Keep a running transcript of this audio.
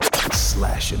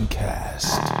Slash and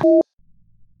Cast.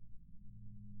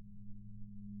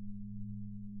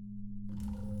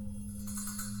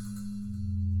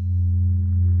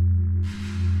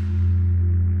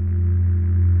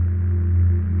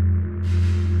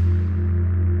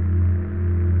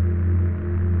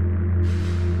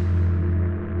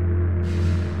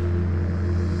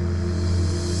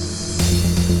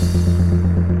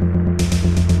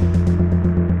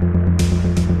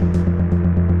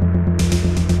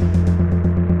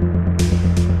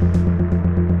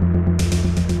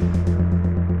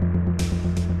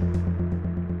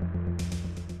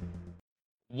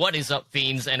 What is up,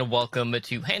 fiends, and welcome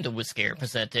to Handle with Scare,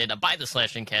 presented by the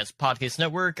Slash and Cast Podcast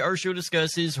Network. Our show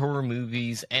discusses horror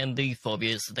movies and the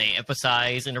phobias they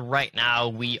emphasize, and right now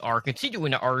we are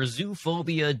continuing our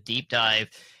zoophobia deep dive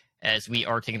as we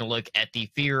are taking a look at the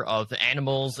fear of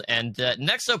animals. And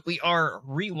next up, we are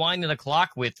rewinding the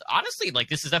clock with, honestly, like,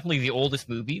 this is definitely the oldest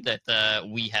movie that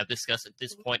we have discussed at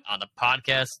this point on the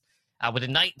podcast, with a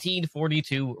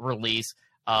 1942 release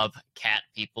of Cat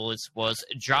People. This was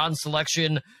John's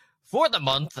selection for the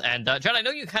month. And John, I know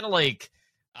you kind of like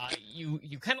you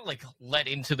kind of like led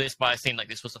into this by saying like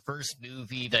this was the first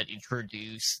movie that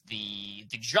introduced the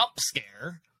jump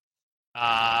scare,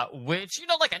 which, you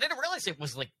know, like, I didn't realize it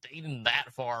was like dating that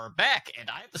far back. And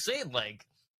I have to say, like,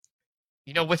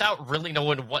 you know, without really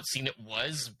knowing what scene it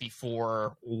was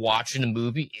before watching the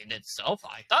movie in itself,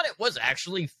 I thought it was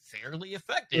actually fairly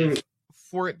effective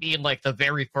for it being like the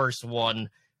very first one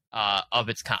of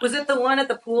its kind. Was it the one at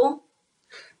the pool?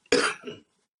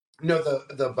 No,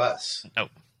 the bus. Oh.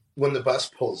 When the bus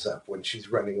pulls up when she's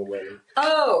running away.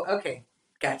 Oh, okay.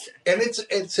 Gotcha. And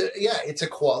it's a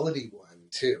quality one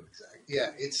too. Exactly.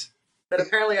 Yeah, But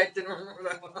apparently I didn't remember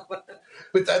that one.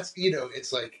 But that's, you know,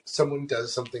 it's like someone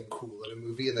does something cool in a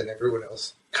movie and then everyone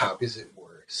else copies it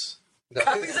worse. No,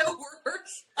 Copies it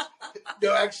worse?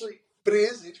 No, actually, but it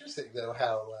is interesting though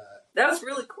how that was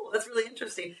really cool. That's really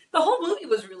interesting. The whole movie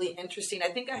was really interesting. I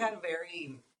think I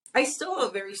still have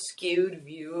a very skewed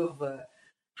view of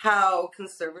how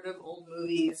conservative old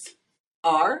movies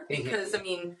are, because I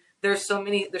mean, there were so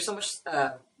many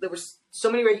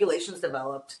regulations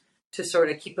developed to sort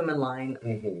of keep them in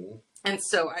line, and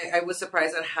so I was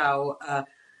surprised at how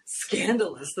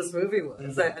scandalous this movie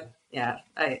was. I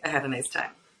had a nice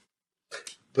time.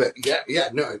 But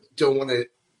no, I don't want to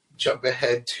jump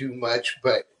ahead too much,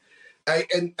 but I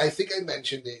think I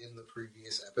mentioned it in the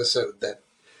previous episode that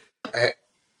I,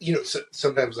 you know,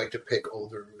 sometimes like to pick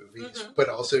older movies, but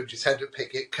also just had to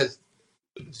pick it because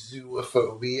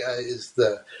zoophobia is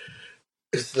the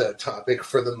topic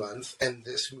for the month, and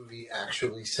this movie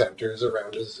actually centers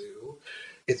around a zoo.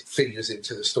 It figures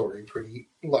into the story pretty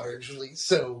largely,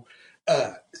 so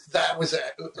that was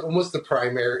almost the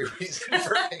primary reason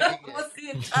for picking it. What's the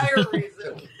entire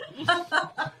reason?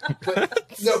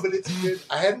 But it's good.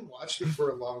 I hadn't watched it for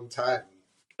a long time,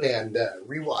 and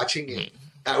rewatching it,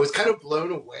 I was kind of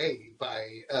blown away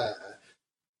by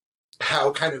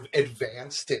how kind of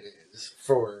advanced it is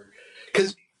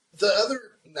because the other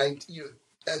night,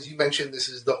 as you mentioned, this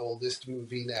is the oldest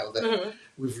movie now that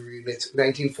we've reviewed. It's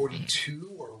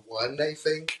 1942 or 1, I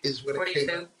think, is when 42. It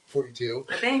came out. 42.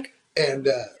 I think. And,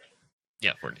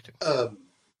 42.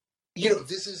 You know,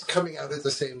 this is coming out at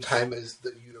the same time as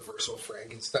the Universal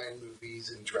Frankenstein movies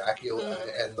and Dracula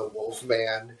and the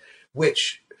Wolfman,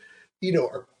 which, you know,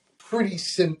 are pretty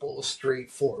simple,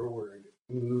 straightforward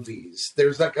movies.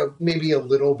 There's like maybe a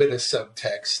little bit of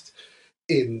subtext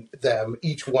in them.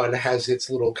 Each one has its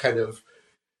little kind of,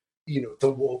 you know,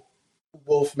 the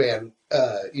Wolfman,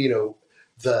 you know,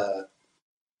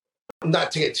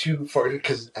 not to get too far,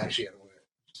 because actually I don't want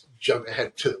to jump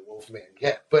ahead to the Wolfman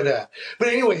yet, but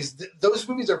anyways, those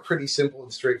movies are pretty simple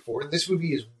and straightforward. This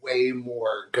movie is way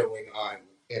more going on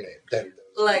in it than those.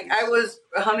 Like, I was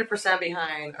 100%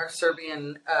 behind our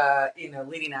Serbian,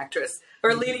 leading actress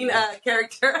or leading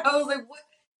character. I was like, what?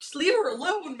 Just leave her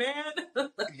alone, man.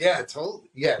 Yeah, totally.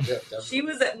 Yeah, definitely. She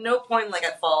was at no point like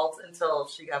at fault until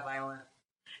she got violent,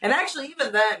 and actually,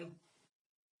 even then.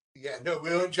 Yeah, no, we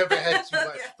don't jump ahead too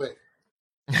much, but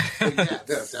yeah,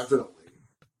 no, definitely.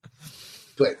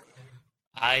 But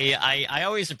I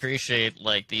always appreciate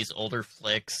like these older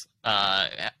flicks,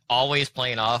 always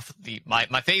playing off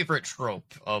my favorite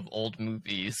trope of old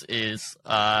movies is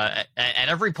at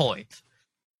every point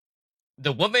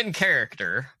the woman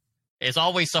character is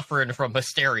always suffering from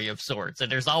hysteria of sorts,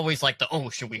 and there's always like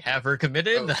should we have her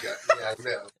committed? Oh, yeah, I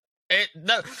know. It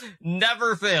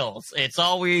never fails. It's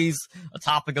always a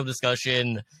topic of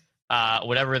discussion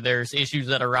whenever there's issues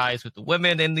that arise with the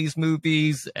women in these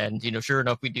movies. And, you know, sure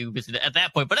enough, we do visit it at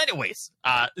that point. But anyways,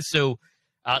 so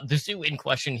The zoo in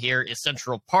question here is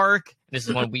Central Park. This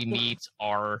is when we meet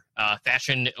our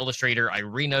fashion illustrator,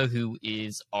 Irina, who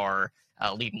is our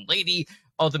leading lady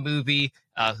of the movie,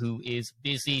 who is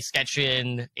busy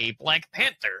sketching a Black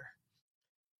Panther.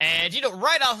 And,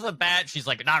 right off the bat, she's,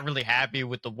 like, not really happy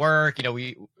with the work.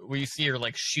 We see her,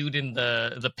 like, shooting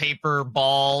the paper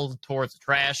ball towards the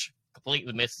trash,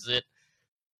 completely misses it.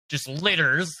 Just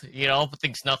litters, but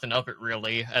thinks nothing of it,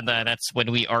 really. And then that's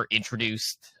when we are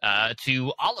introduced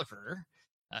to Oliver,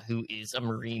 who is a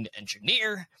marine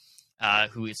engineer,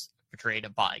 who is portrayed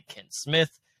by Ken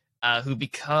Smith, who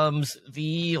becomes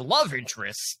the love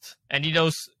interest. And,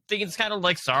 things kind of,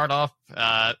 like, start off,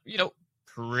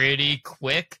 pretty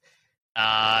quick.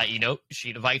 She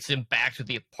invites him back to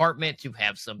the apartment to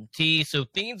have some tea. So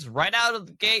things right out of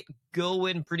the gate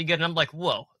going pretty good. And I'm like,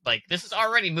 whoa, like this is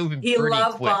already moving pretty quick. He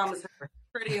love bombs her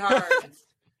pretty hard.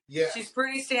 Yeah. She's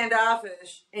pretty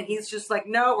standoffish. And he's just like,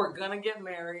 no, we're going to get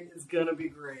married. It's going to be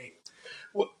great.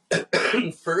 Well,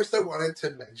 first, I wanted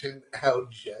to mention how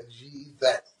judgy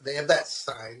that they have that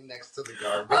sign next to the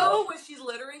garbage. Oh, when she's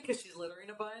littering, because she's littering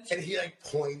a bunch, and he like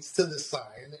points to the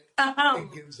sign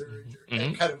and gives her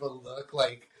kind of a look,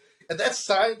 like, and that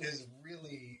sign is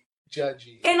really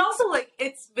judgy. And also, like,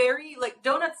 it's very like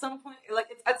don't at some point, like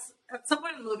it's at some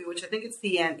point in the movie, which I think it's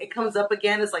the end. It comes up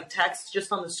again as like text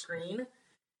just on the screen,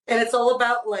 and it's all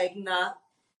about like not.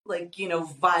 Like,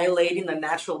 violating the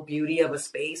natural beauty of a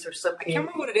space or something. I can't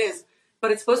remember what it is,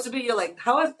 but it's supposed to be like,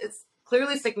 it's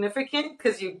clearly significant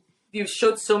because you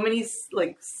showed so many,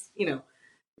 like,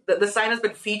 the sign has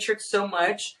been featured so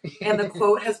much and the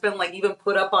quote has been like even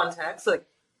put up on text. Like,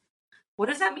 what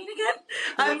does that mean again?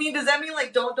 I mean, does that mean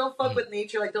like, don't fuck with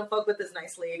nature? Like, don't fuck with this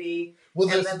nice lady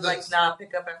and then like not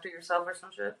pick up after yourself or some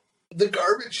shit? The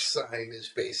garbage sign is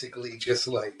basically just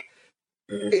like,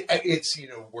 it's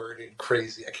worded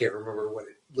crazy. I can't remember what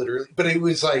it literally, but it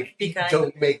was like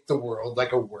don't make the world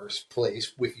like a worse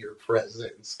place with your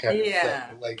presence kind of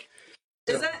thing. Like,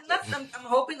 is I'm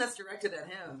hoping that's directed at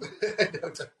him.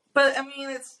 But I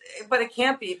mean, but it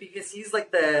can't be because he's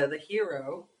like the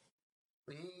hero.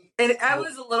 And I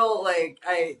was a little like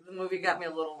the movie got me a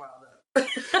little riled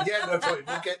up. Yeah, no, totally.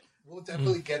 We'll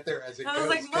definitely get there as it goes. I was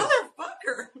like,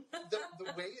 motherfucker.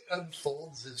 The way it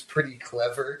unfolds is pretty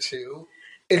clever too.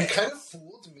 It kind of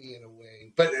fooled me in a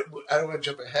way, but I don't want to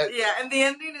jump ahead. Yeah, and the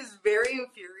ending is very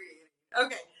infuriating.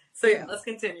 Okay, so yeah, let's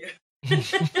continue. He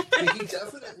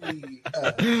definitely,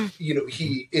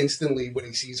 he instantly, when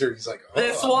he sees her, he's like, oh,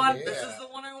 this one, this is the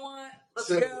one I want. Let's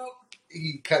go.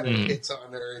 He kind of hits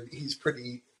on her, and he's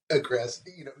pretty aggressive,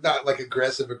 not like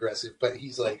aggressive, but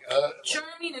he's like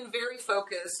charming and very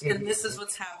focused, and this is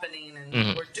what's happening,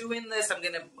 and we're doing this. I'm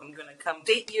gonna come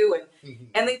date you,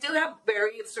 and they do have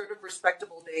very sort of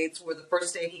respectable dates. Where the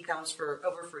first day he comes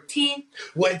over for tea.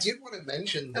 Well, I did want to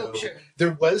mention though,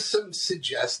 there was some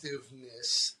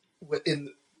suggestiveness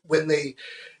when they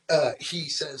he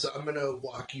says, "I'm gonna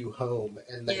walk you home,"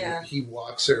 and then he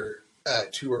walks her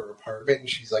to her apartment, and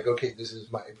she's like, "Okay, this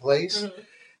is my place."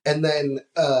 And then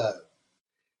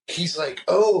he's like,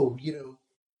 oh,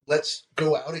 let's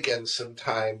go out again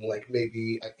sometime. Like,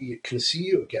 maybe I can see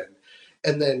you again.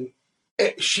 And then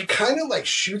she kind of, like,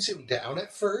 shoots him down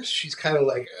at first. She's kind of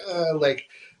like,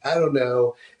 I don't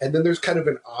know. And then there's kind of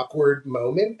an awkward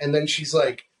moment. And then she's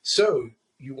like, so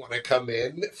you want to come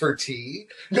in for tea?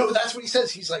 No, that's what he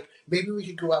says. He's like, maybe we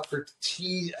could go out for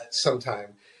tea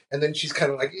sometime. And then she's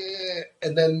kind of like, yeah.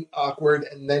 And then awkward.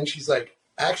 And then she's like,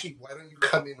 actually, why don't you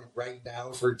come in right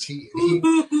now for tea?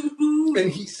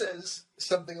 And he says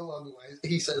something along the lines.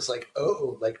 He says like,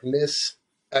 oh, like Miss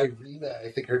Irina, I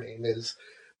think her name is,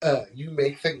 you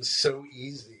make things so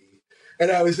easy. And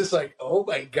I was just like, oh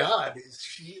my God, is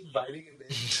she inviting him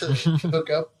in to hook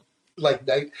up like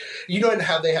night? And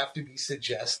how they have to be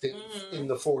suggestive in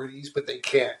the 40s, but they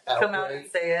can't come out and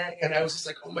say it. And I was just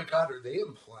like, oh my God, are they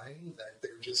implying that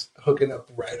they're just hooking up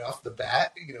right off the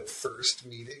bat, first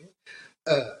meeting?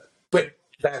 But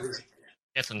that is...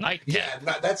 It's a night. Yeah,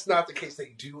 that's not the case.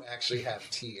 They do actually have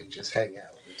tea and just hang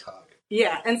out and talk.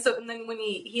 Yeah, and then when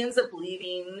he ends up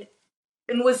leaving,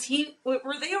 and were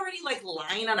they already like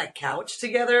lying on a couch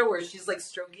together where she's like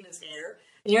stroking his hair?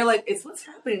 And you're like, what's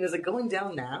happening? Is it going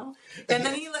down now? And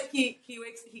then he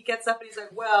gets up and he's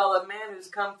like, well, a man who's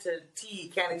come to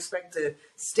tea can't expect to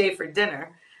stay for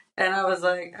dinner. And I was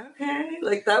like, okay,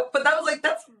 like that. But that was like,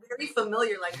 that's very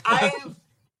familiar. Like I've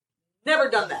never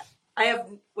done that.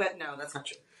 No, that's not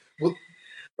true. Well,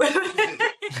 I've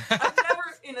never,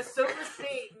 in a sober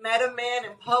state, met a man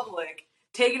in public,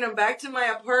 taken him back to my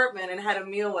apartment, and had a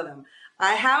meal with him.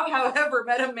 I have, however,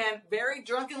 met a man very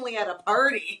drunkenly at a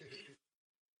party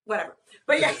whatever.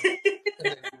 But yeah. And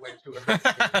then you went to a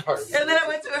hurricane party. And then I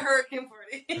went to a hurricane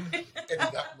party. And he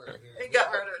got murdered. He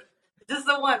got murdered. Just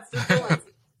the once.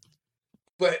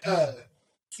 But,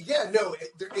 yeah, no,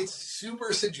 it's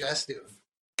super suggestive.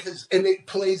 And it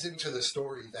plays into the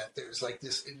story that there's like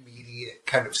this immediate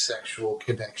kind of sexual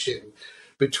connection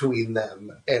between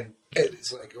them. And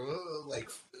it's like,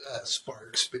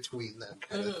 sparks between them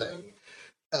kind of thing.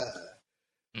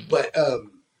 But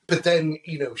then,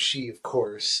 she, of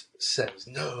course, says,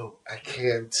 no, I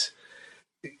can't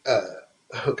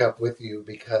hook up with you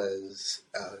because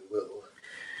I will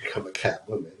become a cat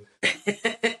woman.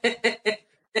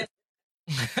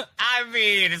 I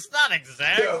mean, it's not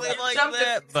exactly like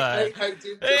that, but I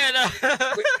did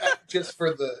just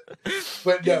for the.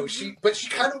 But no, she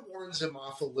kind of warns him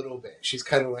off a little bit. She's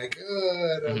kind of like,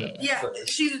 I don't know. Yeah,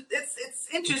 it's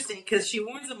interesting because she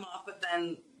warns him off, but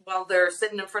then while they're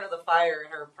sitting in front of the fire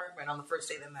in her apartment on the first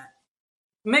day they met,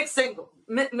 mixed single.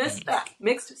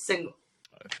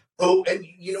 Oh, and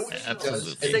you know what she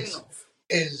Absolutely. does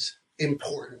is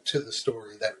important to the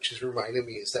story that just reminded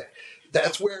me is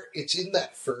that's where it's in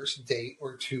that first date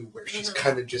or two where she's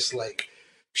kind of just like,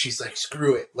 she's like,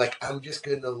 screw it. Like, I'm just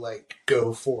going to like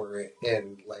go for it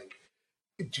and like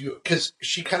do it. Cause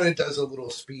she kind of does a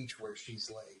little speech where she's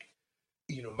like,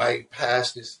 my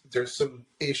past there's some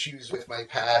issues with my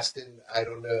past and I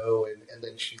don't know. And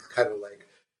then she's kind of like,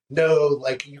 no,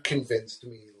 like you convinced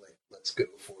me, like, let's go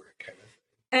for it kind of thing.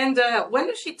 And when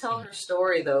does she tell her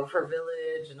story though, of her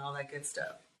village and all that good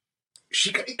stuff?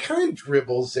 It kind of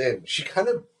dribbles in. She kind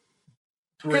of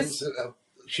brings it up.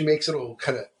 She makes little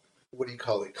kind of,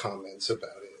 comments about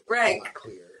it. Right. Not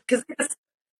clear.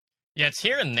 yeah, it's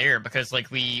here and there because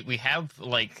like we have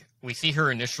like we see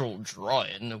her initial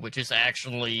drawing, which is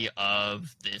actually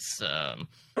of this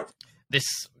this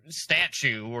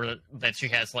statue or that she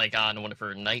has like on one of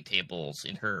her night tables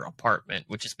in her apartment,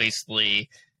 which is basically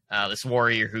this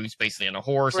warrior who's basically on a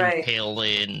horse Right.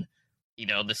 impaling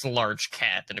this large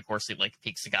cat, and of course it like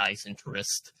piques the guy's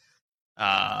interest.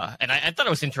 And I thought it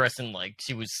was interesting, like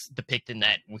she was depicting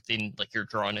that within like your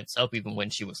drawing itself, even when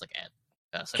she was like at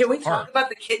Can we Central talk Park about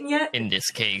the kitten yet? in this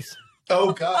case.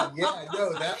 Oh God, yeah,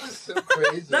 no, that was so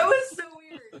crazy. That was so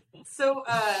weird. So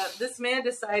this man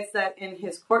decides that in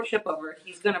his courtship of her,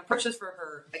 he's going to purchase for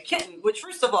her a kitten. Which,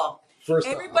 first of all,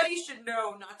 everybody should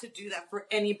know not to do that for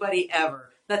anybody ever.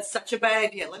 That's such a bad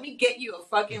idea. Let me get you a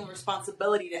fucking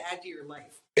responsibility to add to your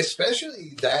life.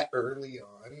 Especially that early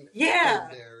on. Yeah.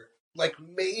 Like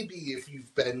maybe if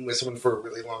you've been with someone for a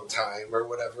really long time or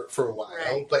whatever for a while,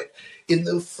 Right. but in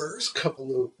the first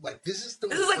couple of this is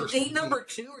like date week. number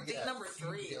 2 or date number few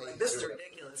 3. days Like this is or whatever.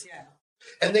 ridiculous. Yeah.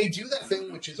 And they do that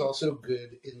thing which is also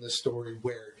good in the story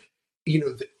where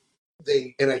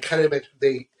they and I kind of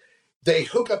mentioned they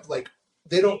hook up like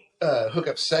they don't hook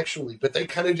up sexually, but they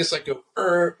kind of just like go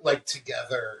like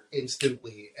together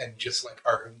instantly and just like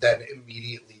are then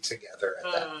immediately together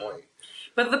at that point.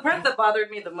 But the part that bothered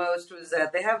me the most was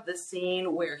that they have this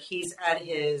scene where he's at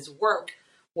his work,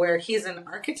 where he's an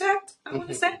architect, I want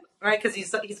to say, right? Because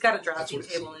he's got a drafting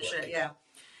table and shit, yeah.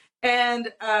 And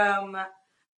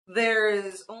there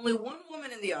is only one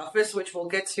woman in the office, which we'll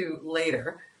get to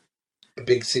later. A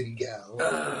big city gal.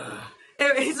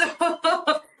 Anyway, so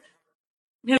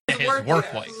his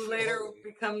work wife. who later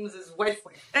becomes his wife.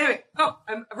 Anyway, I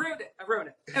ruined it.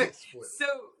 Anyway, so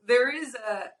there is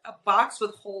a box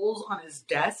with holes on his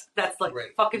desk that's like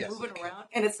moving around,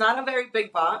 and it's not a very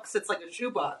big box. It's like a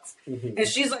shoe box. And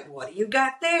she's like, "What do you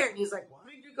got there?" And he's like, "Why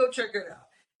don't you go check it out?"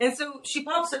 And so she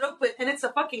pops it open, and it's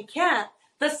a fucking cat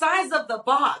the size of the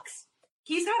box.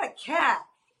 He's had a cat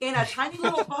in a tiny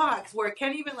little box where it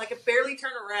can't even it barely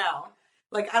turn around.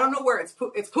 Like I don't know where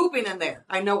it's pooping in there.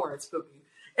 I know where it's pooping.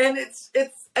 And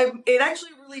it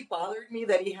actually really bothered me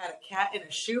that he had a cat in a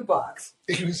shoebox.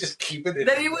 He was just keeping it.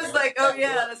 That he was like, "Oh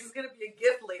yeah, this is gonna be a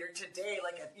gift later today."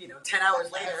 10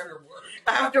 hours later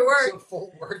after work. So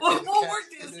full work. Full work.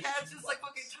 His cat's just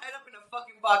fucking tied up in a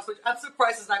fucking box, which I'm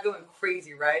surprised is not going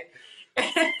crazy, right?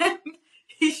 And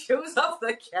he shows off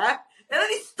the cat, and then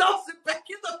he stuffs it back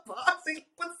in the box and he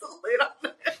puts the lid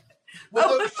on it.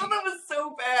 Well, I thought that was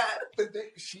so bad. But then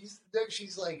she's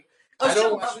like, Oh, I she'll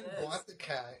don't love really this. want the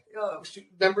cat. Oh.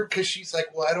 Remember, because she's like,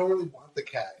 well, I don't really want the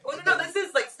cat. Oh no, this is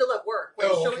still at work. Where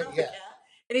he's showing off the cat,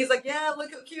 and he's like, "Yeah,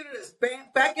 look how cute it is. Bam,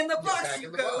 back in the box back you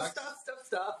in the go. box.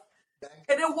 Stuff.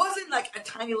 And it wasn't like a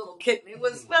tiny little kitten. It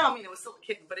was it was still a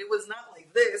kitten, but it was not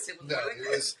like this. It was No, like it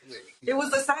this. was. It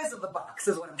was the size of the box,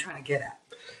 is what I'm trying to get at.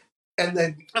 And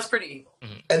then That's pretty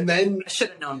evil. And then I should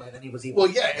have known by then he was evil.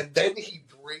 Well, yeah, and then he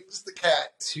brings the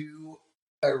cat to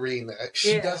Irina.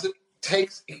 She doesn't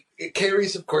it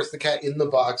carries, of course, the cat in the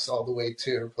box all the way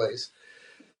to her place.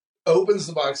 Opens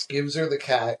the box, gives her the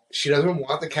cat. She doesn't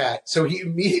want the cat, so he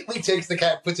immediately takes the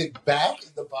cat, puts it back in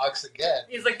the box again.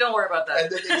 He's like, "Don't worry about that."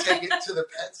 And then they take it to the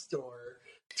pet store.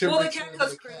 Well, the cat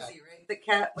goes crazy, right? The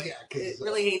cat, it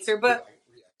really hates her. But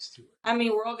reacts to her. I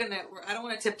mean, I don't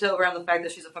want to tiptoe around the fact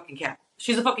that she's a fucking cat.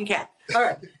 She's a fucking cat. All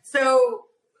right. So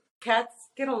cats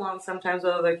get along sometimes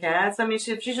with other cats. I mean,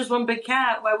 if she's just one big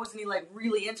cat, why wasn't he like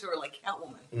really into her, like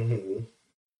Catwoman? Mm-hmm.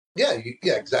 Yeah,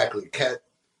 exactly. Cats.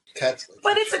 Like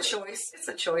but it's a choice. It's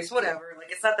a choice. Whatever. Like,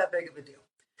 it's not that big of a deal.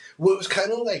 Well, it was kind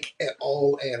of like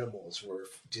all animals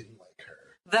didn't like her.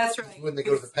 That's right. When they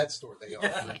go to the pet store, they all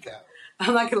freak out.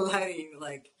 I'm not gonna lie to you.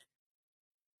 Like,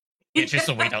 It's just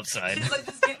to wait outside. She's like,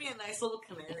 just give me a nice little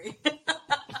canary.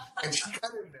 And she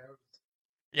kind of knows.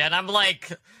 Yeah, and I'm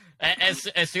like, as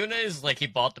soon as like he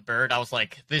bought the bird, I was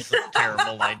like, this is a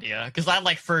terrible idea, because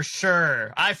I for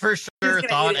sure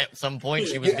thought at some point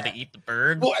she was gonna eat the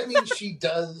bird. Well, I mean, she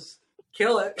does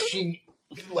kill it. She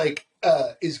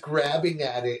is grabbing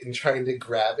at it and trying to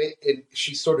grab it, and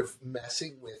she's sort of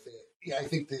messing with it. Yeah, I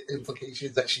think the implication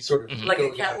is that she's sort of like a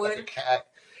going cat at it would. like a cat,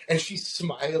 and she's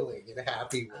smiling and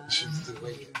happy when she's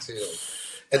doing it too.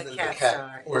 And then the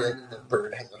cat or the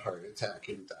bird has a heart attack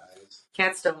and dies.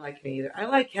 Cats don't like me either. I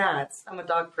like cats. I'm a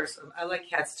dog person. I like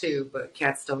cats too, but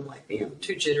cats don't like me. I'm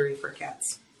too jittery for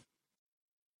cats.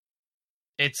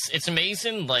 It's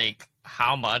amazing, like,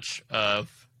 how much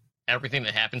of everything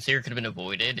that happens here could have been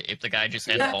avoided if the guy just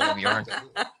had a ball of yarn.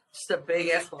 Just a big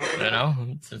ass ball. You know?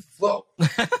 Well,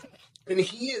 and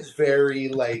he is very,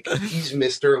 he's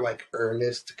Mr.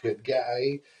 Earnest good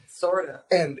guy. Sorta.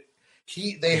 And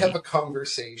they have a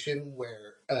conversation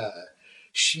where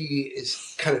she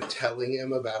is kind of telling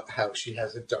him about how she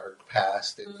has a dark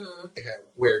past and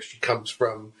where she comes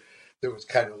from. There was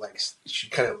kind of she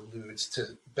kind of alludes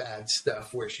to bad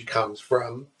stuff where she comes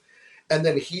from. And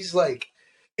then he's like,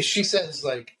 she says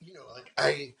I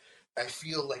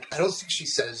feel I don't think she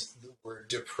says the word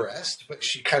depressed, but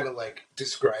she kind of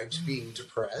describes being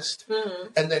depressed. Mm-hmm.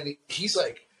 And then he's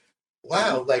like,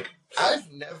 wow,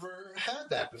 I've never had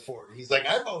that before. He's like,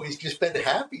 I've always just been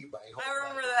happy my whole life. I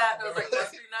remember that. I was like,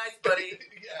 must be nice, buddy.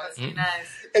 Yeah. Must be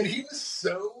nice. And he was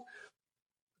so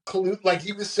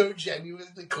he was so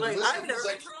genuinely clueless. I've never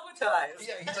been traumatized.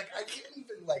 Yeah, he's like, I can't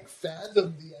even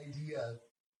fathom the idea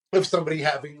of somebody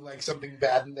having something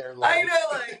bad in their life. I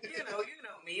know, you know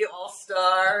me,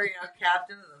 all-star,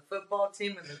 captain of the football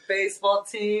team and the baseball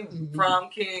team, prom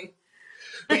king.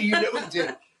 But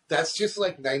dude, that's just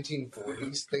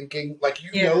 1940s thinking.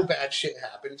 Know bad shit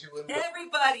happened to him.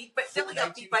 Everybody, but still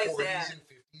got beat by his dad. 1940s and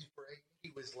 50s brain,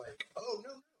 he was like, oh,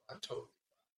 no, I'm totally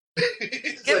fine.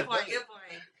 Good point.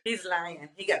 He's lying.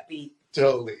 He got beat.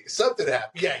 Totally. Something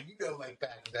happened. Yeah,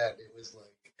 back then, it was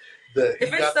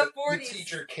the 40s, the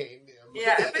teacher came to him.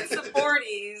 Yeah, if it's the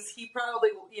 40s, he probably,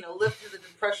 lived through the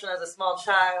Depression as a small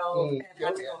child and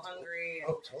had to go hungry.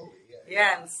 Oh, totally,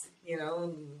 yeah. Yeah,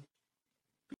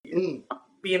 and,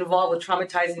 be involved with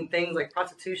traumatizing things like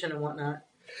prostitution and whatnot.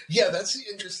 Yeah, that's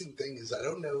the interesting thing is I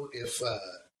don't know if,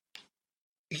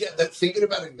 that thinking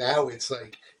about it now, it's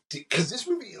because this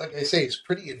movie, like I say, is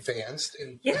pretty advanced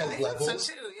and has levels. I think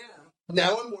so too, yeah.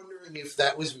 Now I'm wondering if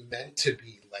that was meant to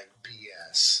be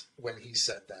BS when he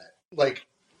said that.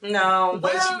 No.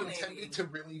 Was he intended to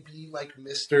really be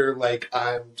Mr.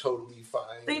 I'm totally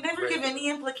fine? They never give any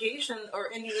implication or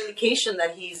any indication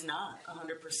that he's not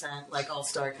 100%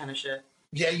 all-star kind of shit.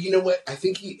 Yeah, you know what? I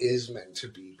think he is meant to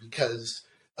be because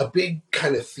a big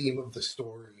kind of theme of the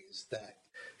story is that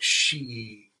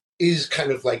she is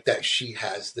kind of that she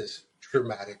has this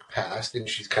traumatic past and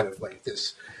she's kind of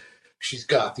this, she's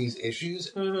got these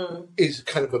issues, is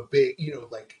kind of a big,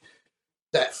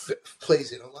 that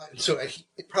plays in a lot. So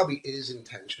it probably is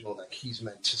intentional that he's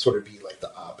meant to sort of be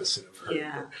the opposite of her.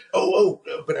 Yeah.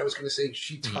 But I was going to say,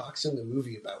 she talks in the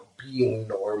movie about being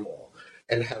normal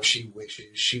and how she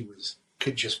wishes she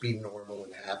could just be normal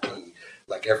and happy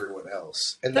like everyone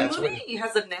else. And the movie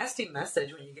has a nasty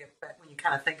message when you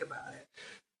kind of think about it.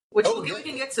 Which we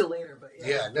can get to later, but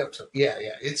yeah.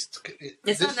 This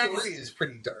story is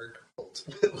pretty dark,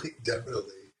 ultimately,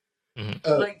 definitely.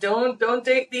 Mm-hmm. Don't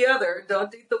date the other,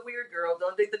 don't date the weird girl,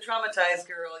 don't date the traumatized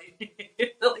girl.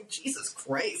 Jesus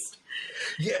Christ.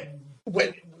 Yeah,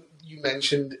 when you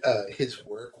mentioned his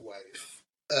work wife,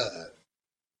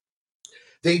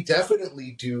 they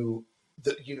definitely do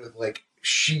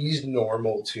she's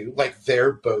normal too.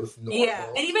 They're both normal. Yeah,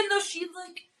 and even though she's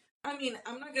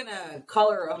I'm not gonna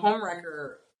call her a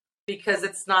homewrecker because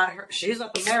it's not her. She's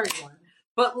not the married one.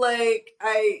 But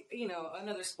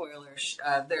another spoiler.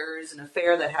 There is an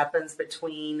affair that happens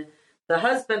between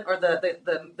husband or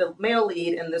the male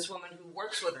lead and this woman who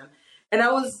works with him. And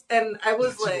I was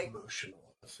It's like, an emotional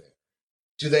affair.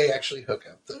 Do they actually hook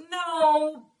up though?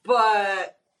 no,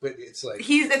 but it's like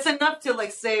it's enough to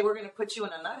like say we're going to put you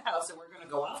in a nut house and we're going to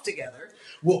go off together.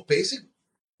 well, basically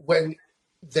when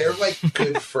they're like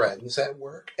good friends at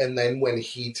work, and then when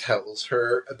he tells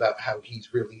her about how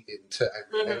he's really into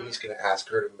Irina and he's going to ask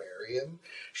her to marry him,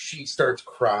 she starts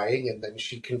crying, and then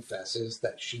she confesses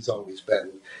that she's always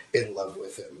been in love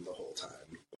with him the whole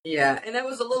time. Yeah, and I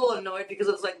was a little annoyed because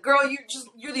it was like, girl,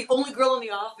 you're the only girl in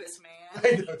the office, man.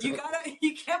 I know,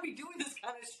 You can't be doing this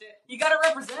kind of shit. You gotta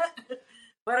represent.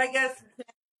 But I guess.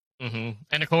 And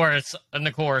of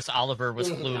course, Oliver was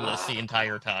clueless the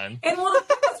entire time. And well, the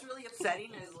thing that's really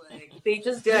upsetting is like they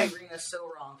just did Irina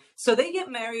so wrong. So they get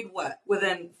married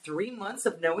within 3 months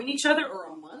of knowing each other, or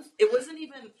a month? It wasn't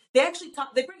even. They actually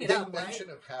talk. They bring it up. They mention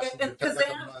right? a passage of because like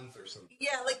they a have, month or something.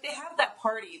 Yeah, like they have that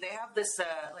party. They have this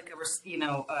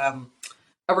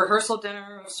a rehearsal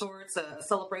dinner of sorts, a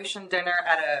celebration dinner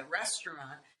at a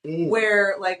restaurant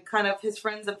where like kind of his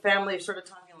friends and family are sort of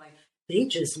talking like they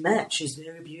just met. She's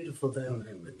very beautiful though,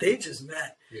 but they just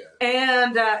met. Yeah.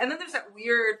 And then there's that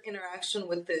weird interaction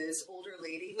with this older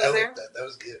lady who's there. That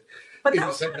was good. But it that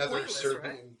was was another pointless,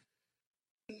 Serbian.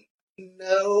 Right?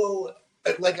 No,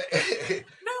 like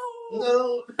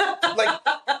No. like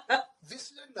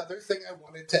this is another thing I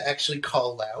wanted to actually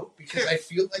call out because I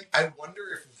feel like I wonder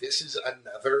if this is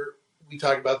another. We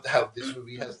talk about how this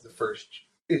movie has the first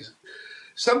is.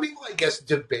 Some people, I guess,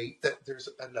 debate that there's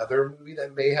another movie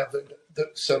that may have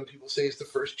some people say is the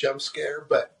first jump scare,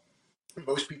 but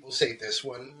most people say this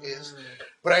one is.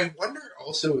 But I wonder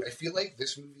also, I feel like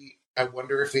this movie, I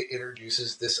wonder if it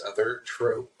introduces this other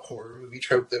trope, horror movie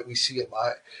trope that we see a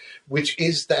lot, which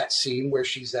is that scene where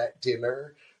she's at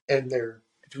dinner and they're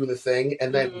doing the thing,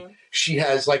 and then she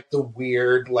has like the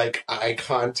weird like eye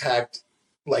contact,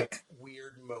 like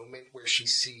weird moment where she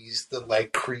sees the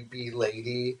like creepy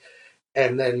lady,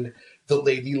 and then the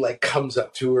lady like comes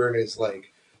up to her and is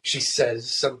like, she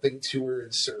says something to her in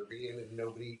Serbian,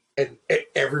 and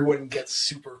everyone gets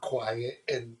super quiet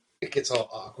and it gets all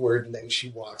awkward, and then she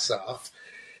walks off.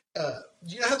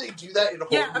 You know how they do that in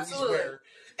horror movies? Absolutely.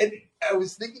 And I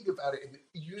was thinking about it, and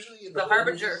usually in The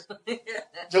Harbinger.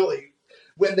 Totally.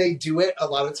 When they do it, a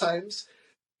lot of times,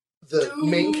 the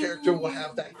main character will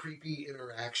have that creepy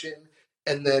interaction,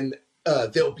 and then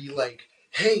they'll be like,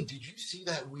 hey, did you see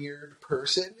that weird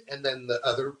person? And then the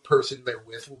other person they're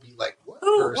with will be like, what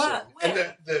person? What?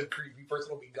 And the creepy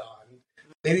person will be gone.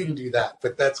 They didn't do that,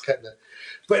 but that's kind of...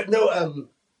 But no,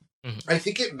 I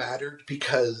think it mattered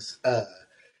because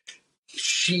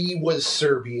she was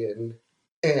Serbian,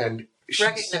 and she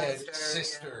said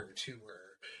sister to her.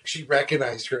 She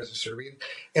recognized her as a Serbian,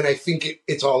 and I think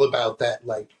it's all about that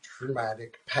like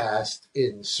traumatic past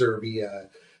in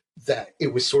Serbia, that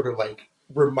it was sort of like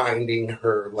reminding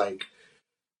her like,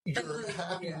 you're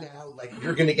happy now, like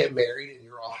you're gonna get married and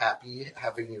you're all happy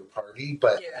having your party,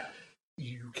 but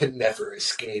you can never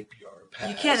escape your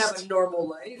past. You can't have a normal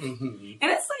life. And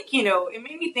it's like, it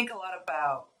made me think a lot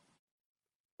about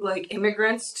like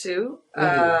immigrants too.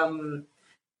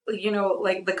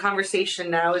 Like the conversation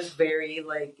now is very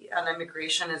like on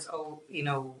immigration is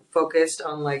focused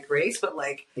on like race, but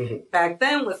like back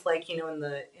then with like in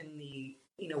the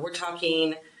we're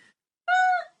talking.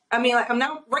 I mean, like, I'm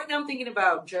thinking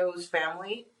about Joe's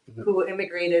family who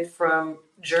immigrated from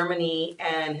Germany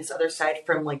and his other side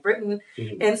from like Britain,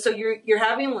 and so you're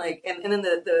having like and then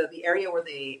the area where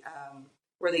they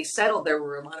settled, there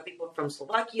were a lot of people from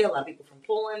Slovakia, a lot of people from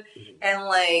Poland, and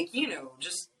like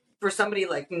just for somebody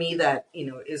like me that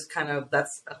is kind of,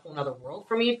 that's a whole other world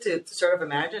for me to sort of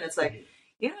imagine. It's like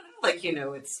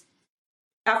it's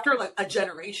after like a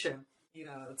generation,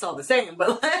 it's all the same,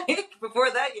 but like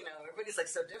before that, everybody's like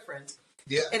so different.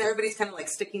 Yeah. And everybody's kind of like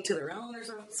sticking to their own or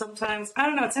sometimes. I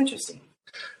don't know. It's interesting.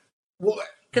 Well,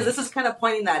 because this is kind of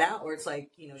pointing that out where it's like,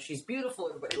 she's beautiful.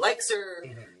 Everybody likes her,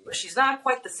 but she's not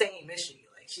quite the same, is she?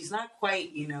 Like, she's not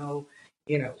quite, No,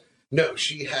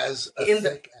 she has a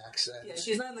thick accent. Yeah,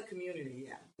 she's not in the community,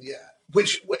 Yeah.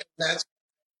 That's...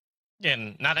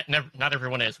 And not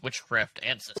everyone has witchcraft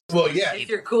ancestors. Well, yeah. If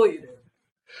you're cool, you do.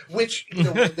 Which,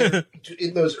 when they're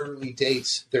in those early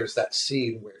dates, there's that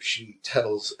scene where she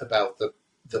tells about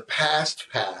the past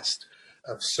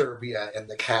of Serbia and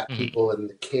the cat people and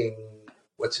the king.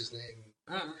 What's his name?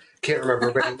 Can't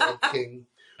remember, but he named King.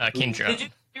 King John. Did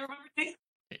you remember King?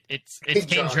 It's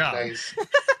King John. Nice.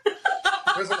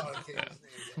 There's a lot of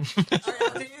kings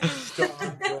names.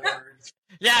 John, George.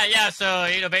 Yeah. So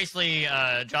basically,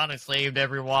 John enslaved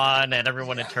everyone, and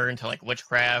everyone had turned to like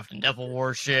witchcraft and devil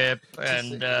worship,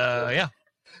 and yeah.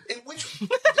 Which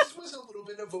this was a little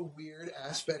bit of a weird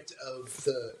aspect of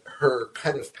her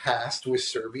kind of past with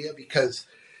Serbia, because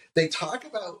they talk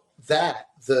about that,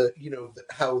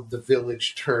 how the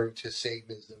village turned to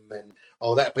Satanism and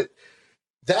all that, but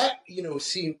that,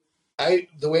 seemed,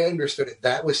 the way I understood it,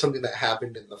 that was something that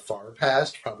happened in the far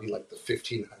past, probably like the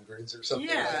 1500s or something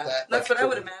like that. That's like what I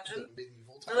would imagine.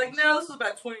 Medieval times. They're like, no, this was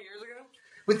about 20 years ago.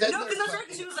 But then No, because that's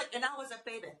right. She was like, and I was a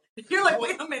baby. You're like,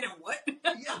 wait a minute, what?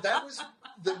 Yeah, that was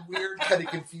the weird, kind of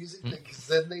confusing thing, because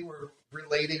then they were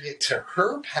relating it to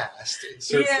her past in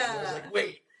certain ways. I was like,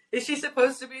 wait. Is she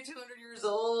supposed to be 200 years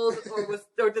old,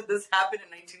 or did this happen in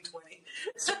 1920?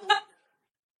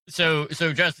 So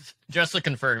just to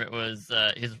confirm, it was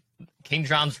his King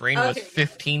John's reign was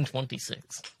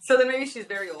 1526. So then maybe she's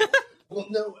very old. Well,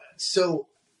 no. So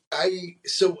I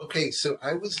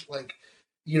was like,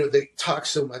 they talk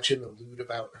so much and allude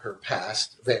about her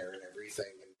past there and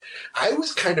everything. And I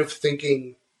was kind of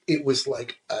thinking it was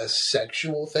like a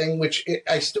sexual thing, which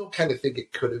I still kind of think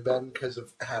it could have been, because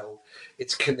of how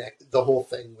it's connected, the whole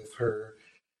thing with her,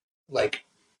 like,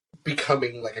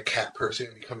 becoming like a cat person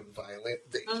and becoming violent.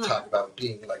 They talk about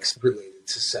being like related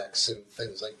to sex and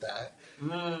things like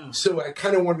that. So I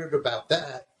kind of wondered about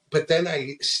that. But then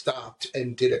I stopped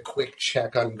and did a quick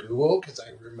check on Google, because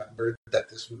I remembered that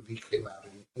this movie came out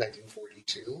in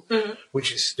 1942,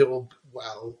 which is still,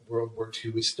 while World War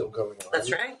II is still going on.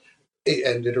 That's right. It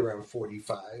ended around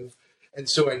 45. And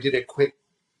so I did a quick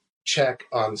check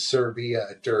on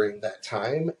Serbia during that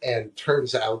time, and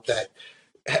turns out that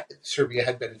Serbia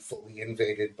had been fully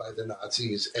invaded by the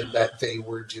Nazis, and that they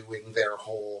were doing their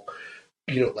whole,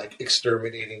 like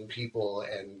exterminating people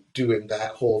and doing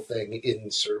that whole thing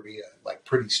in Serbia, like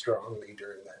pretty strongly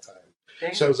during that time.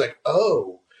 Okay. So I was like,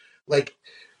 oh, like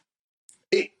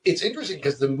it's interesting,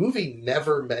 because the movie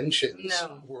never mentions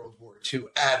World War II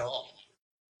at all.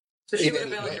 So she would have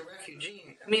been like a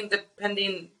refugee. I mean,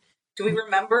 do we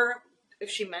remember if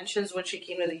she mentions when she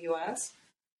came to the U.S.?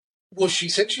 Well, she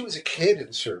said she was a kid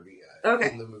in Serbia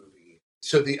in the movie.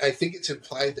 So I think it's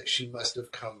implied that she must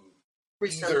have come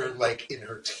either like in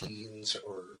her teens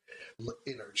or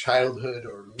in her childhood,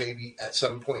 or maybe at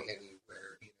some point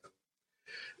anywhere,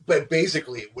 But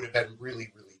basically, it would have been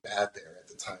really, really bad there at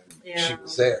the time she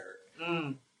was there.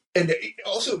 And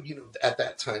also, at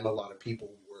that time, a lot of people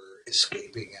were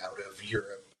escaping out of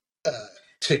Europe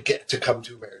to come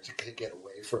to America to get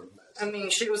away from that. I mean,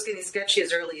 she was getting sketchy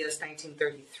as early as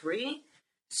 1933.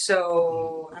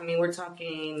 So, I mean, we're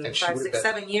talking 5, 6,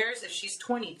 7 years. If she's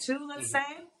 22, let's say,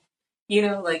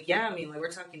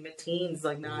 we're talking mid-teens,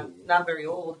 like not very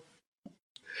old.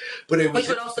 But it was, which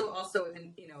would also,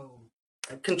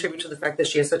 contribute to the fact that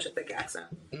she has such a thick accent.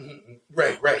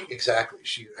 Right, exactly.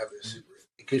 She would have this super,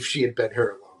 because she had been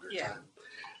here a longer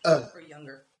time. Or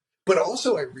younger. But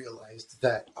also, I realized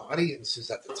that audiences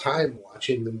at the time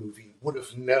watching the movie would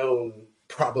have known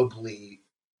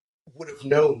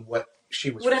what she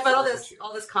was. Would have had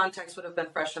all this context would have been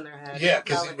fresh in their head. Yeah,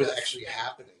 because it was actually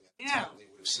happening at the time. They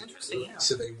would have seen the movie,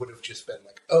 so they would have just been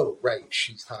like, "Oh, right,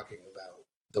 she's talking about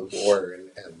the war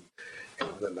and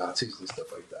the Nazis and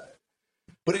stuff like that."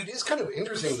 But it is kind of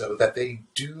interesting, though, that they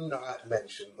do not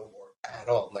mention the war at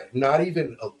all. Like, not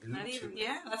even allude to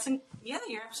it. Yeah,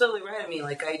 you're absolutely right. I mean,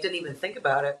 like, I didn't even think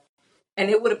about it.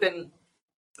 And it would have been,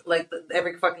 like,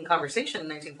 every fucking conversation in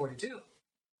 1942.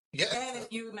 Yeah. And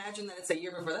if you imagine that it's a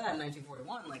year before that, in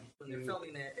 1941, like, when they're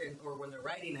filming it, or when they're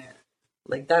writing it,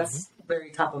 like, that's very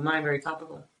top of mind, very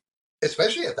topical.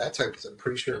 Especially at that time, because I'm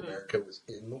pretty sure America was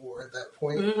in the war at that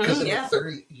point. Because in the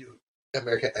 30s,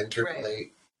 America entered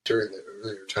late during the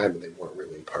earlier time, and they weren't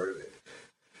really part of it.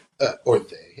 Or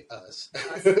they, us.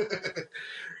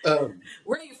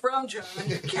 Where are you from, John?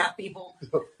 Cat people.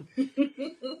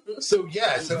 So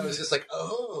I was just like,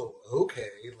 oh,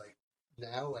 okay. Like,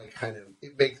 now I kind of,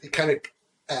 it kind of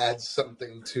adds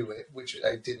something to it, which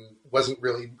I wasn't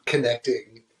really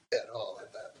connecting at all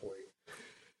at that point.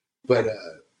 But,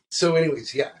 so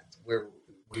anyways, we're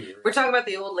talking about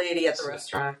the old lady at the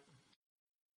restaurant.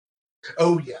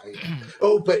 Oh, yeah.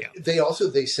 Oh, but they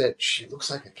said she looks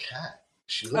like a cat.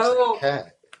 She looks like a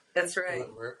cat. That's right.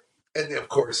 And of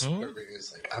course, everybody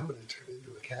was like, I'm going to turn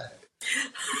into a cat.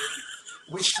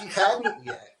 Which she hadn't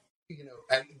yet.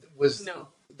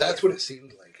 That's what it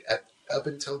seemed like. Up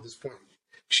until this point,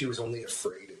 she was only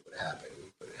afraid it would happen.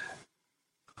 But it happened.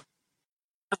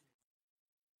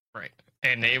 Right.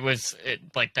 And it was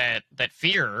like that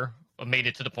fear made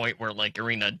it to the point where, like,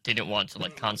 Irina didn't want to,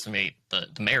 like, consummate the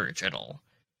marriage at all.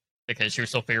 Because she was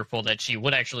so fearful that she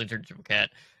would actually turn into a cat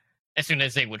as soon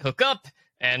as they would hook up.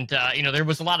 And, there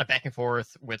was a lot of back and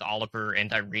forth with Oliver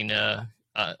and Irina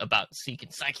about seeking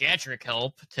psychiatric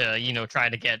help to, try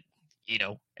to get,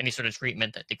 any sort of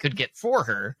treatment that they could get for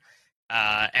her.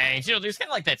 And, there's kind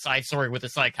of like that side story with the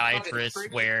psychiatrist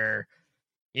where,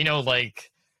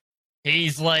 like,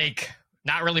 he's like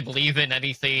not really believing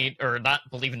anything or not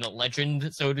believing the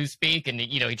legend, so to speak. And,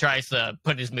 he tries to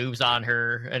put his moves on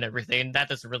her and everything. That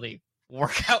doesn't really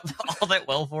work out all that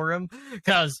well for him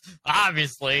because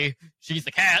obviously she's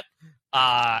the cat.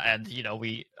 And,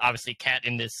 we obviously Cat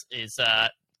in this is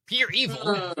pure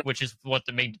evil, which is what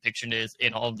the main depiction is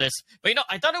in all of this. But,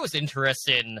 I thought it was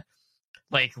interesting,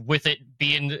 like, with it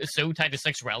being so tied to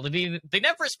sexuality, they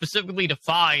never specifically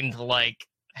defined, like,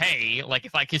 hey, like,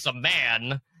 if I kiss a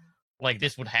man, like,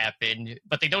 this would happen.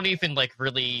 But they don't even, like,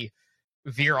 really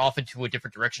veer off into a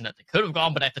different direction that they could have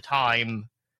gone. But at the time,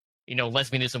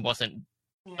 lesbianism wasn't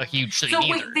a huge thing either.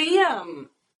 So wait,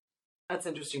 that's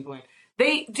an interesting point.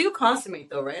 They do consummate,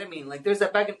 though, right? I mean, like, there's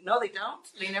that back. No, they don't.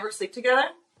 They never sleep together.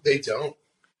 They don't.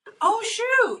 Oh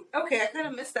shoot! Okay, I kind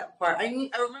of missed that part. I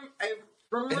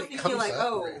remember thinking like,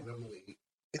 randomly.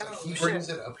 He brings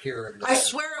it up here. I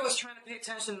swear I was trying to pay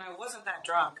attention and I wasn't that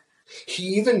drunk.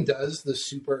 He even does the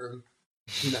super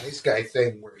nice guy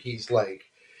thing where he's like,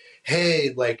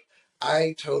 "Hey, like,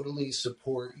 I totally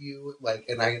support you, like,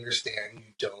 and I understand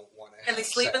you don't want to." And they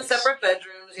sleep in separate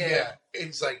bedrooms. Yeah. And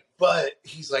he's like, but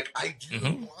he's like, I do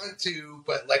want to,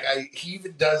 but like, he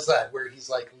even does that where he's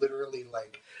like, literally,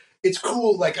 like, it's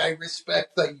cool, like, I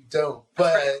respect that you don't,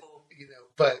 but cool.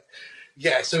 But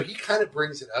yeah, so he kind of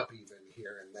brings it up even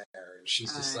here and there, and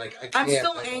she's just like, I'm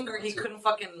still angry he couldn't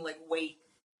fucking like wait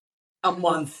a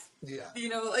month. Yeah,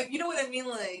 like, you know what I mean,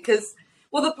 like, because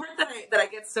the part that I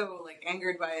get so like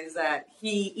angered by is that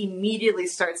he immediately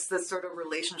starts this sort of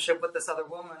relationship with this other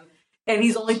woman, and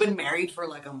he's only been married for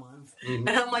like a month, and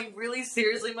I'm like, really,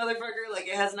 seriously, motherfucker, like,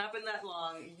 it has not been that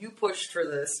long. You pushed for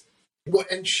this. Well,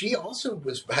 and she also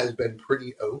has been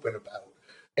pretty open about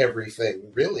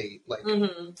everything, really, like,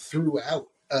 throughout.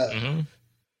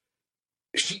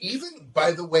 She even,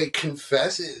 by the way,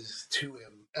 confesses to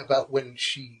him about when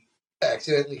she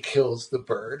accidentally kills the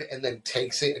bird and then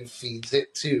takes it and feeds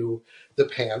it to the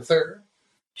panther.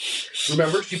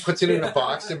 Remember, she puts it in a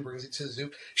box and brings it to the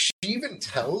zoo. She even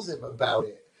tells him about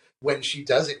it when she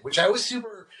does it, which I was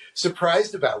super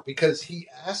surprised about because he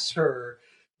asks her,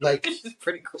 like, this is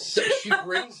pretty cool. So she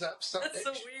brings up something. That's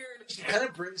so weird. She kind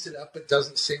of brings it up but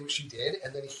doesn't say what she did,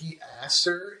 and then he asks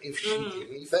her if she did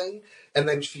anything, and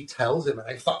then she tells him, and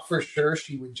I thought for sure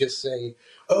she would just say,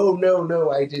 "Oh,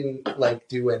 no, I didn't, like,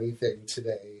 do anything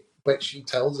today," but she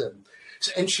tells him.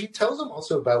 And she tells him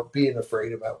also about being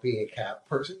afraid about being a cat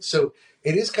person, so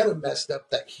it is kind of messed up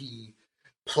that he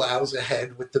plows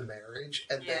ahead with the marriage,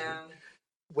 and then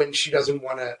when she doesn't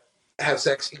want to have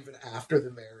sex even after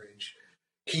the marriage,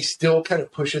 he still kind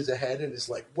of pushes ahead and is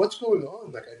like, "What's going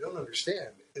on? Like, I don't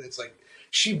understand." And it's like,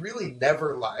 she really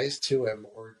never lies to him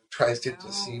or tries to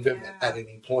deceive him at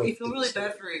any point. You feel really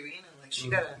bad for Irina. Like, she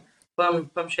got a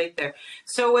bum shake there.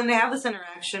 So when they have this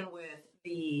interaction with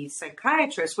the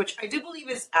psychiatrist, which I do believe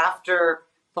is after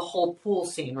the whole pool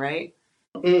scene, right?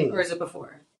 Or is it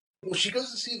before? Well, she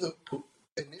goes to see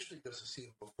initially goes to see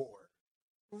him before.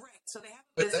 Right, so they have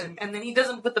this, and then he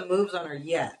doesn't put the moves on her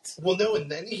yet. Well, no, and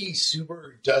then he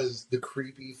super does the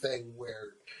creepy thing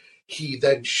where he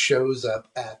then shows up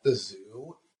at the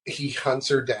zoo. He hunts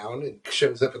her down and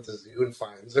shows up at the zoo and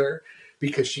finds her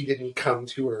because she didn't come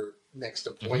to her next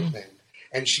appointment.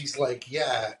 And she's like,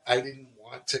 "Yeah, I didn't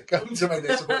want to come to my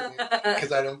next appointment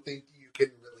because I don't think you can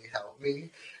really help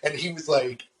me." And he was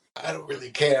like, "I don't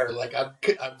really care. Like,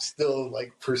 I'm still,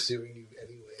 like, pursuing you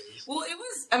anyways." Well, it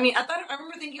was, I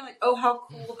remember thinking, like, oh, how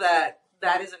cool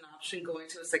that is an option, going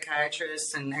to a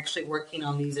psychiatrist and actually working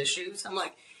on these issues. I'm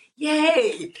like,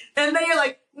 yay! And then you're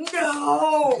like,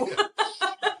 no!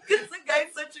 Because the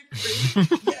guy's such a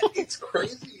creep. Yeah, it's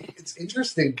crazy. It's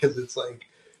interesting because it's like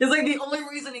the only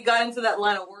reason he got into that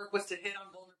line of work was to hit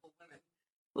on vulnerable women.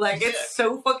 Like, it's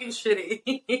so fucking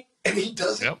shitty. And he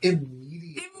does it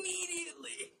immediately.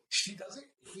 She doesn't,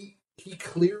 he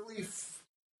clearly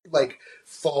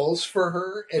falls for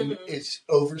her and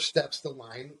oversteps the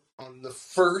line on the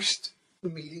first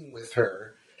meeting with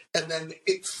her, and then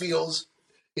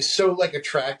is so, like,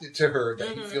 attracted to her that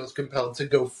he feels compelled to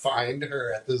go find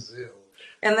her at the zoo.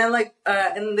 And then, like,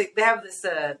 and they have this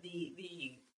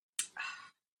the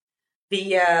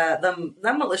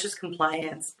not malicious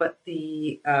compliance, but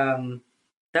the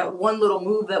that one little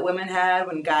move that women had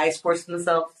when guys force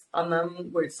themselves on them,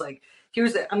 where it's like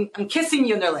here's it. I'm kissing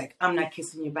you, and they're like, I'm not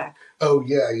kissing you back. Oh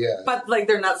yeah, yeah. But like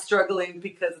they're not struggling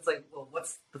because it's like, well,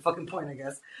 what's the fucking point, I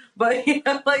guess. But you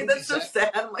know, like that's so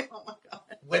sad. I'm like, oh my god.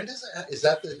 When does that? Is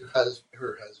that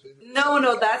her husband?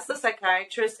 No, that's the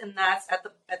psychiatrist, and that's at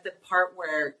the part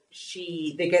where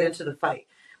they get into the fight,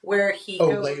 where he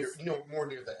goes later, more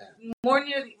near the end. more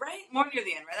near the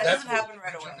end, right? That doesn't happen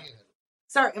right away.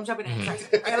 Sorry, I'm jumping in. Sorry.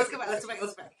 All right, let's go back.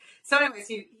 Let's back. So, anyways,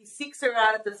 he seeks her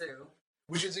out at the zoo,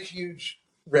 which is a huge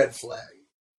red flag.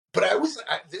 But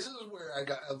this is where I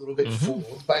got a little bit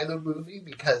fooled by the movie,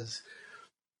 because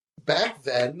back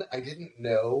then I didn't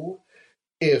know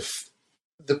if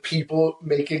the people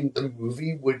making the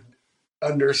movie would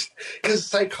understand, because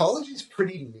psychology is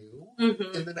pretty new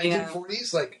in the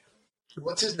 1940s. Like,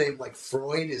 what's his name? Like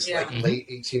Freud is like late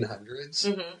 1800s,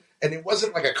 and it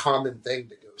wasn't like a common thing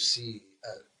to go see a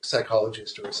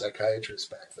psychologist or a psychiatrist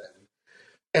back then.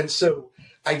 And so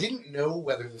I didn't know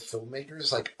whether the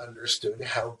filmmakers like understood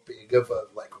how big of a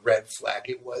like red flag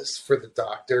it was for the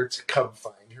doctor to come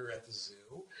find her at the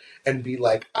zoo and be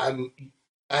like, I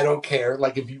don't care,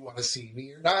 like, if you want to see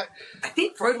me or not. I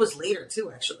think Freud was later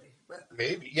too, actually. But...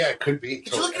 Maybe, yeah, it could be.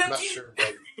 Did you look it up? I'm not sure,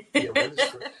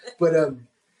 but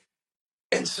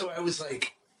and so I was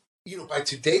like, by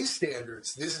today's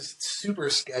standards, this is super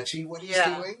sketchy what he's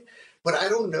doing. But I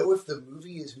don't know if the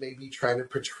movie is maybe trying to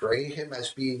portray him as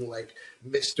being like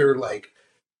Mr. like,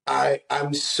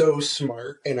 I'm so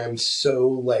smart and I'm so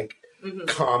like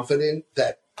confident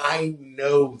that I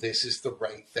know this is the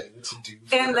right thing to do.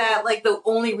 And that like the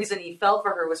only reason he fell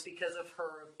for her was because of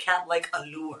her cat-like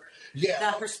allure. Yeah.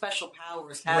 Not her special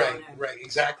powers. Right,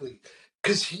 exactly.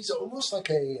 Because he's almost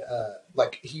like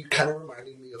he kind of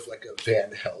reminded me of like a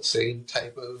Van Helsing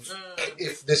type of,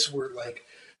 if this were like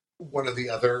one of the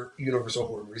other Universal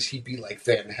horror movies, he'd be like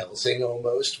Van Helsing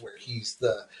almost, where he's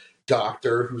the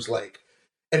doctor who's like,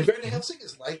 and Van Helsing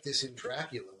is like this in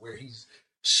Dracula, where he's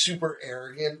super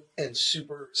arrogant and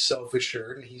super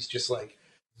self-assured, and he's just like,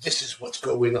 this is what's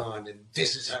going on, and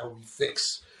this is how we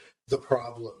fix the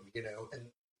problem, And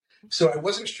so I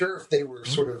wasn't sure if they were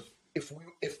sort of, if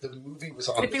the movie was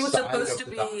on, if he was supposed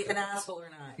to be an asshole or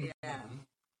not, yeah.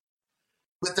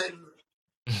 But then,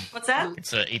 what's that?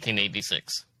 It's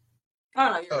 1886. Oh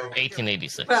no, you're right.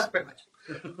 1886. Well, pretty much.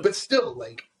 But still,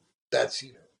 like, that's,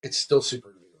 it's still super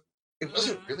new. It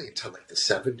wasn't really until like the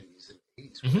 70s and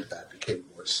 80s where that became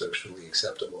more socially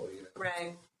acceptable,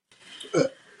 Right.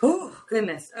 Oh,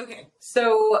 goodness. Okay.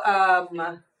 So,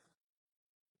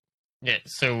 yeah,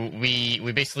 so we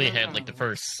basically had like the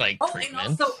first psych treatment.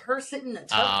 And also her sitting in the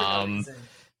tub for no reason.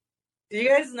 Do you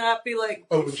guys not be like...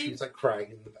 Oh, when she's like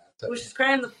crying in the bathtub. Well, she's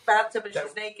crying in the bathtub and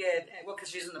she's naked. Well, because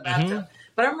she's in the bathtub.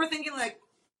 But I remember thinking like,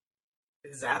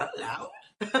 is that allowed?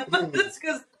 Just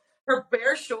because her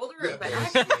bare shoulder and back?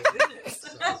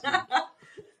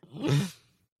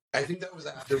 I think that was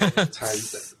after one of the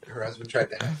times that her husband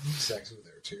tried to have sex with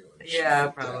her too. Yeah,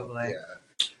 probably.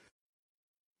 Yeah.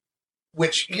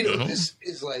 Which, this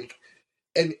is like,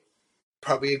 and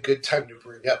probably a good time to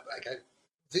bring up, like,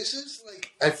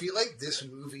 I feel like this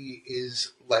movie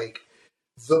is like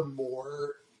the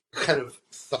more kind of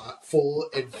thoughtful,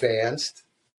 advanced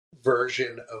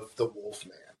version of The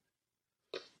Wolfman.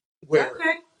 Where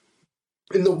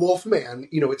in The Wolfman,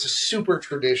 it's a super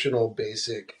traditional,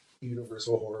 basic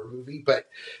Universal horror movie, but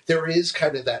there is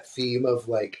kind of that theme of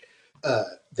like,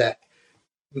 that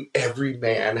every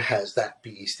man has that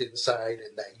beast inside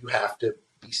and that you have to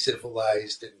be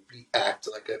civilized and act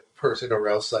like a person, or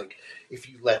else like if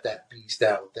you let that beast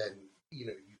out, then you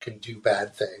can do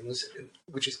bad things,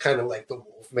 which is kind of like the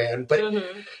Wolfman. But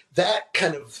that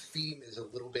kind of theme is a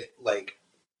little bit like,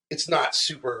 it's not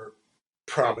super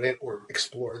prominent or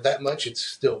explored that much.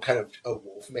 It's still kind of a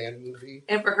Wolfman movie.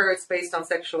 And for her, it's based on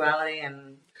sexuality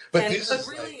but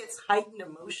really it's heightened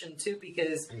emotion too,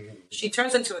 because she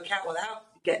turns into a cat without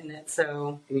getting it.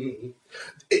 So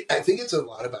I think it's a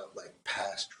lot about like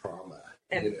past trauma,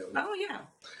 Oh yeah.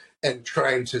 And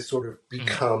trying to sort of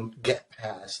get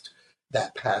past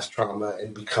that past trauma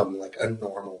and become like a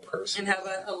normal person. And have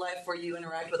a life where you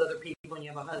interact with other people and you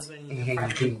have a husband and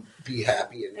you can be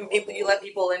happy. And you let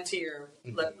people into your,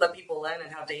 let people in,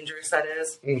 and how dangerous that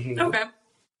is. Okay.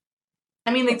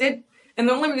 I mean, they did. And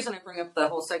the only reason I bring up the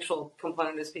whole sexual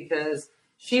component is because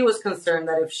she was concerned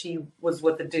that if she was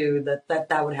with a dude,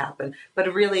 that would happen. But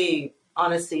it really,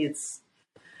 honestly, it's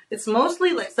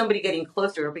mostly like somebody getting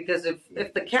close to her, because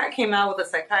if the cat came out with a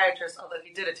psychiatrist, although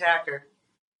he did attack her,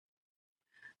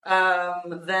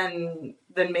 then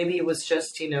maybe it was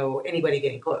just, anybody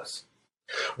getting close.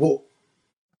 Well,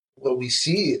 what we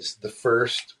see is the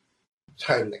first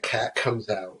time the cat comes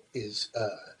out is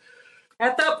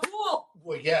At the pool.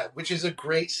 Well, yeah, which is a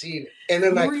great scene and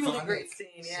an Really iconic great scene,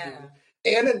 yeah.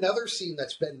 And another scene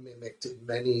that's been mimicked in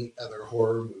many other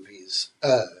horror movies.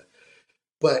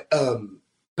 But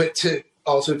to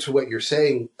also to what you're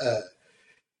saying,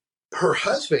 her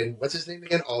husband, what's his name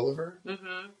again? Oliver.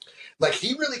 Mm-hmm. Like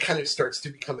he really kind of starts to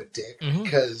become a dick Mhm.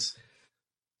 because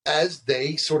as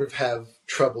they sort of have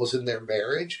troubles in their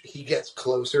marriage, he gets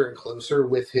closer and closer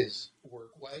with his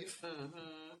work wife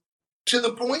Mm-hmm. to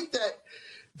the point that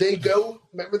they go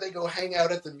hang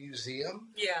out at the museum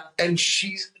Yeah. and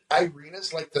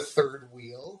Irina's like the third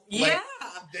wheel. Yeah.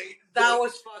 Like, That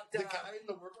was fucked the up. guy in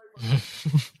the work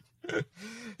wife.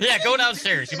 Yeah, go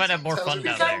downstairs. You might have more tells fun her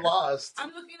down he's there. Lost.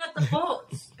 I'm looking at the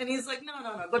boats. And he's like,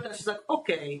 no, go down. She's like,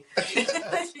 okay. And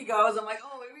then she goes, I'm like,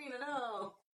 oh, Irina,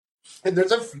 no. And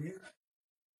there's a few.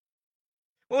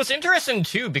 Well, it's interesting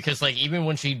too because like even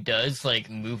when she does like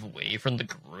move away from the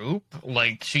group,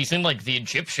 like she's in like the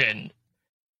Egyptian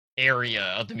area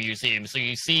of the museum, so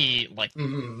you see like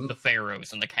Mhm. the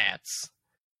pharaohs and the cats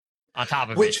on top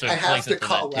of Which it. So I it have plays to into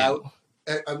call that, too. out.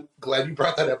 I'm glad you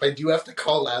brought that up. I do have to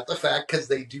call out the fact because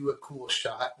they do a cool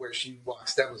shot where she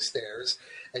walks down the stairs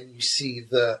and you see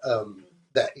the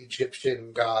that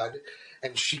Egyptian god,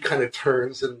 and she kind of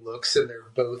turns and looks, and they're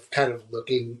both kind of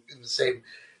looking in the same.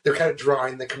 They're kind of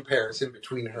drawing the comparison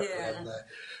between her Yeah. and the.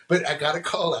 But I got to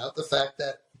call out the fact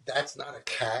that that's not a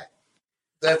cat.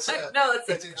 That's No, it's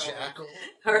a jackal,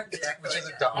 Her which is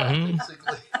a jackal, dog, Mhm.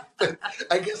 basically. But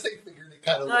I guess they figured it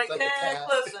kind of Like, looked like a cat.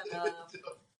 close enough.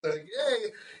 Like,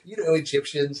 hey,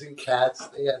 Egyptians and cats,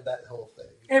 they had that whole thing.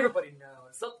 Everybody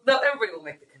knows. Everybody will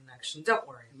make the connection. Don't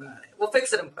worry about it. We'll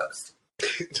fix it in post.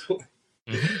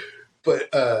 Mhm. But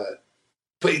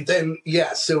then,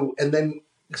 yeah, so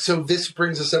this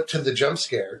brings us up to the jump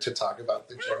scare to talk about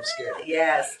the jump scare.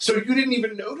 Yes. So you didn't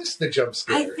even notice the jump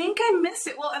scare. I think I missed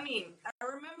it. Well, I mean, I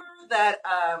remember that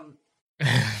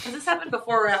does this happen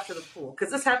before or after the pool?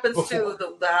 Because this happens Before.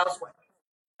 to the housewife.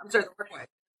 I'm sorry, the work wife.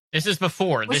 This is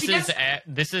before. Well, This she is gets-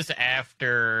 this is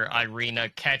after Irina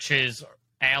catches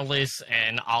Alice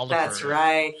and Oliver. That's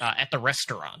right. At the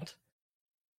restaurant,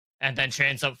 and then she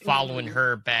ends up following Mhm.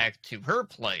 her back to her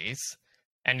place.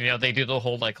 And they do the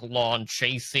whole like lawn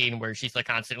chase scene where she's like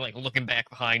constantly like looking back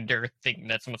behind her, thinking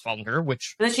that someone's following her,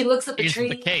 which And then she looks at the is tree,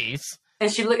 the case. and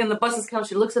the buses come.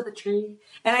 She looks at the tree,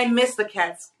 and I missed the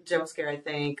cat's jump scare. I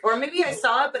think, or maybe I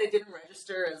saw it, but it didn't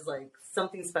register as like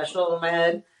something special in my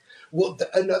head. Well,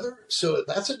 that's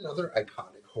another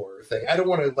iconic horror thing. I don't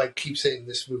want to like keep saying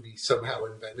this movie somehow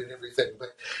invented everything, but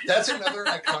that's another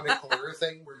iconic horror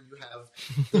thing where you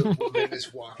have the woman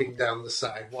is walking down the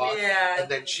sidewalk, Yeah.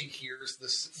 and then she hears the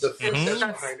footsteps Mhm.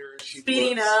 behind her, and she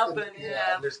Speeding looks, up, and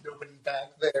yeah. and there's nobody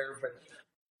back there, but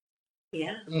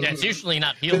Yeah. Yeah, it's Mhm. usually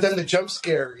not But healed. then the jump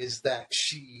scare is that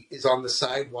she is on the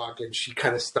sidewalk and she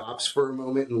kind of stops for a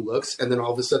moment and looks, and then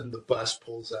all of a sudden the bus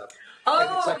pulls up. And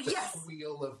it's Oh like the yes,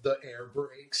 squeal of the air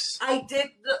brakes. I did.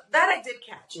 That I did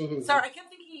catch. Mhm. Sorry, I kept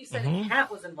thinking you said a Mhm.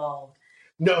 cat was involved.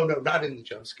 No, not in the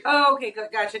jump scare. Oh, okay,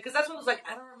 gotcha. Because that's what I was like.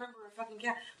 I don't remember a fucking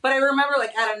cat, but I remember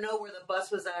like out of nowhere the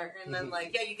bus was there, and then Mhm.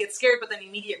 like you get scared, but then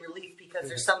immediate relief because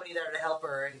there's somebody there to help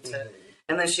her, and Mhm.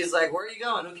 and then she's like, "Where are you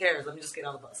going? Who cares? Let me just get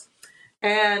on the bus."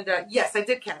 And yes, I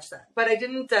did catch that, but I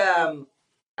didn't.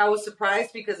 I was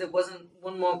surprised because it wasn't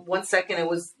 1 second it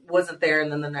wasn't there,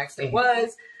 and then the next it Mhm.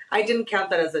 was. I didn't count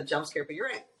that as a jump scare, but you're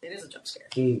right. It is a jump scare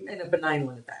Mm. and a benign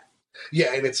one at that.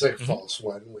 Yeah, and it's a Mhm. false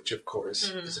one, which of course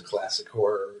Mhm. is a classic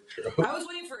horror trope. I was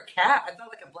waiting for a cat. I thought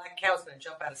like a black cat was going to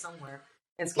jump out of somewhere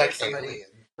and scare Like somebody.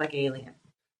 Alien. Like Alien.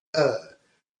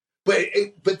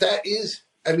 But that is,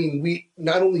 I mean, we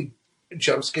not only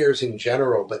jump scares in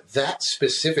general, but that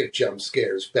specific jump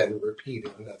scare's been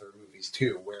repeated in other movies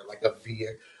too, where like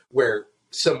where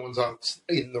someone's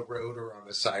in the road or on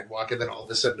a sidewalk, and then all of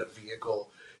a sudden a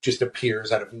vehicle just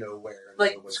appears out of nowhere, and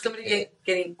Like no one's somebody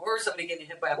getting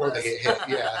hit by a or bus. they get hit.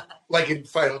 Yeah, like in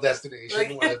Final Destination, Like-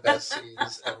 one of the best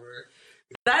scenes ever.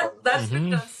 That's been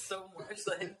Mhm. done so much.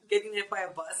 Like getting hit by a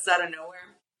bus out of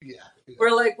nowhere. Yeah,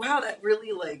 We're like, wow, that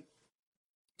really like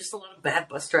just a lot of bad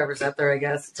bus drivers out there, I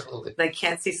guess. totally. They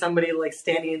can't see somebody like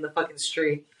standing in the fucking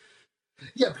street.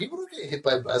 Yeah, people don't get hit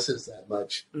by buses that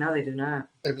much. No, they do not.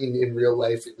 I mean, in real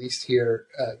life, at least here,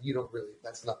 you don't really.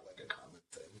 That's not like a common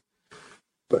thing.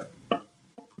 But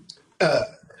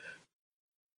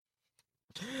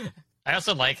I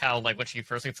also like how, like, when she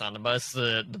first gets on the bus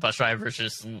bus driver's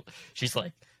she's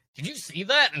like, "Did you see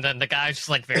that?" And then the guy's just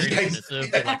like very Yeah,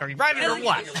 dismissive. They're like, "Are you driving or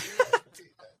what?"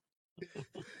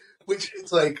 which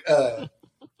it's like,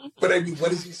 But I mean,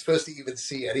 what is he supposed to even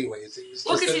see anyways? It was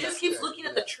Well, because she a- just keeps looking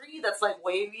at the tree that's like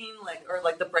waving, like, or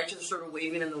like the branches are sort of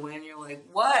waving in the wind. You're like,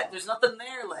 what? There's nothing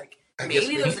there. Like, I guess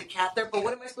maybe there's a cat there, but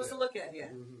what am I supposed to look at? Yeah.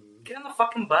 Mhm. Get on the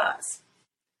fucking bus.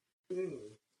 Mm.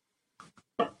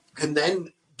 And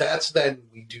then then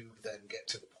we do then get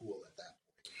to the pool at that.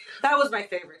 That was my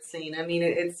favorite scene. I mean,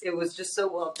 it was just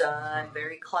so well done,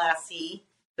 very classy,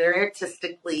 very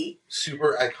artistically,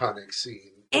 Super iconic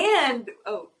scene. and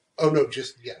Oh no,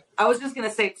 just yeah. I was just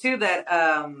gonna say too that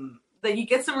that you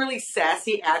get some really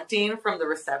sassy acting from the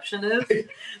receptionist.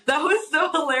 That was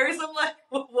so hilarious. I'm like,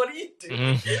 what are you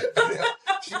doing? She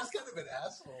was kind of an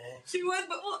asshole. She was,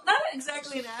 but well, not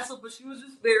exactly an asshole, but she was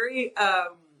just very.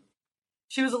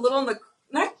 She was a little on the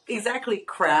not exactly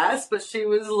crass, but she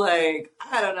was like,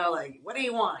 I don't know, like, what do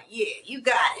you want? Yeah, you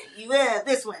got it. You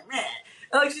this one, man.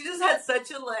 And, like, she just had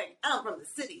such a like, I'm from the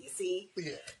city, you see.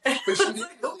 Yeah, But but she I was didn't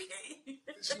like, really- okay.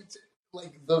 she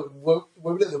like the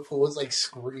woman in the pool was like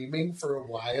screaming for a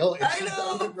while, and I she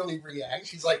know. doesn't really react.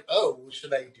 She's like, "Oh,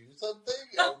 should I do something?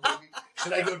 Maybe,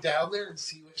 should I go down there and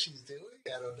see what she's doing?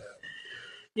 I don't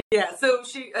know." Yeah, so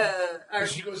she But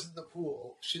she goes to the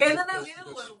pool, And then there's the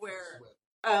other one where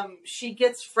she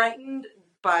gets frightened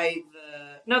by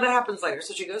that happens later.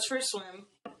 So she goes for a swim,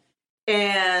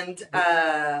 and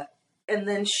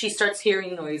then she starts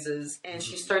hearing noises, and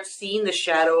she starts seeing the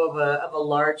shadow of a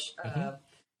large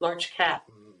large cat,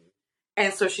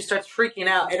 and so she starts freaking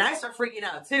out, and I start freaking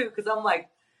out too because I'm like,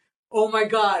 oh my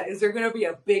god, is there gonna be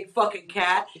a big fucking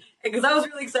cat? Because I was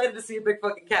really excited to see a big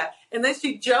fucking cat, and then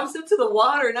she jumps into the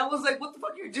water, and I was like, what the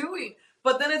fuck are you doing?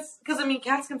 But then it's because I mean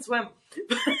cats can swim.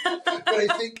 But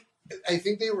I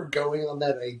think they were going on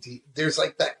that idea. There's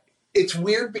like that. It's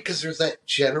weird because there's that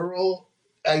general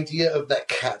idea of that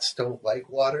cats don't like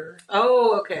water.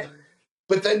 Oh, okay.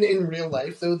 But then in real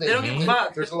life, though, They don't give a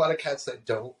fuck. there's a lot of cats that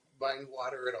don't mind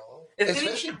water at all.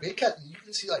 Especially big cats. You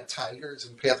can see like tigers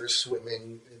and panthers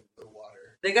swimming in the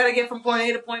water. They gotta get from point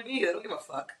A to point B. They don't give a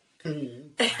fuck.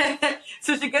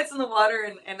 So she gets in the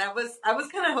water, and I was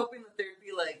kind of hoping that there'd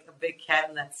be like a big cat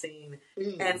in that scene,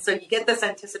 and so you get this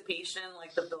anticipation,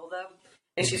 like the build up,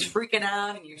 and she's freaking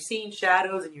out, and you're seeing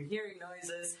shadows, and you're hearing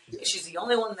noises, and she's the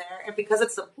only one there, and because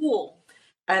it's a pool,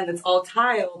 and it's all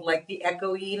tiled, like the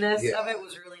echoiness of it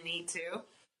was really neat too.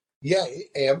 Yeah,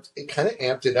 it kind of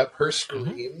amped it up. Her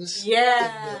screams,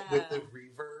 with the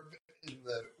reverb in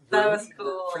the room, That was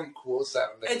cool. Pretty cool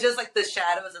sounding. And just like the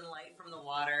shadows and light from the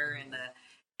water,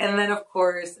 and then of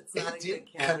course it's not It a did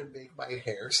good cat. kind of make my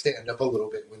hair stand up a little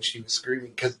bit when she was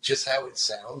screaming because just how it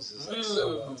sounds is like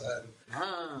so well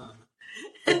done.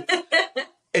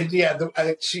 And yeah,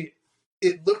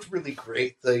 it looked really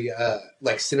great. The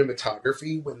like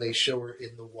cinematography when they show her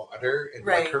in the water and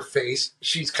like her face,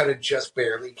 she's kind of just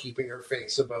barely keeping her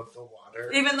face above the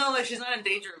water. Even though like she's not in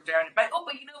danger of drowning. But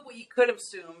you know what you could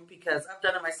assume, because I've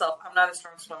done it myself. I'm not a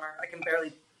strong swimmer. I can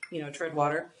barely, tread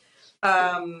water.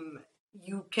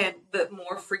 The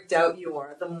more freaked out you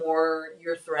are, the more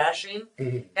you're thrashing,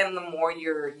 and the more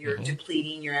you're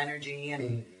depleting your energy,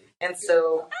 and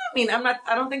so I mean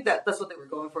I don't think that's what they were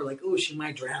going for. Like, oh, she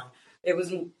might drown. It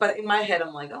was, but in my head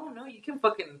I'm like, oh no, you can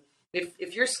fucking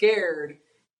if you're scared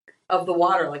of the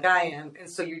water like I am, and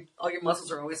so all your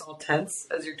muscles are always all tense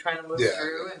as you're trying to move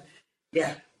through,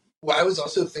 and Well, I was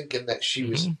also thinking that she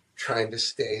was trying to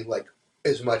stay like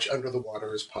as much under the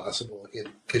water as possible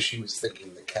because she was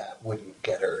thinking the cat wouldn't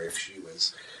get her if she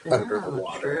was under the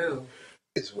water. True.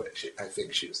 Is what I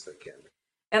think she was thinking.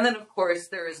 And then, of course,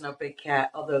 there is no big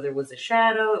cat, although there was a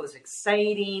shadow. It was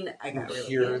exciting. I got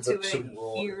really into it.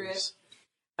 You hear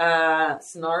it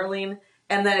snarling.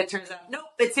 And then it turns out, nope,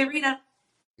 it's Irina.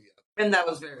 Yeah. And that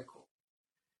was very cool.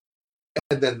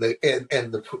 And then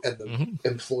the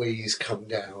employees come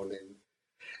down.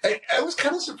 And I was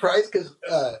kind of surprised because,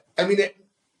 I mean,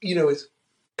 it's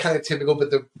kind of typical,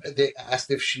 but they asked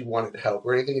if she wanted help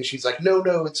or anything. And she's like, no,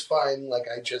 it's fine. Like,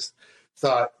 I just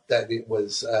thought that it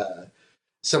was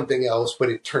something else, but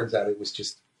it turns out it was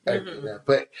just Irina.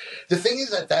 But the thing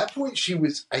is, at that point,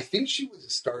 I think she was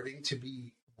starting to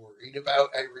be worried about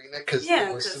Irina because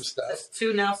there was some stuff. There's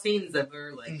two now scenes that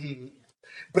were like...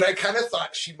 But I kind of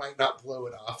thought she might not blow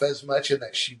it off as much, and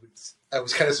that she would... I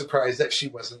was kind of surprised that she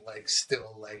wasn't like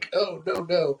still like, oh,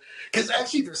 no. Because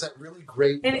actually there's that really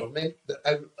great moment that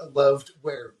I loved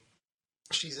where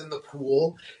she's in the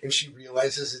pool and she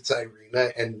realizes it's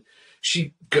Irina and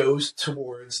she goes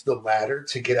towards the ladder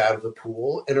to get out of the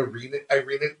pool, and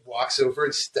Irina walks over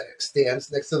and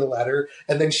stands next to the ladder,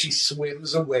 and then she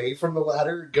swims away from the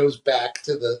ladder and goes back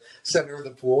to the center of the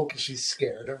pool because she's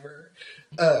scared of her,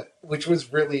 which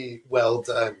was really well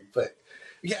done. But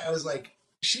yeah, I was like,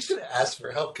 she should have asked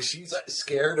for help because she's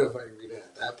scared of Irina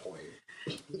at that point.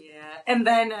 Yeah, and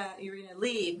then Irina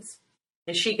leaves,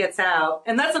 and she gets out,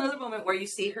 and that's another moment where you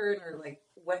see her in her like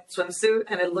wet swimsuit,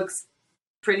 and it looks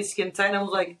pretty skin tight. And I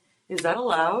was like, "Is that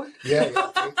allowed?" Yeah.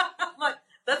 I'm like,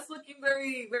 that's looking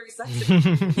very, very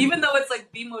sexy, even though it's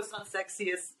like the most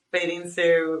unsexiest bathing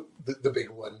suit. The big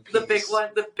one piece. The big one,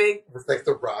 the big, With like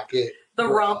the rocket. the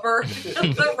romper,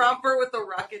 the romper with the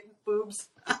rocket boobs.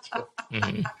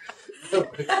 Mhm.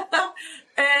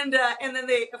 And then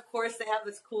they, of course, they have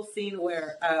this cool scene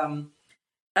where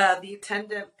the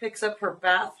attendant picks up her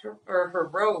or her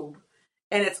robe,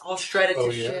 and it's all shredded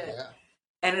to shit. Yeah.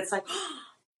 And it's like,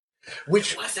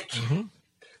 Which was it? Mhm.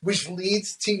 Which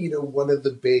leads to, one of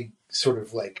the big sort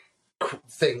of like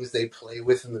things they play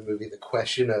with in the movie, the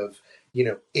question of,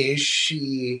 is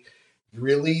she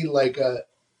really like a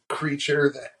creature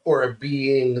that, or a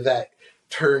being that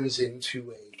turns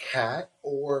into a cat,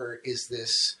 or is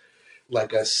this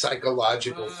like a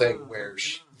psychological thing where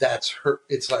that's her,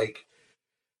 it's like,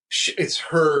 it's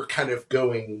her kind of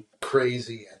going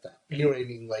crazy at that. You know what I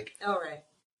mean? Like, All right.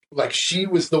 like she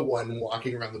was the one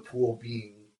walking around the pool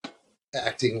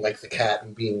acting like the cat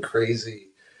and being crazy.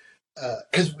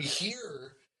 Because we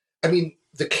hear,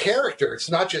 the character, it's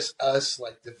not just us,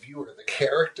 like the viewer, the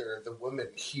character, the woman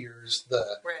hears the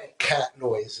cat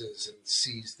noises and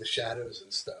sees the shadows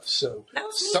and stuff. So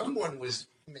someone was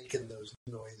making those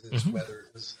noises, whether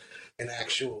it was an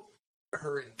actual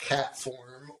her in cat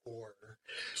form or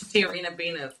Irina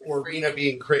being Irina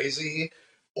being crazy.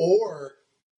 Or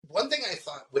one thing I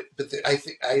thought,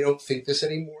 I don't think this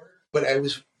anymore, but I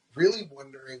was really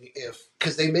wondering if,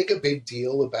 because they make a big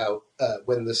deal about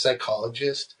when the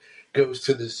psychologist goes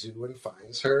to the zoo and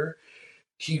finds her,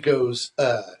 he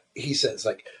says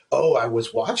like, "Oh, I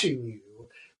was watching you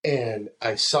and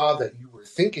I saw that you were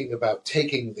thinking about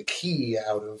taking the key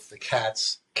out of the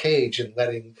cat's cage and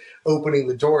opening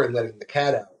the door and letting the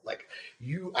cat out. Like,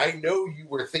 I know you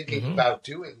were thinking about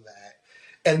doing that."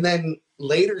 And then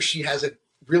later she has a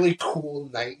really cool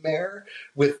nightmare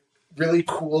with really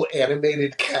cool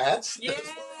animated cats. Yeah,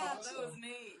 Awesome. that was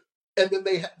neat. And then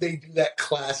they do that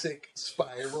classic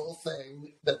spiral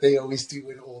thing that they always do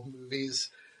in old movies.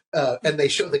 And they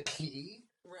show the key.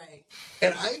 Right.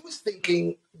 And I was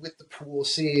thinking with the pool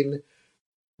scene,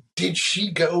 did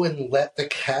she go and let the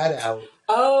cat out?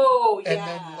 Oh, yeah. And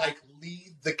then like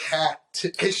lead the cat to,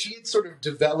 because she had sort of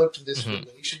developed this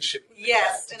relationship with the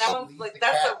cat. And I was like,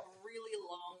 that's a really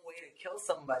long way to kill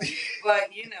somebody. But,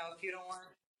 if you don't want...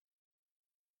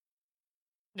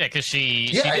 Yeah, because she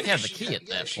didn't have the key at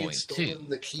that point, too,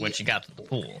 when she got to the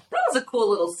pool. That was a cool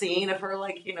little scene of her,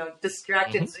 like,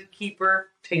 distracted zookeeper,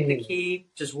 take the key,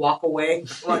 just walk away.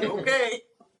 Like, okay.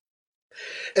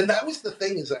 And that was the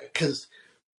thing, is that, because,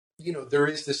 there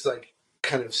is this, like,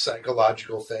 kind of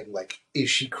psychological thing, like, is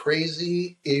she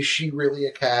crazy? Is she really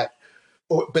a cat?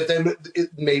 But then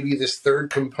maybe this third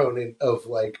component of,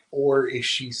 like, or is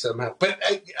she somehow... But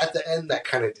at the end, that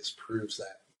kind of disproves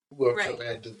that. We'll jump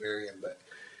ahead to the very end, but...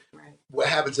 Right. What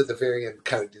happens at the very end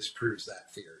kind of disproves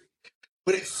that theory.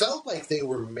 But it felt like they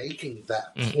were making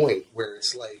that point where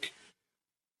it's like,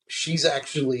 she's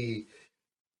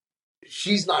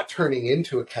not turning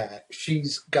into a cat.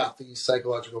 She's got these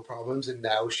psychological problems, and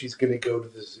now she's going to go to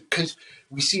the zoo. Because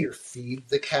we see her feed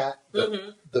the cat,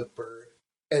 the bird.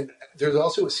 And there's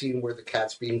also a scene where the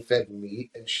cat's being fed meat,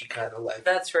 and she kind of like...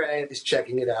 That's right. ...is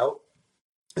checking it out.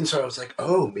 And so I was like,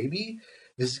 oh, maybe...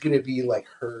 this is going to be like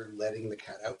her letting the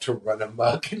cat out to run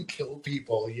amok and kill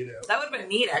people, That would have been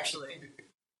neat, actually.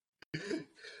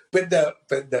 But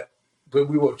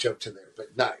we won't jump to there,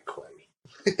 but not quite.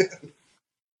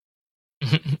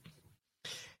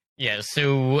 Yeah,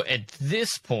 so at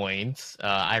this point,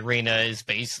 Irina is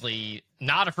basically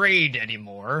not afraid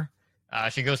anymore.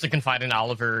 She goes to confide in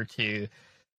Oliver to,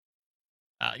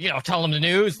 tell him the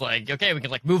news, like, okay, we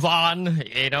can, like, move on,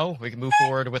 we can move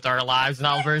forward with our lives, and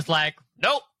Oliver's like,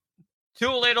 nope,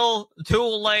 too little, too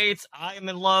late, I am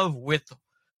in love with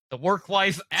the work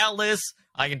wife, Alice,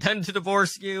 I intend to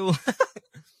divorce you.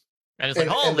 And it's like,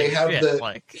 holy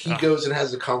shit. He goes and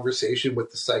has a conversation with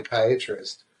the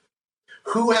psychiatrist,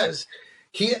 who has...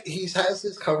 He has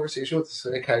this conversation with the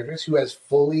psychiatrist who has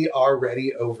fully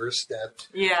already overstepped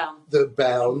the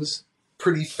bounds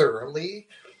pretty thoroughly.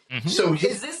 So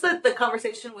is this the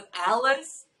conversation with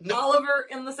Alice, Oliver,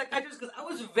 and the psychiatrist? Because I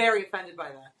was very offended by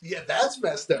that. Yeah, that's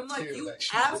messed up, I'm like, too. you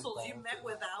assholes, you met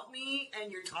without me,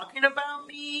 and you're talking about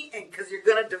me, and because you're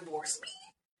going to divorce me.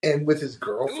 And with his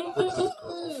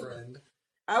girlfriend.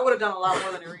 I would have done a lot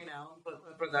more than Irina, but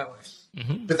put it that way.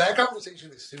 But that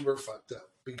conversation is super fucked up,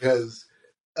 because,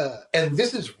 and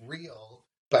this is real,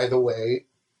 by the way,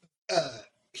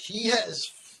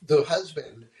 the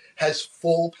husband has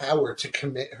full power to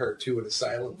commit her to an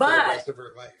asylum for the But rest of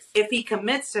her life. if he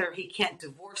commits her, he can't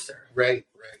divorce her. Right.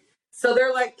 So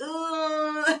they're like,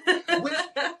 ugh.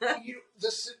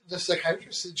 The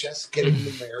psychiatrist suggests getting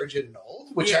the marriage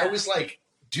annulled, which I was like,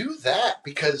 do that,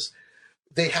 because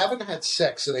they haven't had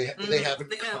sex, so they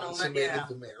haven't consummated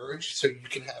the marriage, so you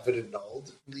can have it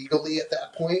annulled legally at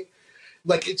that point.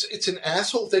 Like, it's an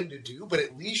asshole thing to do, but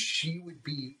at least she would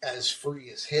be as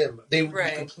free as him. They would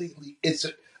be completely...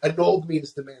 Annulled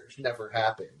means the marriage never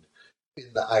happened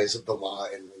in the eyes of the law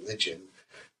and religion,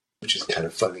 which is kind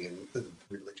of funny in the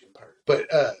religion part. But,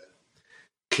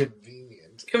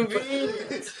 convenient.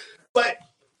 But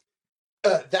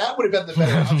that would have been the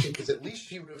better option, because at least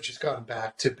she would have just gone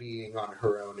back to being on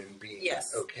her own and being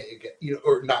okay again.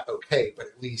 Or not okay, but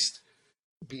at least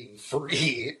being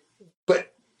free.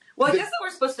 But... Well, I guess they were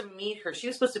supposed to meet her. She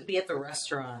was supposed to be at the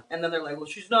restaurant, and then they're like, "Well,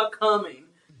 she's not coming."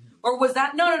 Or was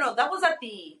that no? That was at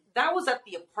the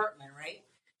apartment, right?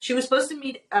 She was supposed to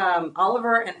meet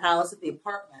Oliver and Alice at the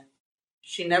apartment.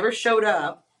 She never showed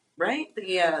up, right?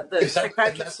 The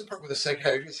psychiatrist. That's the part where the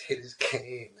psychiatrist hid his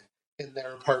cane in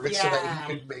their apartment so that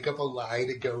he could make up a lie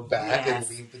to go back and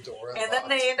leave the door unlocked. And then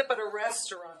they end up at a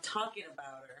restaurant talking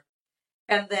about her.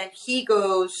 And then he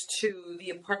goes to the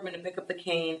apartment to pick up the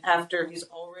cane after he's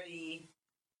already...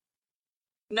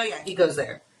 he goes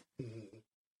there. Mm-hmm.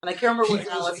 And I can't remember what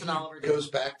Alice and Oliver did. He goes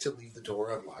back to leave the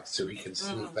door unlocked so he can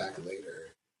sneak back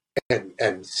later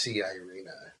and see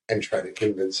Irina and try to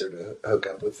convince her to hook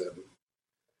up with him.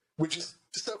 Which is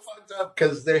so fucked up,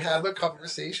 because they have a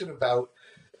conversation about...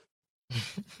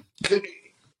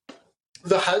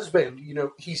 the husband,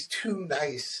 he's too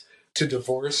nice to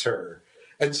divorce her.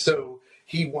 And so...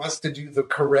 he wants to do the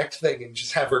correct thing and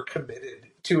just have her committed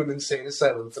to an insane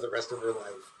asylum for the rest of her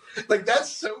life. Like,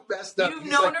 that's so messed up. You've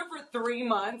known her for 3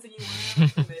 months and you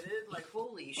want her committed? Like,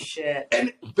 holy shit.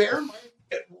 And bear in mind,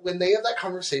 when they have that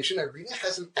conversation, Irina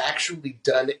hasn't actually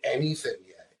done anything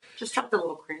yet. Just talked a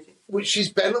little crazy.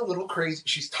 She's been a little crazy.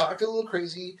 She's talked a little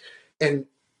crazy, and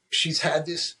she's had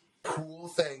this pool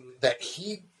thing that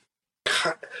he...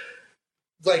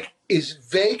 is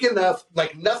vague enough,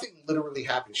 nothing literally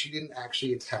happened. She didn't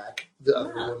actually attack the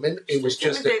other woman. It was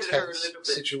just a tense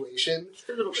situation.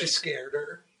 She scared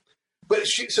her. But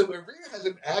so Irina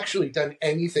hasn't actually done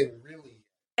anything really.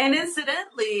 And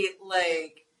incidentally,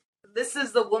 this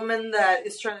is the woman that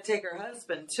is trying to take her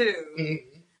husband, too.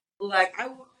 Mm-hmm.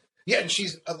 Yeah, and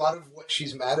a lot of what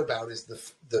she's mad about is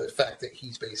the fact that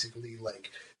he's basically,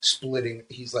 splitting,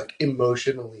 he's,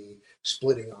 emotionally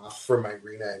splitting off from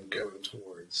Irina and going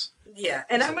towards... Yeah,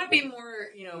 and I might be more,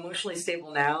 emotionally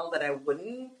stable now, that I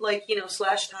wouldn't,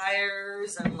 slash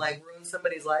tires and, ruin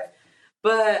somebody's life.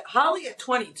 But Holly at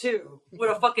 22 would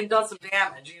have fucking done some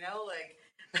damage,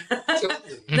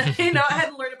 Totally. I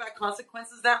hadn't learned about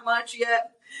consequences that much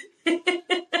yet.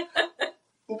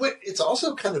 But it's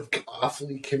also kind of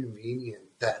awfully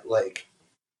convenient that,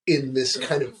 in this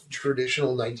kind of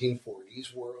traditional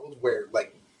 1940s world where,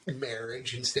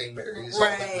 marriage and staying married is all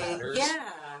that matters.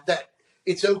 Yeah. That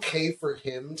it's okay for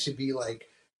him to be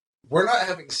we're not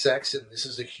having sex and this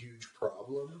is a huge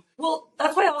problem. Well,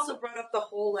 that's why I also brought up the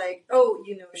whole,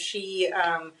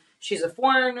 she's a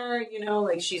foreigner,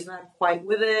 she's not quite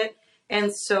with it.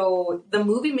 And so the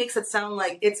movie makes it sound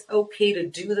like it's okay to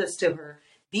do this to her.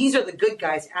 These are the good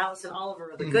guys. Alice and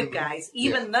Oliver are the good guys,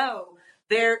 even though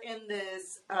they're in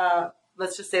this,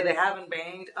 let's just say they haven't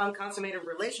banged, unconsummated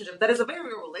relationship. That is a very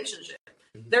real relationship.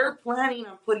 Mm-hmm. They're planning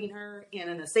on putting her in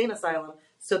an insane asylum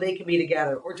so they can be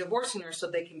together, or divorcing her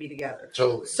so they can be together.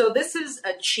 Totally. So this is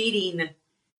a cheating.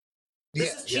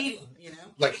 This is cheating,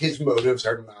 his motives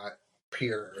are not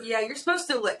pure. Yeah, you're supposed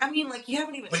to, you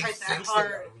haven't even tried that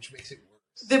hard. Which makes it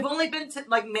worse. They've only been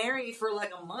married for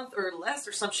a month or less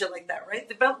or some shit like that, right?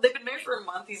 They've been married for a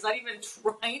month. He's not even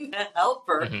trying to help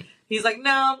her. Mm-hmm. He's like,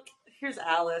 no, here's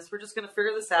Alice. We're just going to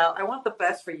figure this out. I want the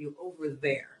best for you over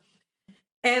there.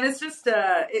 And it's just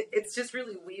it's just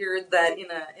really weird that in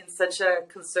such a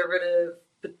conservative,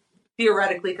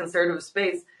 theoretically conservative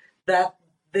space, that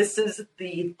this is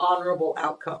the honorable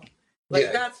outcome.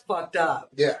 That's fucked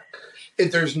up. Yeah.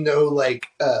 If there's no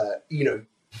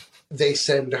they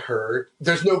send her.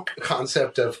 There's no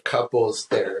concept of couples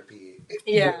therapy.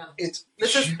 This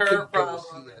is her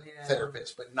problem.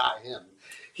 Therapist, but not him.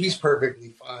 He's perfectly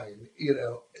fine.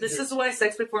 This is why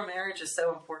sex before marriage is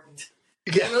so important.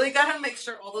 Yeah. You really gotta make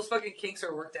sure all those fucking kinks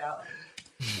are worked out.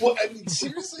 Well,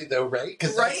 seriously though, right?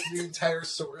 Because that's the entire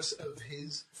source of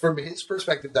from his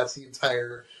perspective, that's the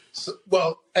entire...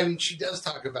 she does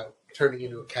talk about turning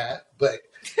into a cat, but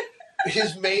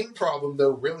his main problem,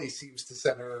 though, really seems to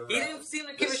center around... He didn't seem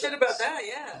to give a the shit sex. about that,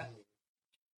 yeah.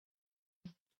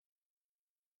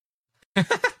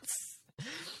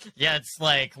 Yeah, it's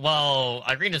like, well,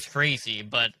 Irina's crazy,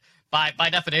 but by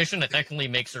definition, it technically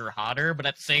makes her hotter. But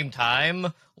at the same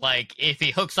time, like, if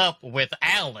he hooks up with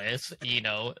Alice, you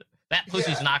know, that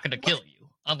pussy's Yeah. not going to kill you,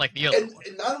 unlike the other And one.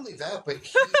 not only that, but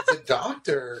the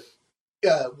doctor,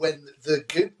 when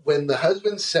the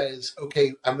husband says,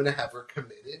 "Okay, I'm going to have her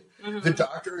committed," Mhm. the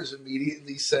doctor is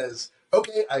immediately says,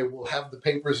 "Okay, I will have the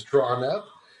papers drawn up,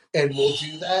 and we'll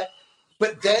do that."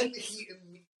 But then he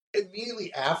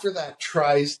immediately after that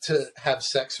tries to have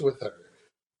sex with her.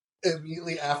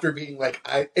 Immediately after being like,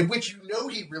 in which you know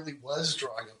he really was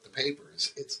drawing up the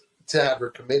papers. It's to have her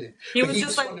committed. He But was he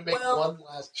just wanted like, to make well, one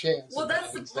last chance. well, of that's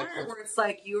the having sex part with where her. it's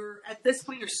like you're at this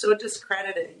point you're so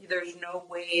discredited. There's no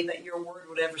way that your word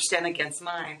would ever stand against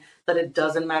mine. That it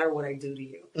doesn't matter what I do to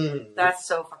you. Mm. That's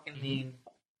so fucking mean.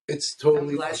 It's I'm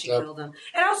totally glad fucked she up. killed him.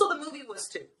 And also the movie was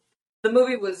too. The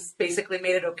movie was basically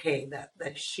made it okay that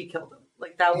she killed him.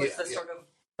 Like that was Yeah, the yeah. sort of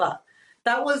thought.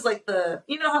 That was like the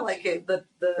how like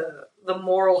the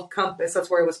moral compass. That's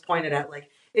where it was pointed at. Like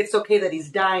it's okay that he's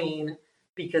dying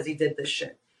because he did this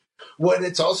shit. Well, and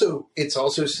it's also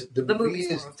the movie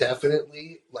movie's is more-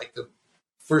 definitely like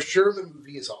for sure the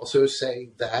movie is also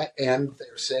saying that, and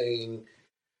they're saying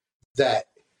that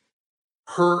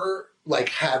her like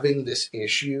having this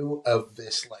issue of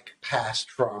this like past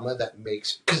trauma that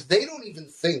makes, because they don't even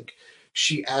think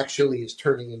she actually is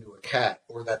turning into a cat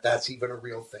or that that's even a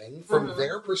real thing from Mhm.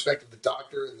 their perspective, the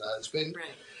doctor and the husband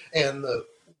Right. and the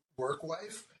work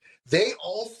wife, they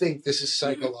all think this is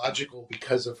psychological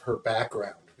because of her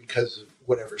background, because of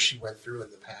whatever she went through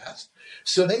in the past.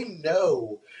 So they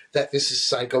know that this is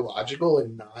psychological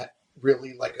and not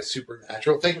really like a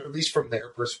supernatural thing, or at least from their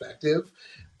perspective.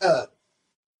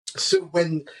 So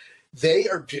when they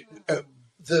are,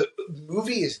 the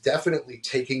movie is definitely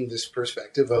taking this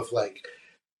perspective of like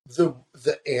the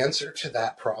answer to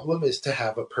that problem is to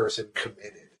have a person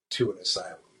committed to an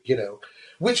asylum, you know,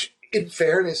 which in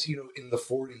fairness, you know, in the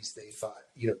 40s they thought,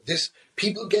 you know, this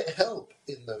people get help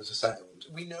in those asylums.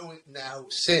 We know it now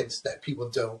since that people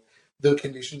don't. The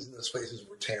conditions in those places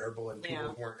were terrible and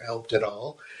people weren't helped at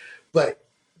all. But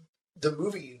the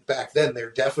movie back then,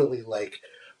 they're definitely like,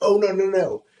 oh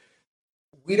no.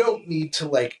 We don't need to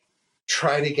like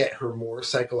try to get her more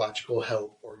psychological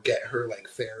help or get her like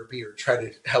therapy or try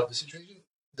to help the situation.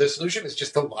 The solution is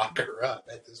just to lock her up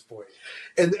at this point.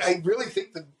 And I really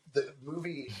think the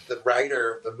movie, the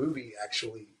writer of the movie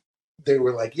actually, they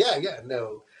were like, yeah,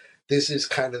 no, this is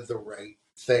kind of the right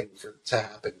thing to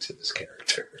happen to this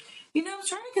character. You know,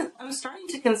 I was starting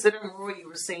to consider more what you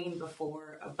were saying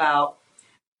before about,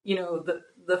 you know,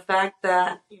 the fact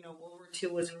that, you know, World War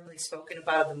II wasn't really spoken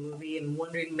about in the movie, and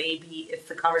wondering maybe if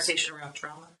the conversation around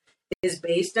trauma is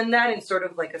based in that and sort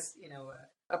of like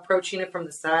approaching it from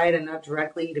the side and not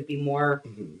directly, to be more,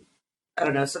 I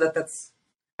don't know, so that's,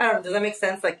 I don't know, does that make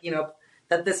sense? Like, you know,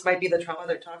 that this might be the trauma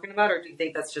they're talking about, or do you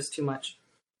think that's just too much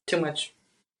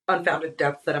unfounded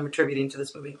depth that I'm attributing to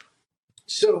this movie?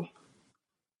 So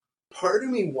part of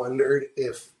me wondered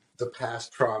if the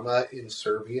past trauma in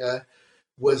Serbia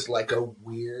was like a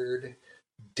weird,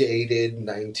 dated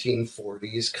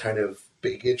 1940s kind of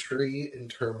bigotry in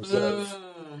terms of...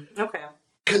 Okay.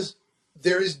 Because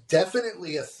there is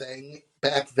definitely a thing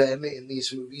back then in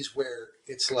these movies where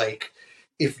it's like,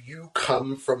 if you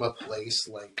come from a place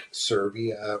like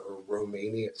Serbia or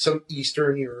Romania, some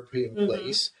Eastern European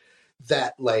place,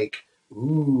 that like,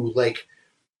 ooh, like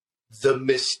the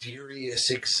mysterious,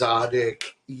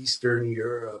 exotic Eastern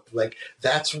Europe, like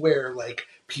that's where like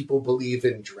people believe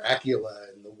in Dracula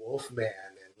and the Wolfman,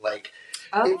 and like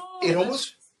it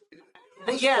almost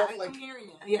felt like, I'm hearing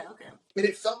you. Yeah, okay. and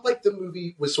it felt like the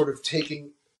movie was sort of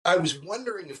taking. I was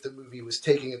wondering if the movie was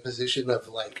taking a position of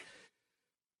like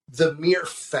the mere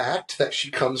fact that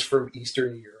she comes from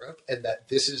Eastern Europe and that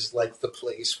this is like the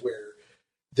place where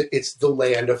it's the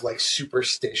land of like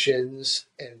superstitions,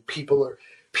 and people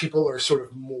are sort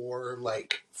of more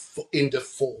like into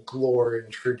folklore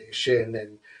and tradition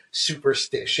and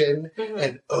superstition,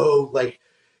 and like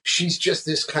she's just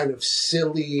this kind of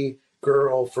silly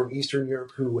girl from Eastern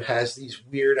Europe who has these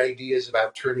weird ideas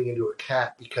about turning into a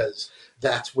cat because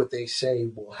that's what they say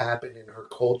will happen in her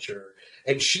culture,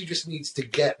 and she just needs to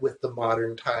get with the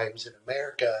modern times in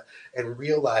America and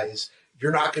realize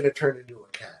you're not going to turn into a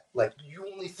cat. Like, you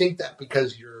only think that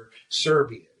because you're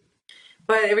Serbian.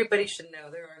 But everybody should know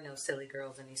there are no silly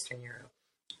girls in Eastern Europe.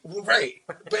 Well, right,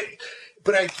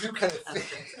 but I do kind of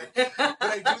think,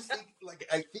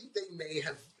 I think they may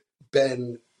have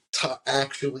been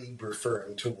actually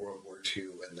referring to World War II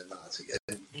and the Nazi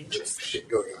and just shit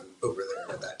going on over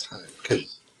there at that time.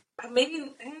 Cause,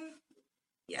 maybe,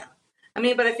 yeah. I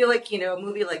mean, but I feel like, a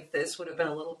movie like this would have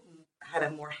been had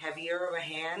a more heavier of a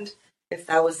hand if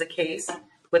that was the case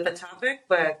with the topic,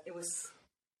 but it was.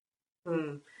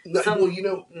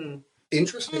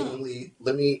 Interestingly,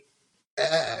 let me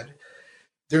add,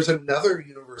 there's another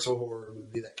Universal horror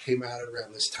movie that came out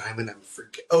around this time, and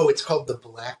it's called The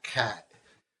Black Cat.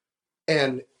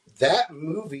 And that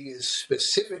movie is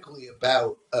specifically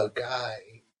about a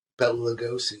guy, Bela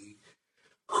Lugosi,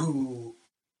 who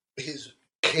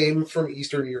came from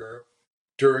Eastern Europe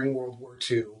during World War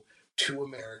II to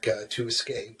America to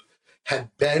escape,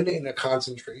 had been in a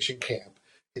concentration camp.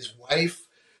 His wife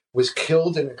was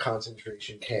killed in a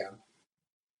concentration camp,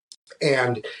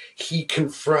 and he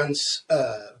confronts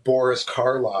Boris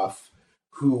Karloff,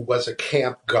 who was a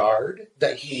camp guard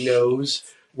that he knows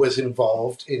was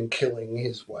involved in killing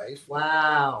his wife.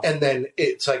 Wow. And then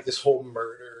it's like this whole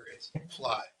murder, it's a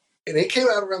plot. And it came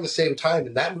out around the same time,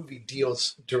 and that movie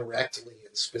deals directly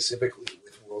and specifically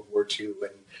with World War II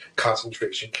and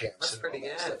concentration camps. That's pretty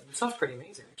good. It sounds pretty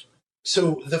amazing, actually.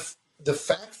 So the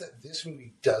fact that this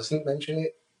movie doesn't mention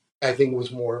it, I think,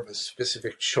 was more of a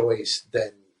specific choice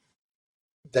than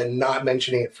not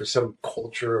mentioning it for some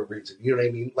cultural reason. You know what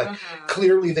I mean? Like,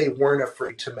 clearly they weren't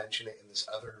afraid to mention it in this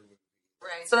other movie.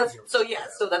 Right.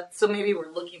 So maybe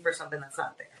we're looking for something that's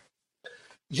not there.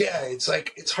 Yeah, it's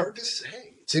hard to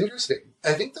say. It's interesting.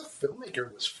 I think the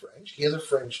filmmaker was French. He has a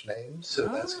French name, so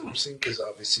that's interesting because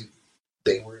obviously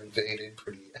they were invaded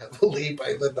pretty heavily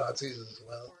by the Nazis as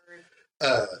well.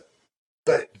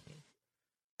 But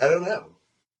I don't know.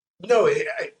 No,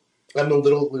 I'm a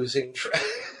little losing track.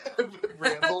 I'm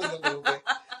rambling a little bit.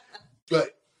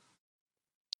 But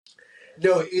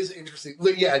no, it is interesting.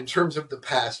 Yeah, in terms of the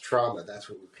past trauma, that's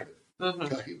what we're kind of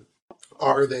talking about.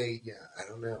 Are they? Yeah, I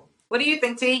don't know. What do you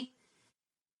think, T?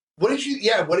 What did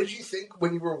you think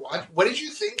when you were watching? What did you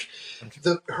think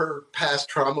her past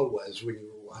trauma was when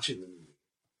you were watching the movie?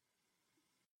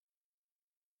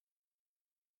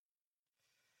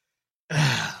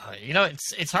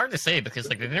 It's hard to say because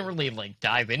they didn't really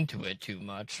dive into it too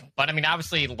much. But I mean,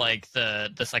 obviously,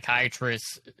 the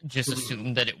psychiatrist just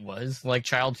assumed that it was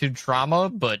childhood trauma,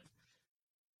 but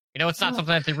it's not something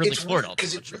that they really explored all too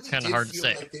much. It's kind of hard to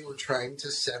say. Like they were trying to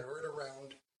center it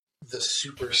around the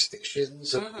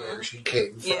superstitions of where she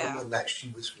came from, and that she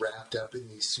was wrapped up in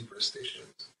these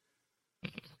superstitions.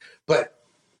 But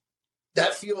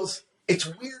that it's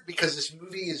weird because this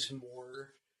movie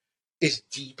is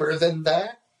deeper than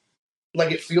that.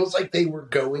 Like, it feels like they were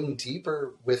going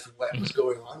deeper with what was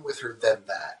going on with her than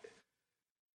that.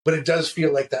 But it does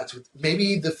feel like that's what...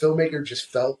 Maybe the filmmaker just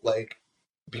felt like,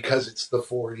 because it's the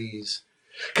 40s...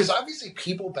 Because obviously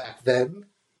people back then,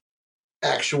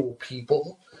 actual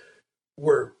people,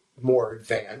 were more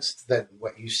advanced than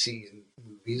what you see in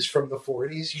movies from the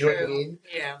 40s. You know what I mean?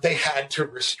 Yeah. They had to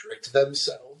restrict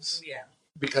themselves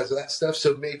because of that stuff.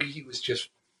 So maybe he was just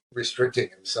restricting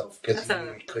himself because he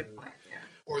knew he couldn't...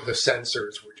 Or the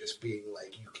censors were just being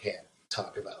like, you can't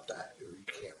talk about that, or you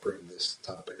can't bring this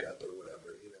topic up, or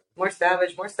whatever, More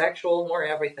savage, more sexual, more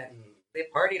everything. They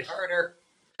partied harder.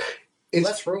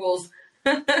 Less rules.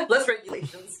 Less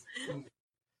regulations.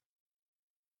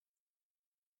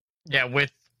 Yeah,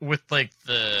 with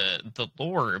the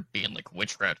lore being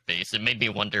witchcraft based, it made me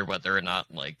wonder whether or not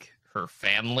her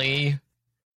family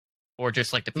or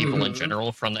just the people in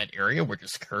general from that area were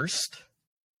just cursed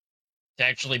to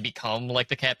actually become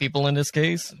the cat people in this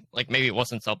case. Maybe it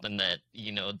wasn't something that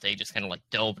they just kind of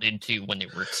delved into when they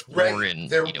were exploring. Right.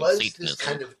 There was Satanism. This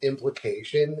kind of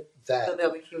implication that so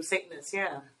they'll become Satanists,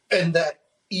 and that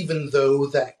even though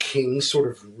that king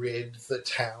sort of rid the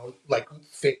town,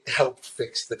 helped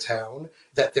fix the town,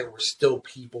 that there were still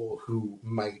people who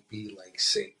might be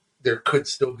Satan. There could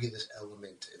still be this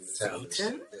element in the town of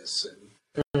Satanists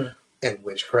and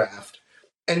witchcraft.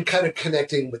 And kind of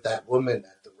connecting with that woman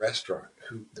at the restaurant,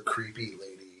 the creepy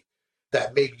lady,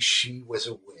 that maybe she was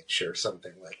a witch or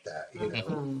something like that.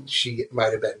 She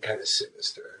might have been kind of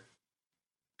sinister.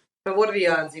 But what are the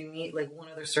odds you meet one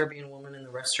other Serbian woman in the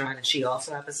restaurant and she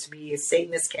also happens to be a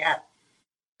Satanist cat?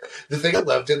 The thing I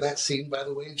loved in that scene, by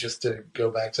the way, just to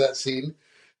go back to that scene,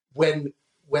 when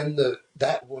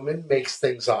that woman makes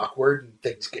things awkward and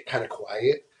things get kind of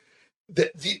quiet,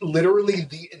 literally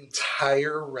the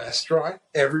entire restaurant,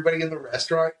 everybody in the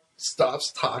restaurant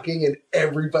stops talking and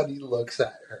everybody looks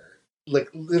at her.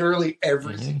 Literally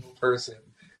every single person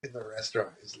in the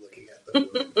restaurant is looking at the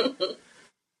woman.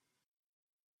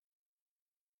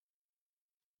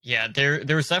 Yeah,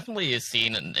 there was definitely a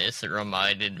scene in this that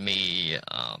reminded me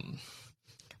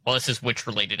well, this is witch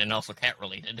related and also cat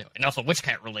related, and also witch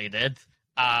cat related.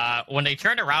 When they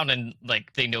turn around and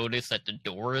like they notice that the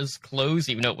door is closed,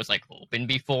 even though it was like open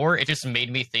before, it just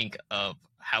made me think of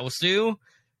Hausu.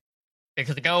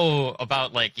 Because they go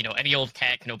about like, any old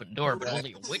cat can open the door, but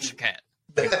only a witch cat.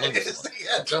 Yeah,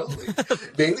 totally.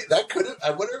 Maybe that could have.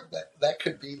 I wonder if that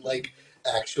could be like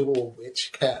actual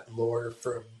witch cat lore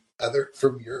from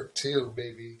Europe too.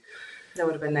 Maybe That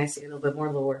would have been nice to get a little bit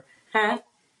more lore. Huh?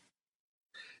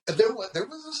 and there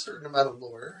was a certain amount of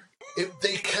lore.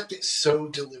 They kept it so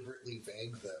deliberately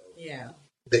vague, though. Yeah.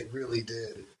 They really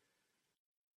did.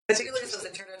 Particularly since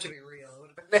it turned out to be real. It would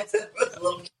have been nice if it was a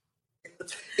little.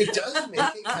 It does make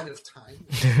it kind of time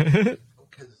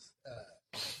because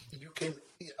you can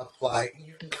apply.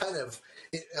 You can kind of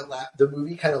the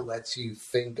movie kind of lets you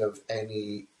think of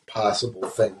any possible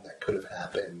thing that could have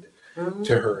happened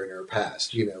to her in her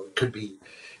past. It could be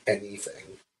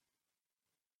anything.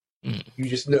 You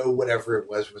just know whatever it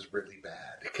was really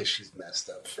bad because she's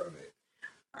messed up from it.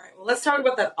 All right, well, let's talk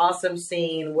about that awesome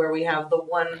scene where we have the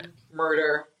one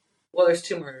murder. Well, there's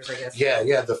two murders, I guess.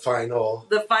 Yeah, the final.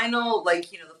 The final,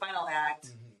 the final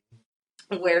act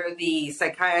where the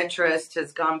psychiatrist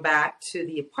has gone back to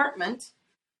the apartment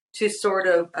to sort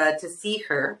of, to see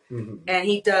her. And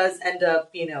he does end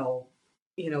up,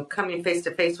 coming face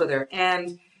to face with her.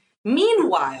 And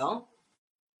meanwhile,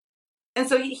 and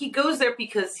so he goes there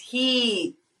because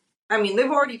they've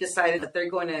already decided that they're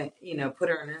going to, put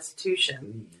her in an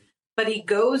institution. But he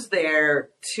goes there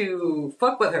to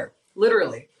fuck with her,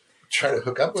 literally. Try to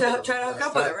hook up with her. Try to hook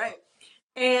up with her, right.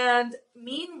 And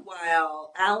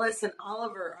meanwhile, Alice and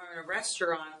Oliver are in a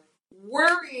restaurant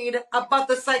worried about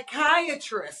the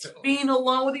psychiatrist being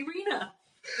alone with Irina.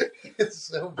 It's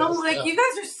so I'm like, up. you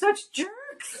guys are such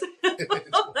jerks. Like,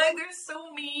 they're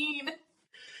so mean.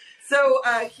 So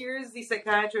here's the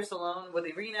psychiatrist alone with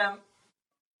Irina.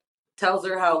 Tells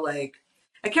her how, I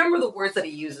can't remember the words that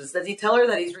he uses. Does he tell her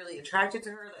that he's really attracted to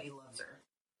her, that he loves her?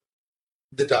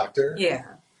 The doctor? Yeah.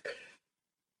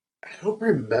 I don't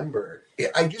remember.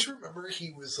 I just remember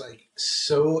he was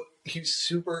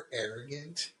super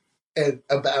arrogant and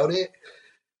about it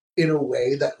in a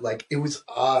way that it was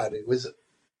odd. It was,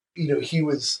 he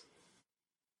was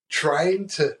trying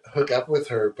to hook up with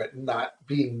her, but not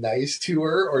being nice to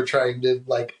her or trying to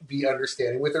be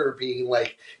understanding with her or being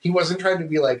he wasn't trying to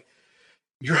be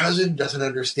your husband doesn't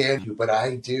understand you, but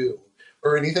I do.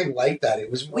 Or anything like that.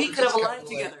 It was more we could have just aligned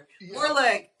together. Yeah. More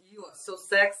you are so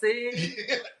sexy.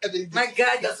 And My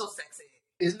God, you're so sexy.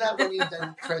 Isn't that when he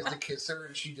then tries to kiss her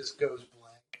and she just goes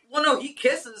blank? Well, no, he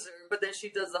kisses her, but then she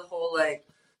does the whole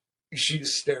She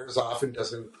just stares off and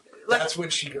doesn't. That's when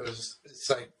she goes.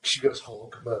 It's she goes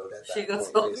Hulk mode. At that she goes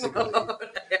point, Hulk mode.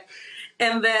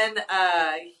 And then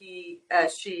he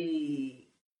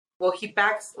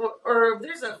backs or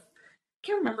there's a. I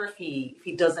can't remember if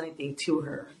he does anything to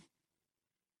her.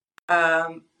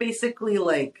 Basically,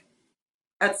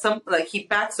 at some he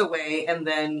backs away, and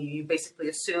then you basically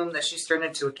assume that she's turned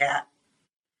into a cat.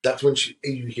 That's when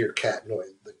you hear cat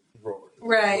noise, the roar.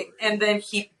 Right, and then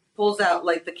he pulls out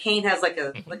the cane has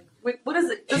a wait, what is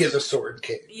it? He has a sword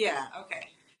cane. Yeah, okay.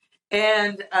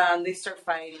 And they start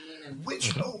fighting, and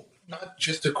not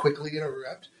just to quickly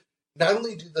interrupt. Not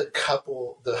only do the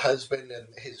couple, the husband and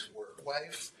his work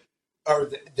wife, are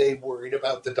they worried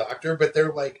about the doctor, but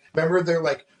they're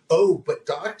oh, but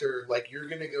doctor, you're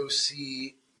gonna go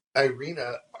see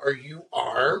Irina. Are you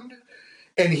armed?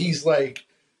 And he's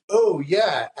oh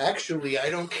yeah, actually,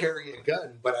 I don't carry a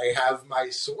gun, but I have my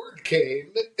sword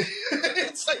cane.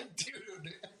 It's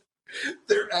dude,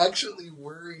 they're actually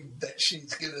worried that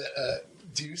she's gonna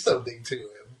do something to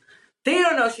him. They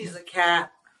don't know she's a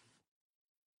cat.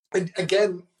 And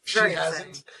again, she Very hasn't.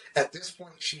 exciting. At this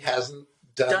point, she hasn't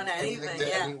done anything to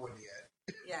yeah. anyone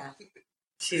yet. Yeah.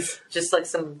 She's just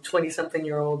some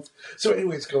 20-something-year-old. So,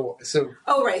 anyways, go on. So,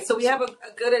 oh right, so we have a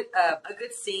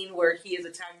good scene where he is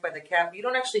attacked by the cat. But you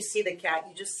don't actually see the cat;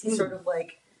 you just see sort of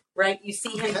right. You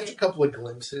see him catch a couple of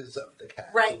glimpses of the cat.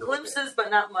 Right, glimpses, but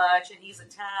not much. And he's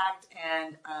attacked,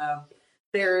 and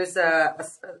there's a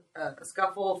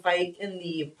scuffle fight in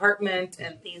the apartment,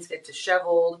 and things get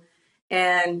disheveled,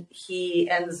 and he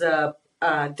ends up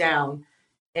down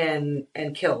and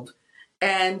killed.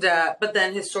 And but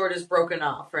then his sword is broken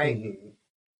off, right? Mm-hmm.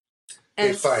 And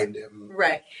they find him,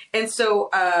 right? And so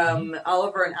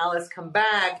Oliver and Alice come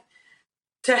back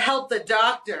to help the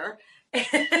doctor,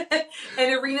 and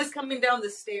Irina's coming down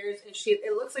the stairs, and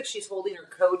it looks like she's holding her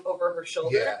coat over her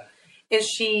shoulder. Yeah. And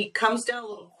she comes down a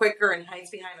little quicker and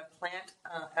hides behind a plant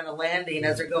on a landing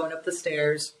as they're going up the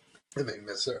stairs. And they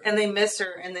miss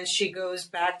her. And then she goes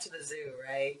back to the zoo,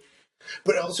 right?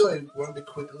 But also, I wanted to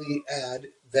quickly add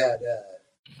that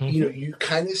you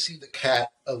kind of see the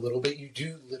cat a little bit. You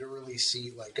do literally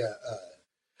see like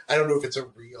I don't know if it's a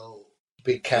real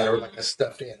big cat or like a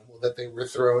stuffed animal that they were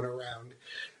throwing around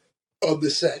on the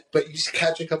set, but you just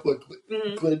catch a couple of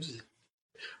glimpses.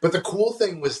 But the cool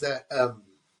thing was that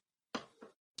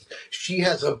she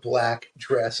has a black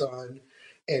dress on,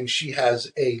 and she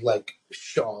has a like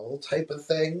shawl type of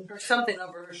thing, or something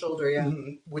over her shoulder,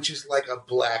 which is like a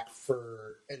black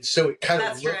fur, and so it kind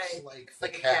of looks like the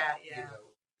like cat, a cat, you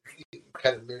know, it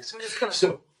kind of mixed.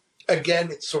 So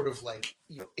again, it's sort of like,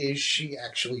 is she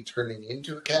actually turning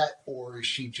into a cat, or is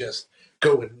she just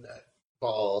going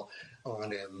nutball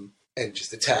on him and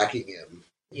just attacking him?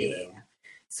 You know?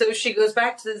 So she goes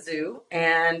back to the zoo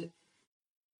and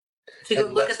she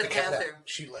goes look at the panther.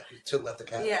 She let the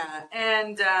cat. Yeah,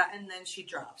 and then she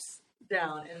drops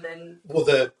down, and then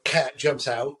the cat jumps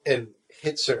out and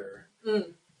hits her.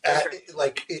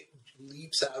 Like it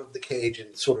leaps out of the cage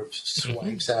and sort of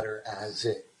swipes at her as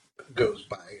it goes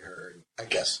by her. I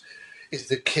guess is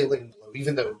the killing blow,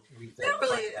 even though not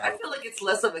really. I feel like it's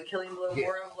less of a killing blow,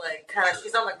 more of like kind of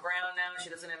she's on the ground now. She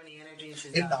doesn't have any energy.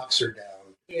 And it knocks her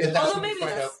down. Yeah. And that's when we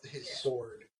find out his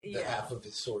sword. The half of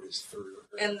his sword is through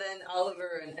her. And then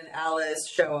Oliver and Alice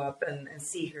show up and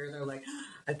see her. They're like,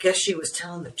 I guess she was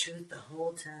telling the truth the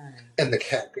whole time. And the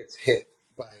cat gets hit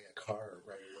by a car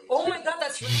right away. Oh my god,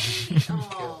 that's right.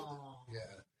 Oh.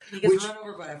 Yeah. He gets run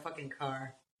over by a fucking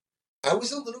car. I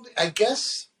was a little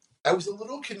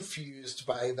confused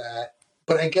by that,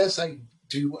 but I guess I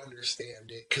do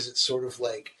understand it because it's sort of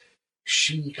like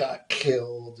she got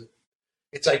killed.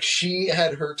 It's like she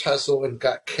had her tussle and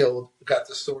got killed, got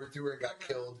the sword through her and got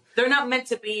killed. They're not meant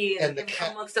to be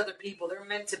amongst other people. They're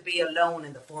meant to be alone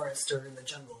in the forest or in the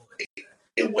jungle.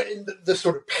 It went in the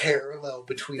sort of parallel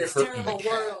between this her terrible and the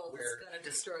cat. World is going to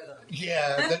destroy them.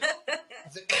 Yeah,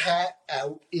 the cat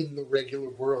out in the regular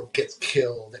world gets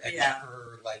killed and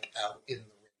her like out in the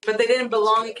but they didn't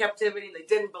belong in captivity. They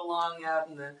didn't belong out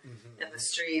in the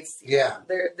streets. Yeah,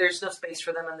 there's no space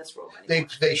for them in this world anymore.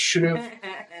 They should have.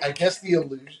 I guess the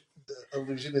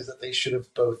illusion is that they should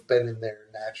have both been in their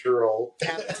natural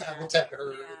habitat.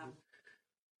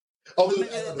 Although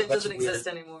that doesn't exist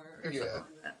anymore.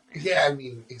 Yeah, I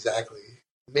mean exactly.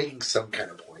 Making some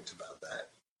kind of point about that,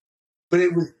 but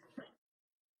it was.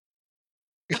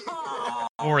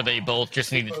 Or they both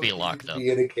just needed to be locked up. Be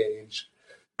in a cage.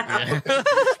 I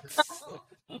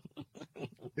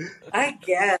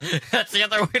guess that's the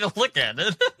other way to look at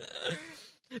it.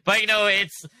 But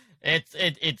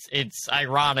it's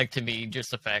ironic to me,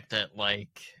 just the fact that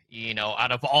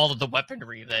out of all of the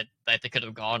weaponry that they could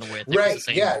have gone with, it was the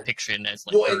same depiction as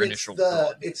her initial.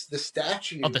 It's the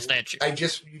statue. Of the statue.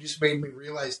 You just made me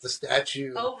realize the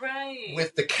statue. Oh right.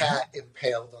 With the cat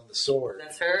impaled on the sword.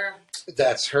 That's her.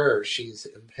 That's her. She's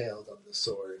impaled on the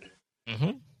sword.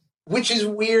 Mm-hmm. Which is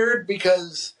weird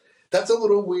because that's a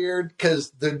little weird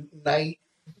because the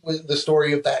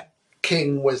story of that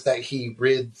king was that he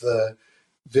rid the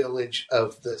village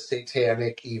of the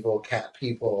satanic evil cat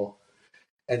people,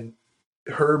 and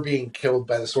her being killed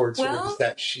by the sword is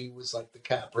that she was like the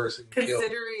cat person.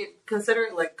 Consider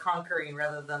it like conquering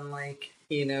rather than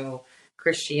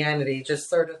Christianity, just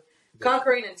sort of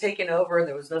conquering and taking over, and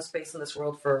there was no space in this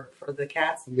world for the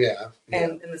cats. Yeah.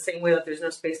 And in the same way that there's no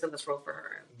space in this world for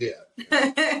her. Yeah.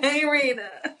 Hey, Rita.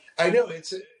 I know,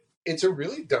 it's a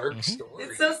really dark story.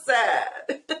 It's so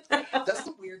sad. That's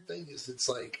the weird thing is it's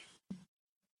like,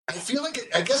 I feel like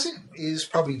I guess it is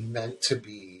probably meant to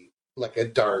be like a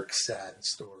dark, sad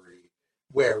story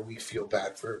where we feel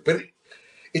bad for her. But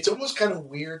it's almost kind of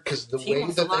weird because the way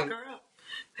that lock her up.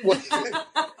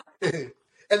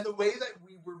 And the way that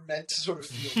we were meant to sort of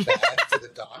feel bad for the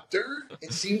doctor,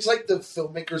 it seems like the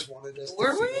filmmakers wanted us to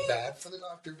feel bad for the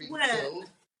doctor being killed.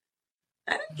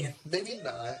 I didn't get Maybe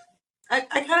not. I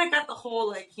kind of got the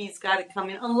whole, he's got it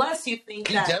coming. Unless you think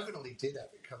he definitely did have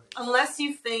it coming. Unless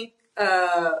you think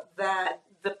that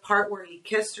the part where he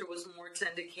kissed her was more to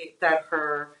indicate that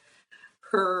her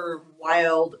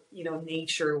wild,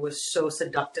 nature was so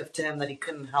seductive to him that he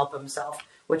couldn't help himself,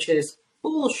 which is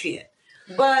bullshit.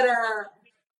 But,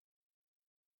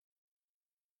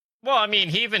 well, I mean,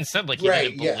 he even said he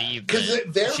didn't believe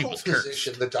that their she whole was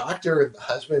position, cursed. the doctor and the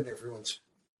husband,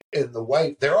 and the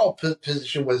wife, their all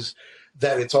position was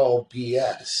that it's all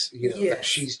BS. That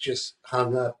she's just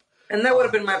hung up. And that would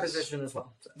have been my position as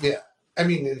well. So. Yeah, I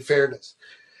mean, in fairness,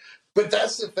 but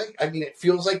that's the thing. I mean, it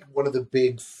feels like one of the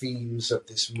big themes of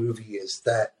this movie is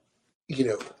that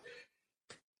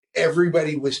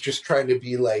everybody was just trying to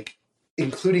be like,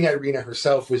 including Irina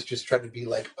herself, was just trying to be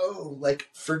like,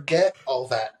 forget all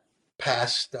that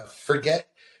past stuff. Forget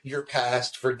your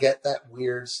past, forget that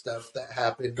weird stuff that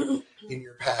happened in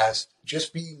your past.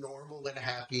 Just be normal and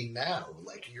happy now.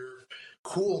 Like, you're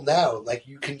cool now. Like,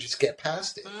 you can just get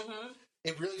past it. Mm-hmm.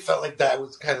 It really felt like that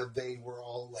was kind of, they were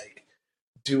all like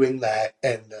doing that,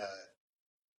 and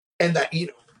that, you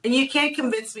know. And you can't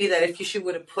convince me that if she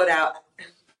would have put out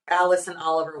Alice and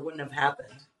Oliver, it wouldn't have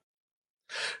happened.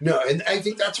 No, and I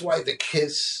think that's why the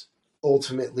kiss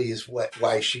ultimately is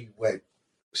why she went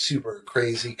super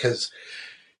crazy, because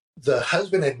the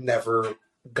husband had never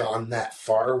gone that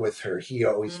far with her. He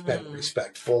always been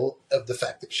respectful of the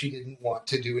fact that she didn't want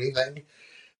to do anything.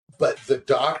 But the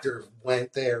doctor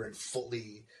went there and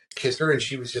fully kissed her, and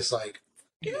she was just like,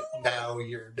 now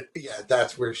you're, yeah,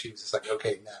 that's where she was just like,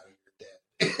 okay, now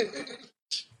you're dead.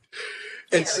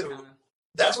 And so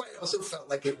that's why I also felt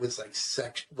like it was like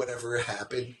whatever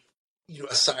happened, you know,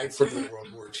 aside from the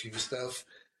World War II stuff,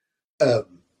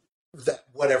 that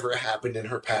whatever happened in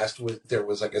her past there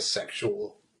was like a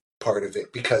sexual part of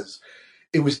it, because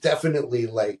it was definitely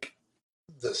like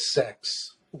the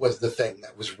sex was the thing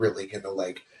that was really gonna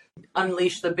like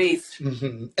unleash the beast.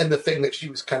 Mm-hmm. And the thing that she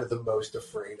was kind of the most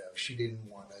afraid of. She didn't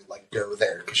want to like go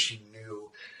there because she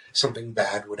knew something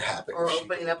bad would happen. Or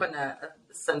opening up in a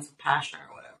sense of passion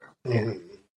or whatever.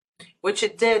 Mm-hmm. Which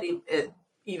it did,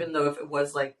 even though if it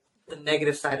was like the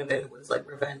negative side of it, it was like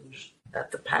revenge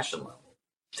at the passion level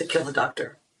to kill the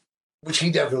doctor. Which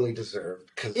he definitely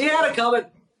deserved. Cause, he had it coming.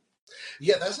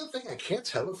 Yeah, that's the thing. I can't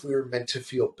tell if we were meant to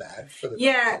feel bad for the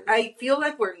doctor. I feel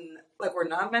like we're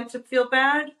not meant to feel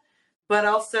bad, but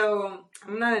also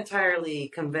I'm not entirely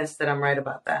convinced that I'm right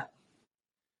about that.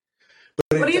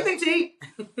 But what do you think, T?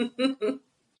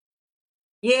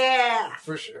 Yeah,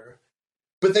 for sure.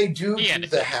 But they do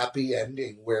the happy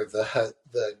ending where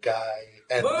the guy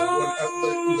and the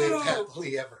one live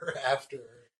happily ever after.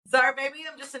 Sorry, maybe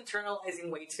I'm just internalizing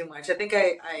way too much. I think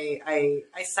I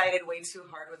sided way too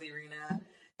hard with Irina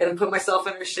and put myself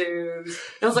in her shoes.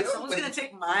 And I was like, someone's going to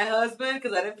take my husband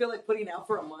because I didn't feel like putting out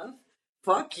for a month?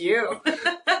 Fuck you.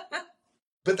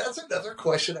 But that's another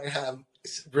question I have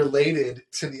related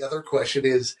to the other question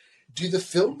is, do the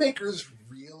filmmakers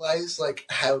realize like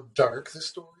how dark the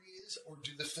story is? Or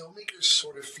do the filmmakers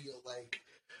sort of feel like,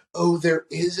 oh, there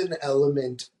is an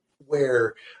element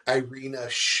where Irina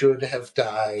should have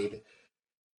died,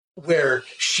 where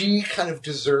she kind of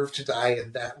deserved to die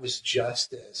and that was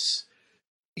justice?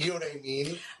 You know what I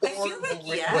mean?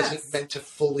 Was it meant to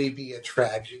fully be a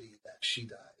tragedy that she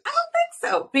died? I don't think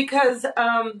so, because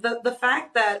the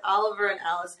fact that Oliver and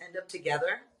Alice end up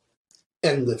together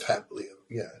and live happily,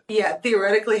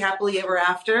 theoretically happily ever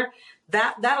after,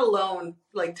 that alone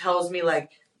like tells me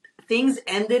like things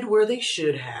ended where they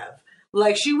should have.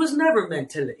 Like she was never meant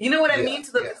to live. You know what I mean?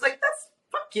 It's like that's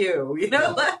fuck you. You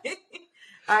know, like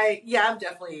I'm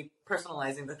definitely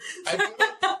personalizing this.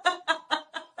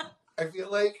 I feel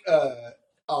like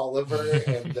Oliver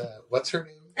and what's her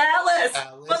name? Alice.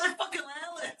 Motherfucking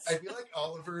Alice. I feel like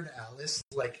Oliver and Alice,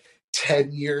 like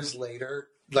 10 years later,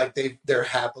 like they're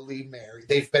happily married.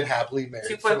 They've been happily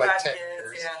married for like 10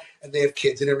 years. Yeah. And they have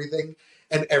kids and everything.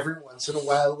 And every once in a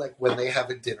while, like when they have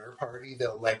a dinner party,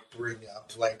 they'll like bring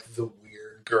up like the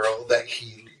weird girl that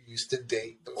he used to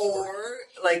date before. Or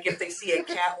like if they see a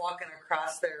cat walking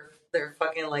across their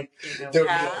fucking like, you know,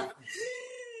 path.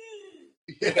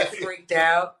 They get freaked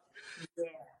out. Yeah.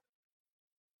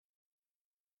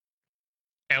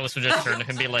 Alice would just turn to him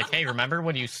and be like, hey, remember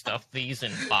when you stuffed these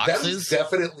in boxes? That's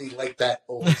definitely like that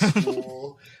old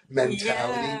school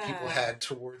mentality people had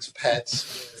towards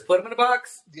pets. Put them in a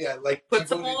box. Yeah, like put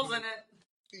some holes in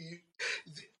it.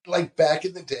 Like back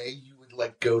in the day, you would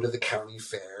like go to the county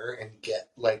fair and get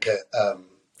like a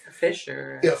fish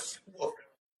or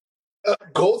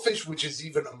goldfish, which is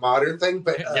even a modern thing.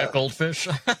 But goldfish.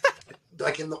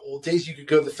 Like in the old days, you could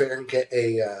go to the fair and get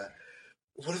a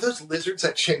what are those lizards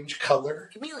that change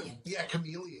color? Chameleon. Yeah,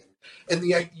 chameleon. And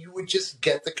you would just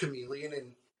get the chameleon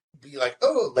and be like,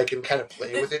 oh, like, and kind of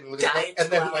play with it, and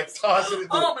then like toss it in the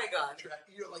oh my god.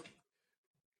 You know, like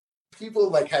people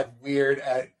like had weird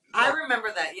I remember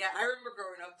that. Yeah, I remember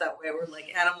growing up that way where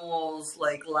like animals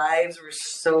like lives were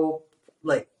so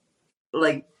like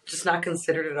just not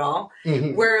considered at all.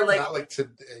 Mm-hmm. Where like not like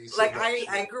today. So like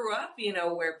I grew up, you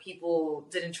know, where people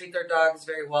didn't treat their dogs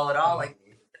very well at all. Like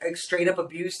straight up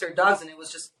abused their dogs, and it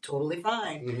was just totally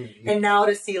fine. Mm-hmm. And now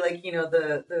to see like, you know,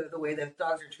 the way that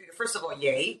dogs are treated, first of all,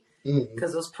 yay,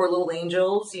 because those poor little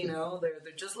angels, you know, they're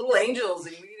just little angels,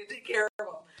 and we need to take care of them.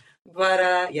 But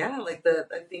like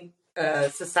I think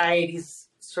society's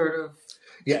sort of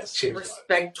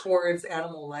respect towards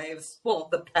animal lives, well,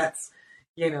 the pets,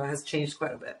 you know, has changed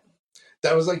quite a bit.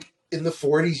 That was like in the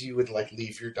 40s, you would like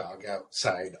leave your dog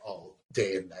outside all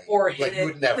day and night, Or like hit you it.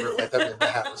 would never let them in the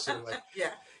house, or like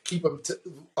Yeah. keep them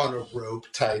on a rope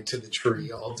tied to the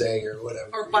tree all day or whatever.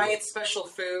 Or buy it special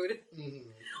food. Mhm.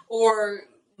 Or,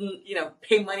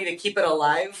 pay money to keep it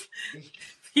alive.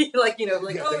 like, Yeah, oh,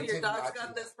 they your did dog's not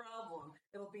got do this problem.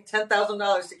 It'll be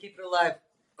 $10,000 to keep it alive.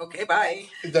 Okay, bye.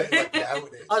 Like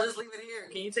nowadays. I'll just leave it here.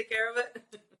 Can you take care of it?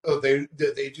 Oh, they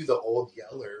do the old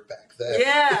yeller back then.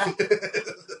 Yeah.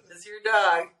 It's your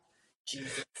dog.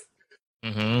 Jesus.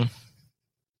 Mm-hmm.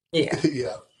 Yeah.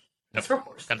 Yeah. Of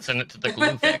course. Gotta send it to the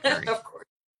glue factory. Of course.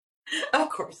 Of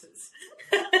course it's.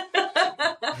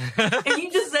 And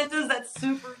you just sent us that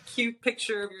super cute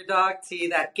picture of your dog, T,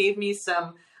 that gave me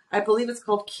some, I believe it's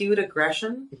called cute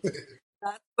aggression.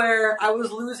 That's where I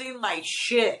was losing my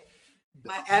shit.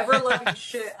 My ever-loving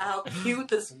shit, how cute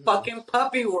this fucking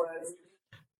puppy was.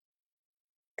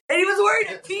 And he was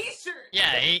wearing a t-shirt.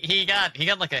 Yeah, he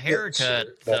got like a haircut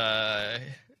sure.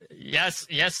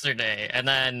 yesterday, and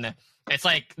then it's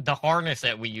like the harness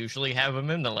that we usually have him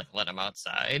in to like let him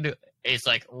outside is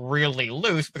like really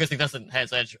loose because he doesn't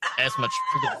has as much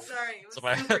fluid. Sorry, it was So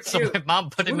my, super so cute. my mom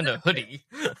put him in a hoodie.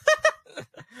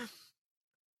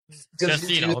 Does Just,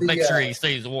 he do the, make sure he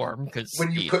stays warm because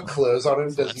when you put clothes on him,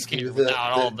 does Let's he do keep the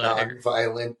without all the hair.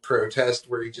 non-violent protest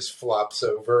where he just flops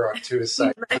over onto his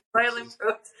side? Violent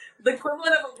protest. The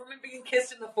equivalent of a woman being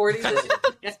kissed in the 40s.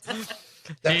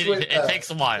 That's what, it takes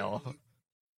a while.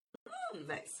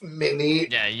 Nice. Minnie,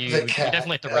 Yeah, you the cat,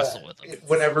 definitely have to wrestle with him.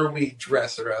 whenever we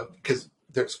dress her up, because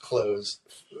there's clothes,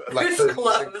 like There's the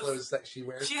clothes. clothes that she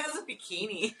wears. She has a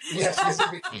bikini. Yeah, she has a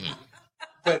bikini.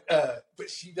 But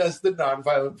she does the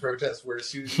non-violent protest where as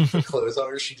soon as you put clothes on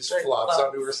her, she just Like, flops flops.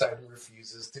 onto her side and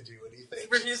refuses to do anything.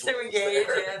 Refused She to just engage lays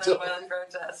there in until- a violent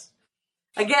protest.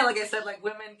 Again, like I said, like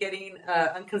women getting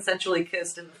unconsensually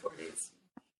kissed in the 40s.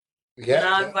 Yeah,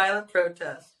 Non-violent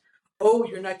protest. Oh,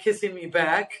 you're not kissing me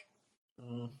back?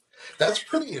 that's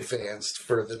pretty advanced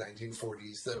for the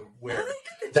 1940s, though, where Well,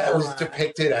 they did that a was lot.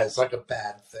 depicted as like a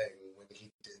bad thing when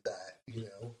he did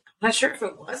that. I'm not sure if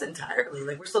it was entirely.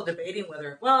 Like, we're still debating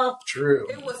whether, well, True.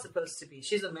 it was supposed to be.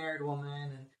 She's a married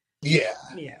woman. And Yeah.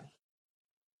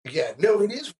 yeah. No,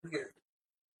 it is weird.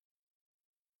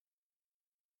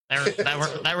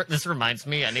 This reminds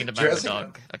me, I need to buy my Dressing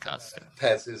dog a costume.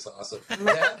 Pets is awesome.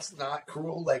 That's not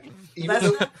cruel. Like even That's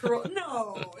though, not cruel.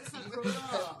 No, it's not cruel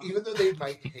at all. even though they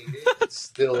might hate it, it's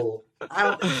still I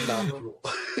don't think not it's cruel.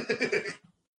 cruel.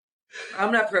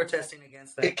 I'm not protesting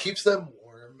against that. It keeps them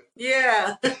warm.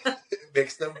 Yeah. It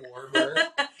makes them warmer.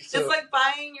 It's So, like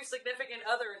buying your significant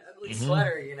other an ugly Mhm.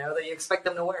 sweater, that you expect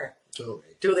them to wear.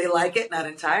 totally. Do they like it? Not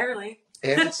entirely.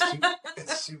 And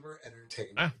it's super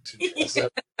entertaining to dress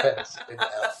up pets in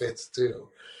outfits too.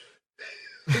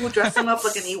 Who would dress them up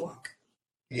like an Ewok?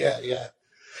 Yeah.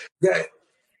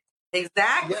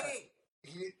 Exactly.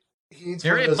 He needs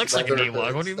Here one of it those looks like an leather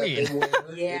Ewok. What do you hoods that mean? they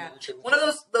wear Yeah. in church. One of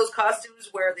those costumes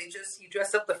where you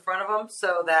dress up the front of him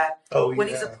so that Oh, when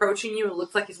yeah. he's approaching you, it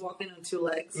looks like he's walking on two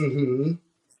legs. Mm-hmm.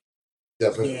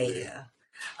 Definitely. Yeah.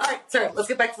 All right, sorry. Let's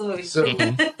get back to the movie. So,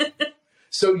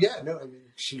 so yeah, no, I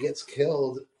mean, she gets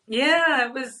killed. Yeah,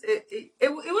 it was. It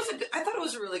was. I thought it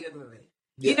was a really good movie.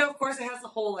 Yeah. Of course, it has the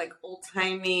whole like old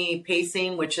timey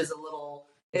pacing, which is a little.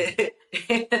 It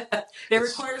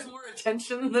requires more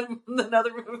attention than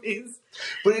other movies.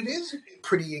 But it is a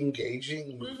pretty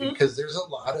engaging movie Mhm. because there's a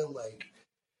lot of like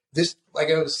this. Like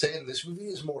I was saying, this movie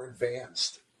is more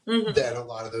advanced Mhm. than a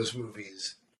lot of those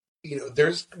movies.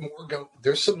 There's more.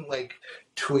 There's some like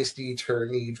twisty,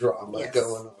 turny drama Yes.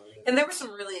 going on. And there were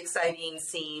some really exciting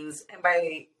scenes, and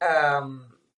by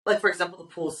like for example, the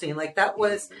pool scene, like that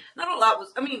was not a lot.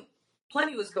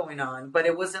 Plenty was going on, but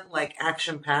it wasn't like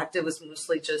action packed. It was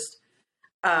mostly just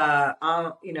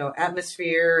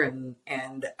atmosphere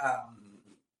and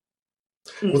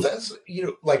Well, that's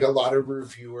like a lot of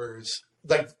reviewers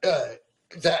like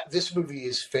that. This movie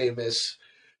is famous,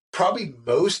 probably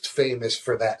most famous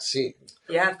for that scene.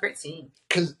 yeah, great scene.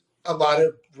 Because a lot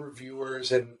of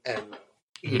reviewers and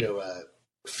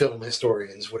film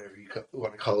historians, whatever you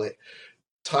want to call it,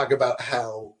 talk about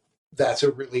how that's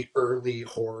a really early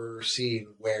horror scene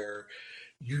where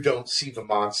you don't see the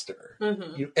monster.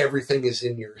 Mm-hmm. Everything is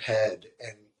in your head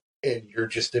and you're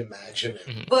just imagining.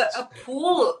 Mhm. But a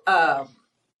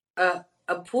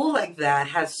pool like that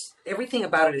has everything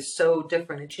about it is so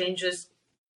different. It changes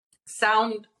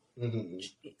sound. Mhm,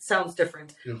 Sounds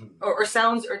different. mhm. Or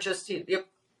sounds are just yep.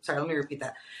 Sorry, let me repeat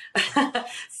that.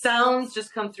 Sounds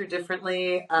just come through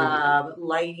differently.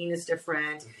 Lighting is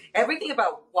different. Everything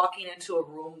about walking into a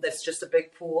room that's just a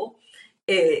big pool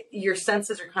your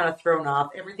senses are kind of thrown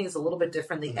off. Everything's a little bit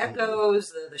different. The Mhm.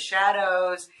 echoes, the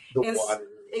shadows, The and water.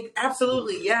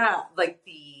 absolutely, yeah. Like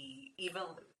even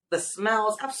the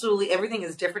smells, absolutely everything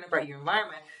is different about your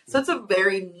environment. So it's a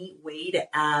very neat way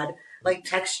to add like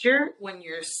texture when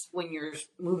your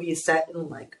movie is set in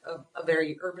like a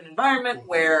very urban environment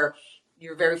where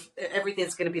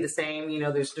everything's going to be the same. You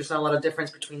know, there's not a lot of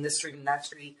difference between this street and that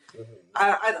street. Mhm.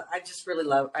 I just really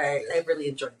I really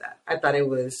enjoyed that. I thought it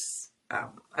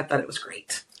was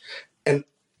great. And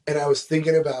I was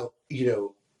thinking about,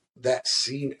 that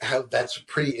scene, how that's a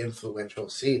pretty influential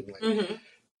scene. Like,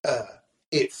 Mm-hmm.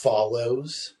 It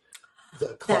Follows,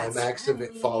 the climax of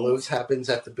It right. Follows happens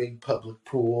at the big public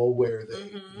pool where they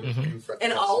Mhm. confront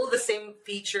And the all monster. of the same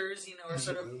features, are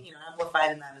sort of Mhm.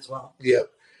 amplified in that as well.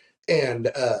 Yep. And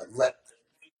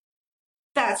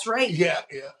That's right. yeah.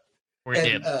 Or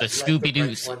And the Let the Scooby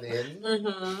Doo's. Right One In,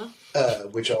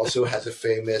 Mm-hmm. which also has a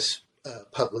famous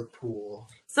public pool.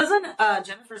 So isn't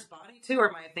Jennifer's Body too, or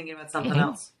am I thinking about something Mhm.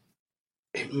 else?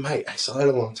 It might. I saw it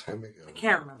a long time ago. I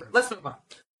can't remember. Let's move on.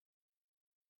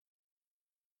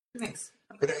 Nice.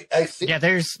 But I think Yeah,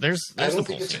 there's I the don't pool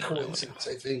think it's a scene in that one. coincidence.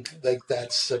 I think like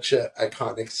that's such an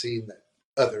iconic scene that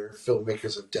other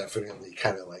filmmakers have definitely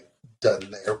kind of like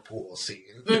done their pool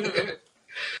scene. Mhm.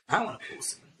 I want a pool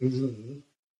scene. hmm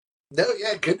No,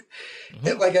 yeah, good.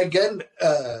 Mhm. And like again,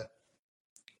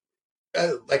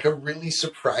 like a really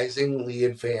surprisingly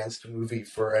advanced movie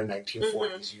for a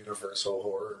 1940s Universal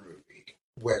horror movie,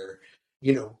 where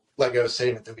like I was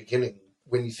saying at the beginning,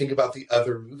 when you think about the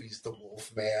other movies, The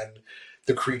Wolfman,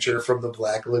 The Creature from the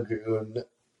Black Lagoon,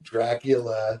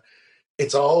 Dracula,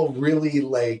 it's all really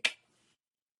like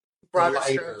Broader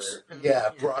lighter. strokes. Yeah,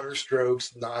 broader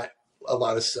strokes, not a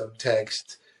lot of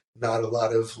subtext, not a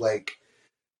lot of like,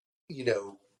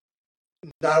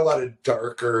 not a lot of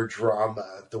darker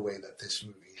drama the way that this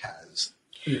movie has.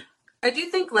 I do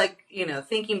think, like,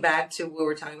 thinking back to what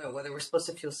we're talking about, whether we're supposed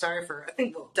to feel sorry for her, I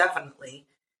think, well, definitely.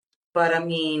 But, I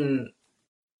mean,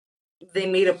 they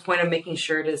made a point of making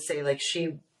sure to say, like,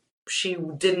 she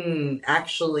didn't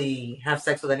actually have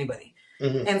sex with anybody.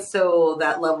 Mhm. And so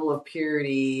that level of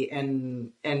purity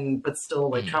but still,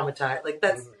 like, traumatized, like,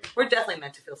 we're definitely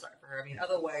meant to feel sorry for her. I mean,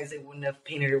 otherwise they wouldn't have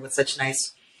painted her with such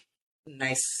nice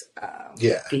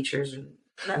Yeah. features. And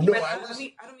No, I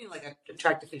don't mean like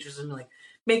attractive features. I mean like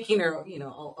making her,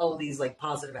 all these like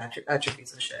positive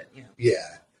attributes and shit.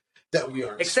 Yeah, that we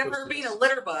aren't. Except for supposed to being a see.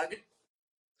 litter bug.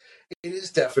 It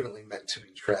is definitely meant to be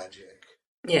tragic.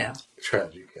 Yeah.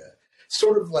 Tragic.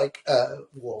 Sort of like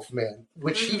Wolfman,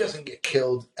 which he Mhm. doesn't get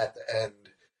killed at the end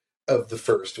of the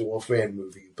first Wolfman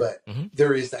movie, but Mhm.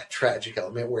 there is that tragic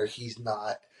element where he's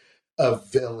not a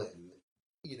villain.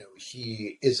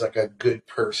 He is like a good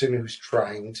person who's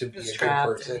trying to be It's a good trapped.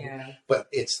 person, Yeah. but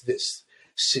it's this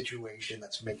situation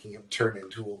that's making him turn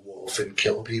into a wolf and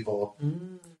kill people.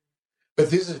 But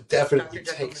this is definitely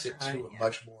Dr. Jekyll, takes it Mr. to Hyde, a yeah.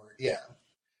 much more,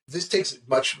 this takes it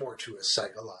much more to a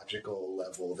psychological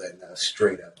level than a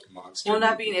straight up monster. Well,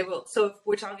 not movie. being able. So if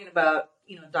we're talking about,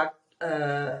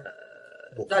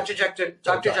 Dr.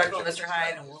 Jekyll and Mr.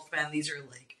 Hyde and Wolfman, these are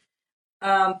like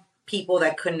people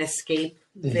that couldn't escape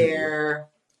their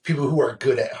People who are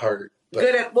good at heart. But,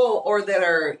 good at or that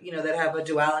are that have a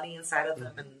duality inside of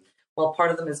them, and while part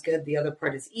of them is good, the other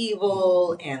part is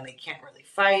evil, and they can't really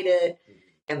fight it,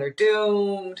 and they're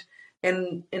doomed.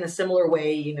 And in a similar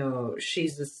way,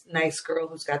 she's this nice girl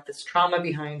who's got this trauma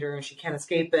behind her, and she can't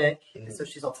escape it, and so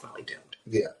she's ultimately doomed.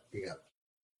 yeah.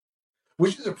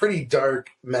 Which is a pretty dark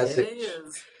message. It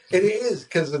is. It is,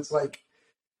 because it's like,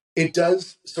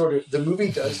 the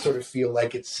movie does sort of feel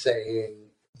like it's saying,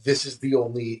 this is the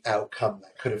only outcome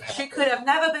that could have happened. She could have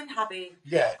never been happy.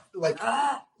 Yeah, like,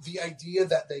 Ah, the idea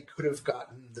that they could have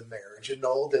gotten the marriage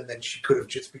annulled and then she could have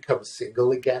just become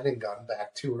single again and gone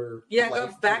back to her yeah, life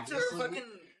go back to her previously.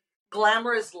 fucking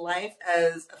glamorous life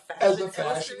as a As fashion, a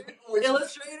fashion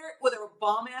illustrator with her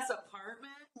bomb ass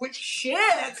apartment. which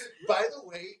Shit. by the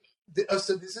way,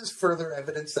 so this is further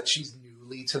evidence that she's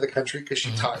newly to the country, because she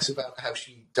talks about how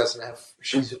she's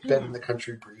been in the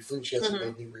country briefly and she hasn't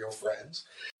made any real friends.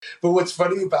 But what's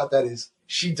funny about that is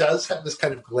she does have this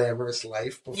kind of glamorous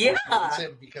life before she meets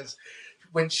him, because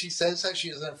when she says how she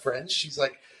doesn't have friends, she's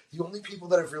like, the only people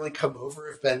that have really come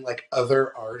over have been like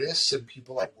other artists and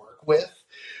people I work with,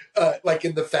 like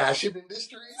in the fashion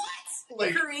industry.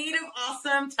 Like, Creative,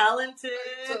 awesome, talented,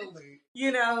 totally.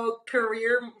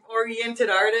 career-oriented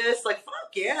artist. Like, fuck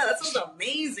yeah, that sounds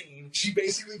amazing. She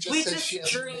basically just We says just she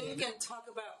hasn't drink made- and talk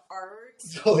about art.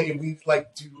 Totally, we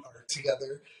like do art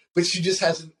together, but she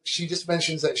just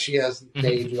mentions that she hasn't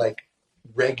made like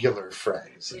regular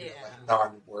friends, Yeah. like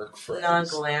non-work friends.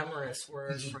 Non-glamorous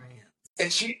word Mhm. friends.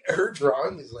 And her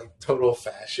drawing is like total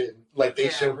fashion. Like they Yeah.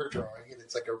 show her drawing, and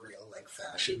it's like a real like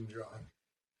fashion drawing.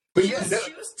 But She yeah, was, no,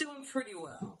 she was doing pretty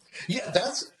well. yeah,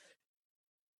 that's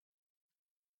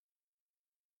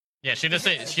Yeah, she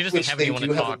doesn't which have they anyone do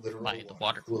to have a talk literal by the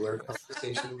water cooler cooler.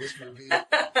 conversation in this movie,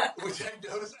 which I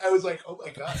noticed. I was like, oh my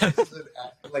god, this is an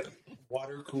like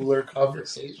water cooler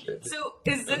conversation. So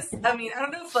is this? I mean, I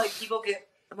don't know if like people get.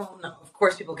 Well, no, of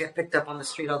course people get picked up on the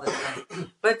street all the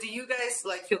time. But do you guys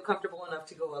like feel comfortable enough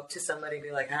to go up to somebody and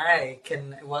be like, "Hi,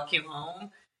 can I walk you home?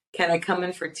 Can I come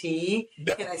in for tea?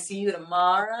 No. Can I see you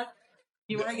tomorrow?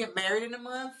 You want to get married in a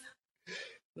month?"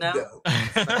 No. No.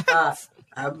 Ah,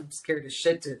 I'm scared as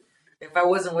shit to. If I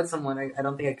wasn't with someone, I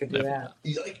don't think I could do that.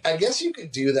 Like, I guess you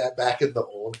could do that back in the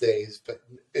old days, but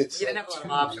it's You like, didn't have a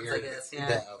lot of too options, I weird guess, yeah.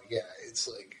 now. Yeah, it's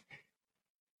like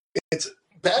it's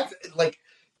back like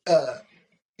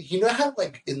you know how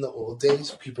like in the old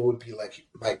days people would be like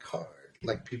my card,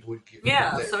 like people would give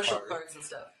Yeah, you their social card. cards and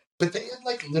stuff. But they had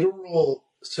like literal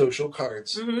social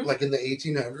cards, Mhm. like in the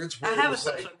 1800s. I Where have it a was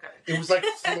social like, card. it was like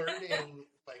flirting,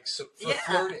 like so for Yeah.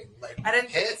 flirting. Like I didn't.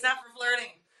 hey, It's not for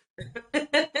flirting.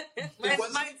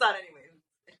 wasn't- Mine's not anyway.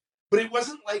 but it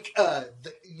wasn't like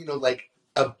like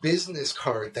a business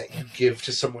card that you give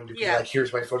to someone to be Yeah. like,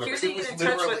 here's my phone number. Here's It how you was get in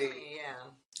touch with literally me. Yeah.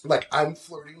 like, I'm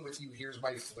flirting with you. Here's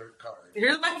my flirt card.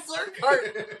 Here's my flirt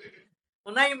card.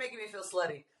 Well, now you're making me feel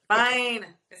slutty. Fine.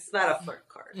 It's not a flirt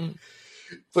card.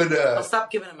 but I'll stop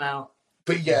giving them out.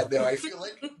 but yeah, no, I feel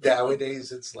like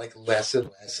nowadays it's like less and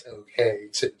less okay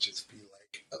to just be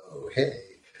like, oh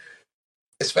hey.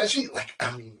 Especially like,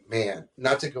 I mean, man,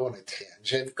 not to go on a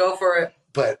tangent, Go for it.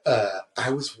 but I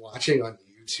was watching on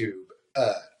YouTube.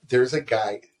 There's a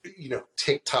guy,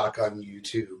 TikTok on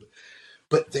YouTube,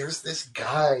 but there's this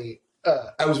guy.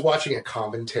 I was watching a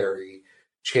commentary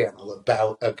channel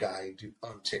about a guy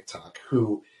on TikTok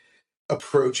who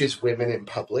approaches women in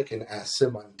public and asks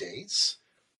them on dates.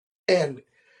 And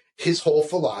his whole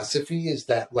philosophy is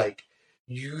that, like,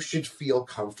 you should feel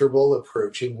comfortable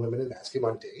approaching women and asking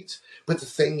them on dates. But the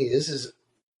thing is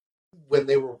when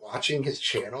they were watching his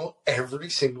channel, every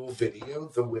single video,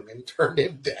 the women turned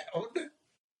him down.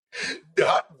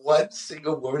 Not one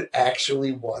single woman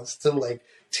actually wants to, like,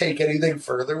 take anything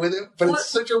further with him. But it's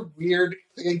such a weird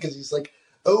thing because he's like,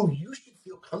 oh, you should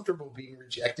feel comfortable being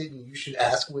rejected and you should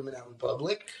ask women out in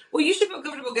public. Well, you should feel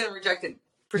comfortable getting rejected.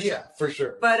 For sure. Yeah, for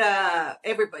sure. But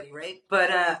everybody, right? But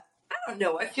I don't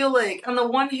know. I feel like on the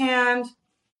one hand,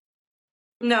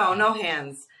 no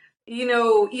hands.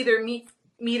 Either meet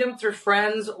them through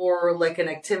friends or like an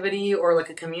activity or like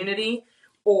a community,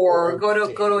 or go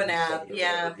to an app.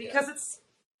 Yeah, because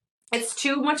it's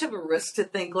too much of a risk to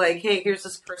think like, hey, here's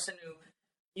this person who,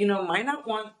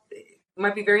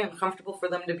 might be very uncomfortable for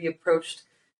them to be approached.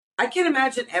 I can't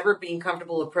imagine ever being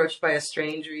comfortable approached by a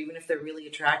stranger, even if they're really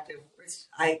attractive.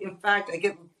 In fact, I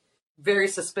get very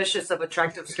suspicious of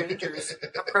attractive strangers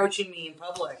approaching me in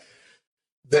public.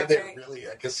 That they're really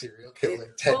like a serial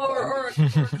killer. Ted Or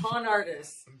Bundy. a con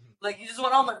artist. Like, you just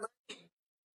want all my money.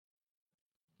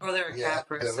 Or they're a cat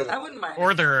person. I wouldn't mind.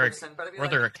 Or they're a- person, but I'd be or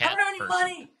like, they're a cat I don't have any person.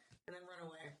 money. And then run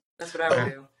away. That's what I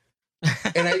would do.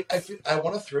 And I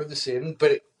want to throw this in,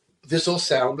 but this will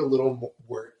sound a little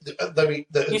more.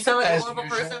 You sound like a as horrible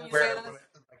usual, person when you where say I wanna,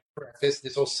 preface,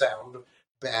 this will sound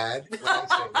bad when I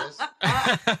say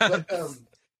this.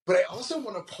 But I also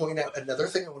want to point out another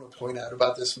thing I want to point out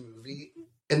about this movie,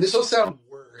 and this will sound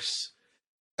worse.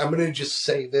 I'm going to just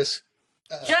say this.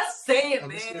 Just say it, I'm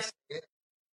just man. gonna say it.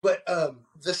 But both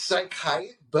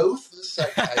the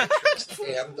psychiatrist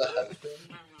and the husband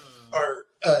are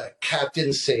Captain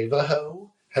Savaho.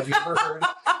 Have you ever heard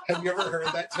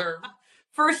that term?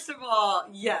 First of all,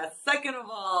 yes. Second of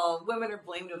all, women are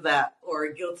blamed of that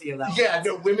or guilty of that. Yeah,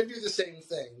 no, women do the same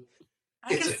thing.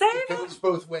 I can say It that. goes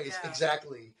both ways. Yeah.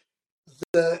 Exactly.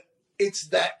 It's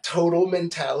that total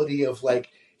mentality of like,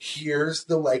 here's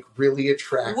the like really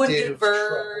attractive Wounded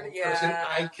bird, troubled yeah. person.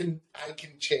 I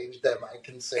can change them. I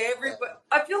can say Everybody,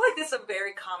 I feel like this is a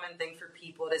very common thing for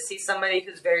people to see somebody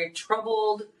who's very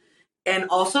troubled and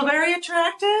also very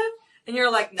attractive, and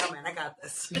you're like, no, man, I got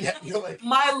this. that. Yeah, you're like,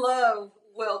 My love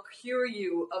will cure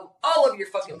you of all of your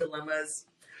fucking dilemmas.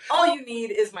 All you need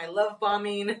is my love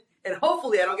bombing, and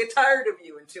hopefully I don't get tired of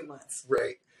you in 2 months.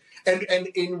 right. And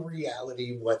in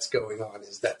reality, what's going on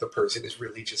is that the person is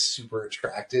really just super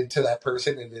attracted to that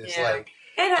person and is Yeah. like,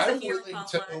 It has a I'm huge willing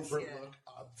complex, to overlook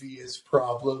yeah. obvious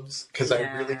problems because I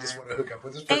Yeah. really just want to hook up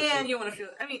with this person. And you want to feel.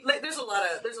 I mean, like, there's a lot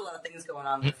of things going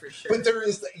on there for sure. But there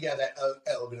is that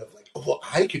element of like, well,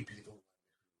 I could be the one.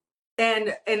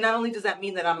 And not only does that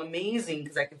mean that I'm amazing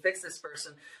because I can fix this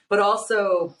person, but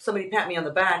also somebody pat me on the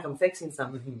back, I'm fixing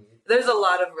something. Mhm. There's a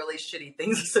lot of really shitty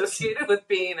things associated with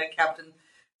being a Captain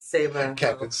Save-A-Ho.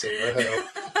 Captain Save-A-Ho.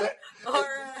 But Or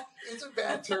it's a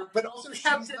bad term, but also she's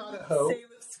Captain not a hoe.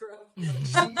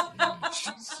 Save-A-Scrub.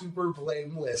 She's super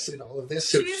blameless in all of this.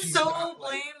 So She's so not,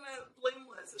 like,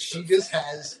 blameless. It's she so just sad.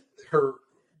 has her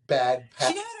bad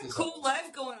past. She had a design. cool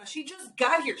life going on. She just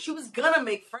got here. She was gonna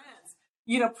make friends.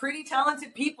 You know, pretty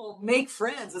talented people make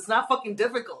friends. It's not fucking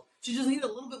difficult. She just needed a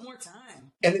little bit more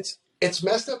time. And it's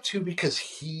messed up too because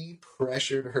he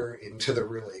pressured her into the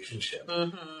relationship.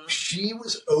 Mm-hmm. She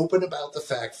was open about the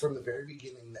fact from the very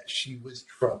beginning that she was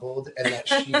troubled and that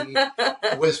she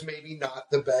was maybe not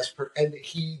the best and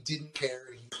he didn't care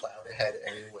and he plowed ahead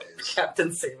anyways.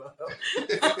 Captain Save-A-Ho.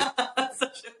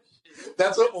 Such a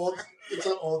It's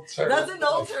an old term. That's an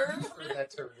old term? For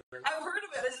that term. I've heard of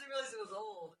it. I just didn't realize it was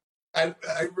old. I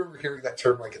remember hearing that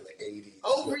term like in the 80s.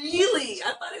 Oh, really?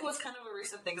 I thought it was kind of a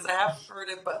recent thing because I have heard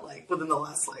it, but like within the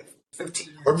last 15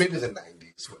 years. Or maybe the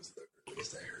 90s was the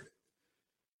earliest I heard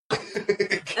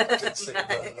it. Captain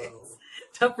Save-A-Ho. Nice.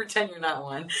 Don't pretend you're not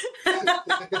one.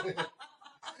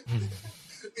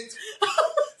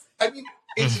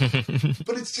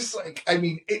 But it's just like, I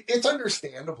mean, it's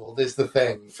understandable. Is the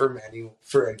thing for many,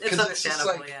 It's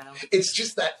understandable, yeah. It's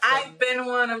just that I've been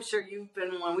one. I'm sure you've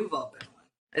been one. We've all been one.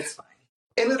 It's fine.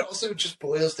 and it also just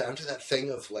boils down to that thing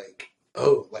of like,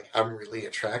 oh, like I'm really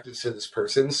attracted to this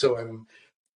person, so I'm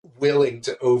willing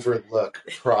to overlook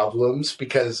problems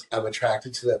because I'm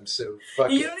attracted to them. So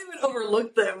fuck You it. don't even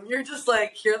overlook them. You're just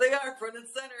like, here they are, front and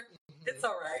center. It's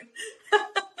all right.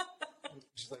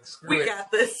 Just like screw We it.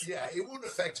 got this. Yeah, it won't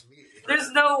affect me.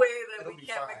 There's no way that It'll we be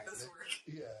can't fine. make this work.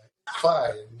 Yeah,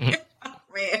 fine.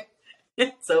 Man,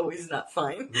 it's always not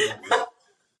fine.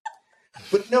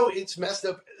 But no, it's messed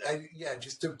up.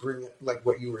 Just to bring like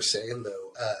what you were saying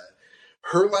though,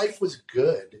 her life was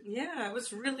good, Yeah, it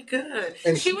was really good.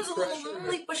 And She he was a little pressured her.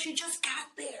 lonely, but she just got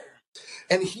there.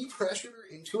 and he pressured her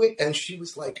into it, and she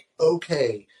was like,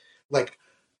 "Okay, like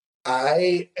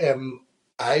I've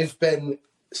been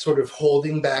sort of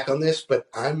holding back on this, but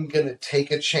I'm gonna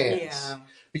take a chance Yeah.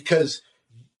 because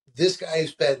this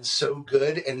guy's been so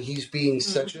good, and he's being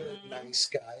such a Mhm. nice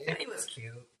guy And he was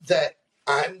cute. that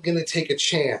I'm gonna take a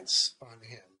chance on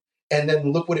him." And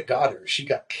then look what it got her. She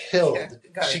got killed. Yeah,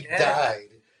 got her she dead. died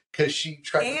because she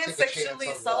tried And to take a sexually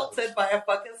chance on assaulted love. by a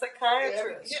fucking Yeah,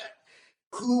 psychiatrist. yeah.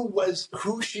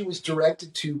 Who she was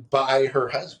directed to by her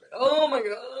husband. Oh my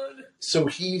god. So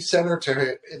he sent her to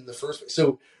her in the first place.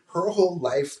 So her whole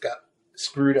life got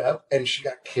screwed up and she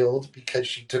got killed because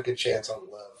she took a chance on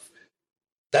love.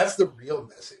 That's the real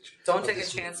message. Don't of take a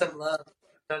this chance movie. of love.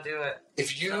 Don't do it.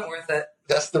 If It's you not worth it.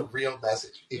 That's the real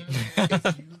message. If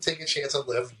you take a chance on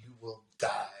love, you will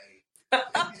die.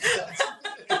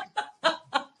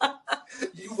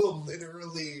 You will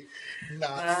literally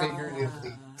not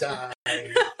figuratively die.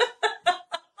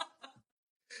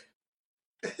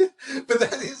 But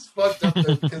that is fucked up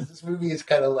though, because this movie is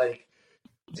kind of like,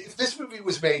 if this movie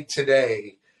was made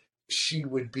today, she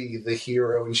would be the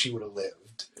hero and she would have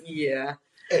lived. Yeah.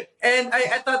 It- And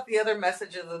I thought the other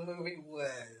message of the movie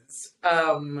was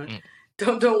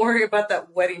don't worry about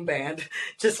that wedding band.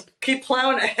 Just keep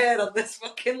plowing ahead on this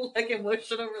fucking like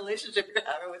emotional relationship you're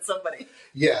having with somebody.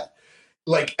 Yeah.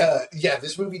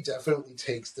 This movie definitely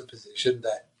takes the position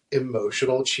that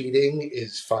emotional cheating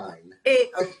is fine.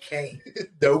 Okay.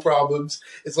 No problems.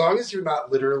 As long as you're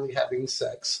not literally having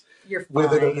sex You're with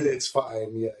fine. it, it's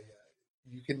fine. Yeah.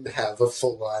 You can have a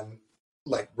full on,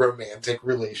 like, romantic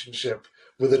relationship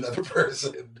with another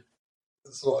person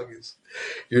as long as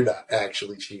you're not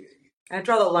actually cheating. I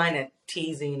draw the line at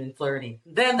teasing and flirting.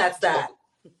 Then that's that.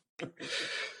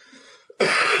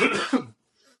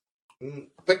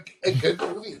 But a good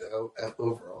movie, though,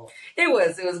 overall. It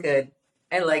was good.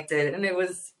 I liked it. And it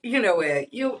was, in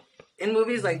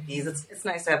movies like these, it's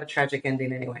nice to have a tragic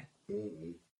ending anyway.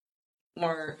 Mm.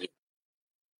 More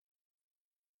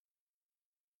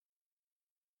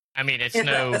I mean, it's Yeah,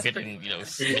 no that's getting, pretty-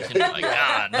 scene into like,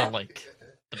 not like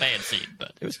the bad scene,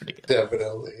 but it was pretty good.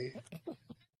 Definitely.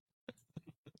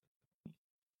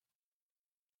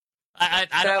 I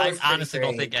That was pretty honestly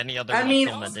don't great. think any other I mean,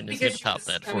 film also ending is because going to top she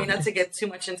that was, for me. not to get too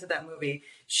much into that movie,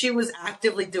 she was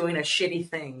actively doing a shitty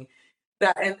thing.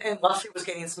 That and while she was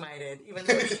getting smited, even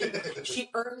though she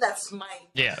earned that smite.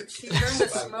 Yeah. She earned the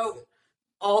smoke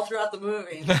all throughout the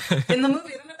movie. In the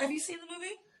movie, I don't know, have you seen the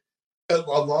movie? A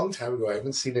long time ago. I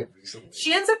haven't seen it recently.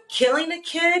 She ends up killing a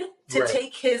kid to Right.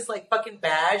 take his like fucking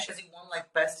badge because he won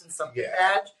like best in something Yeah.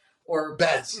 badge or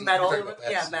Bad scene. medal. You're talking about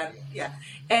bad Yeah, scene, bad, yeah.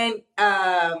 yeah.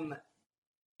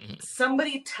 And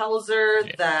somebody tells her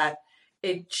that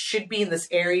it should be in this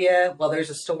area while there's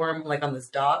a storm, like on this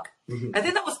dock. Mhm. I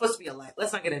think that was supposed to be a lie.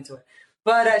 Let's not get into it.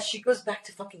 But she goes back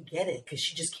to fucking get it because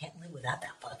she just can't live without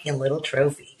that fucking little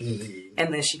trophy. Mhm.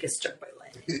 And then she gets struck by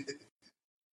lightning.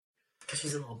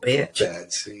 She's a little bitch.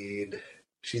 Bad scene.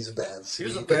 She's a bad scene.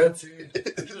 She was a bad scene.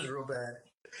 She was real bad.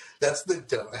 That's the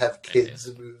don't have kids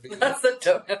movie. That's the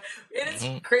dope. And it's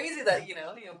crazy that, you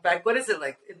know, back, what is it,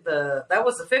 like, that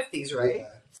was the 50s, right?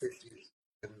 Yeah, 50s.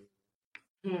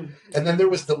 And then there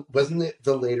was wasn't it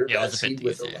the later Yeah, it bad was the scene 50s,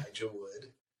 with yeah. Elijah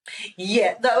Wood?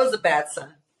 Yeah, that was the bad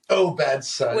son. Oh, Bad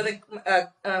Son. With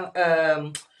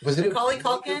was it Macaulay a remake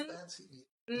of Culkin? Bad Son?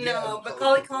 No, Yeah,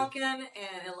 Macaulay Culkin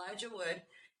and Elijah Wood.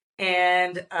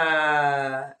 And,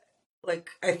 like,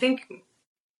 I think,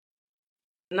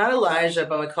 not Elijah,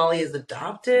 but Macaulay is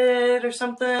adopted or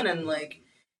something. And, like,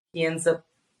 he ends up,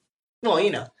 well,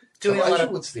 you know, doing Elijah a lot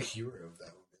of... Wood's the hero of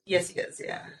that one. Yes, he is,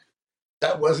 yeah.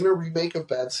 That wasn't a remake of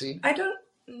Bad Seed? I don't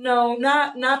know,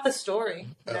 not the story.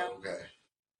 Oh, No. okay.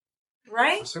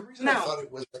 Right? For some reason, No. I thought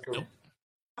it was like a...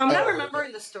 I'm not Oh, remembering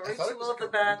okay. the story I thought too it was well, the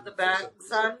like a bad movie.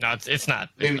 son. No, it's not.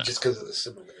 It's Maybe not. just because of the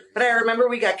similarity. But I remember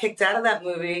we got kicked out of that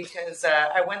movie because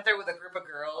I went there with a group of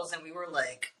girls and we were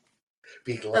like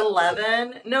Being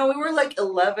 11. No, we were like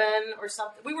 11 or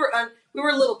something. We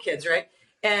were little kids, right?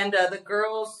 And the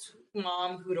girl's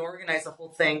mom, who'd organized the whole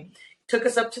thing, took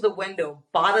us up to the window,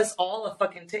 bought us all a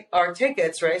fucking our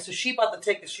tickets, right? So she bought the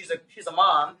tickets. She's a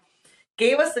mom,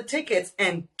 gave us the tickets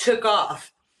and took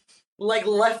off. Like,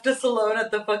 left us alone at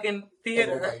the fucking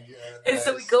theater. Oh my God, And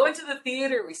so we go into the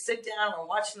theater, we sit down, we're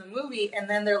watching the movie, and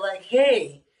then they're like,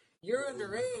 hey, you're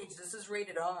underage. This is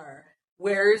rated R.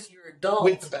 Where's your adult?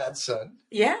 With the Bad Son.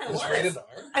 Yeah, it It was was. rated R.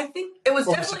 I think it was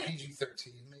Or was it definitely... PG-13,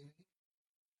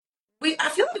 maybe? I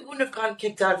feel like we wouldn't have gotten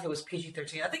kicked out if it was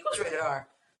PG-13. I think it was rated R.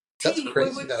 That's T,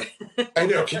 crazy, though. I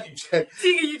know, can you check?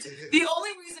 The only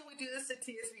reason we do this at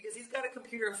T is because he's got a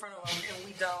computer in front of him and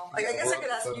we don't. Like, I guess I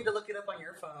could ask you to look it up on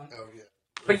your phone. Oh, yeah.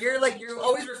 But you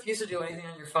always refuse to do anything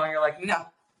on your phone. You're like, no.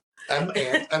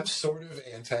 I'm sort of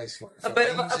anti-smartphone. A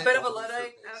bit of I use a it Luddite? only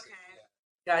for Okay.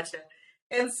 this, Gotcha.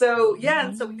 And so,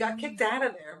 and so we got kicked out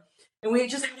of there. And we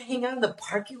just had to hang out in the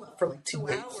parking lot for like 2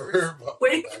 Wait hours. for her mom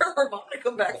waiting to come for her mom to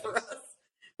come back for us.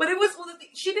 But it was,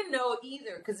 she didn't know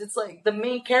either, because it's like the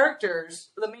main actors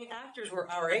were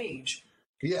our age.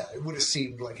 Yeah, it would have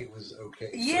seemed like it was okay.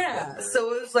 Yeah,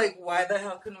 so it was like, why the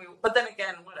hell couldn't we? But then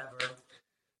again, whatever.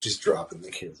 Just dropping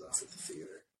the kids off at the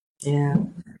theater. Yeah.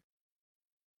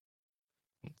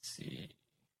 Let's see.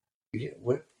 Yeah,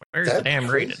 what? Where's the That'd be damn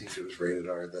crazy rated? if it was rated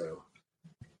R, though.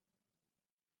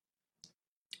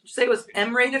 Did you say it was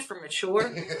M rated for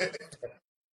mature?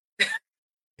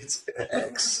 It's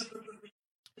X.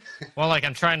 Well, like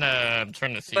I'm trying to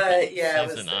see. But if yeah, it it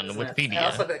says was, on it was Wikipedia. I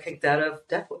also got kicked out of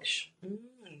Death Wish.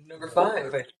 Number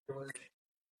 5.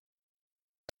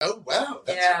 Oh, wow.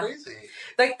 That's Yeah. crazy.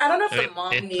 Like, I don't know if the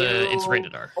mom knew. It's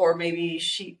rated R. Or maybe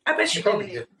I bet she probably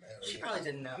didn't. didn't know. She yeah. probably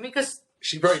didn't know. I mean, because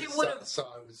She probably she saw, would've-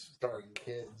 saw it was starring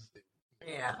kids.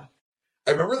 yeah.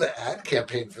 I remember the ad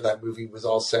campaign for that movie was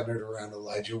all centered around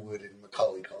Elijah Wood and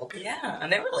Macaulay Culkin. Yeah,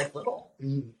 and they were like little.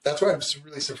 That's why I'm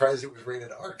really surprised it was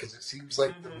rated R, because it seems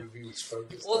like the Mhm. movie was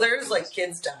focused. Well, on there's kids. like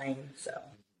kids dying, so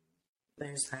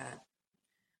there's that.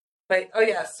 But oh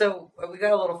yeah, so we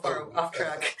got a little far Oh, off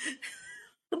track.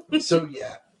 So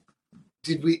yeah,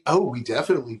 did we? Oh, we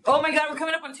definitely. Oh my god, we're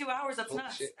coming up on 2 hours. That's Holy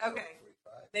nuts. shit, Okay,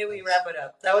 45. maybe we Nice. wrap it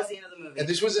up. That was the end of the movie. And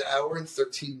this was an hour and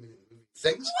 13-minute movie.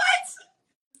 Things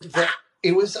What? that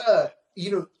it was,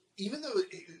 even though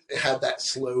it had that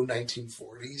slow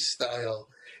 1940s style,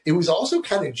 it was also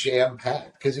kind of jam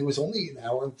packed because it was only an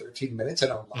hour and 13 minutes,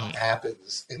 and a lot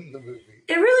happens in the movie.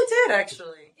 It really did,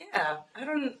 actually. Yeah.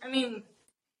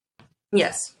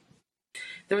 Yes.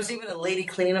 There was even a lady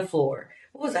cleaning a floor.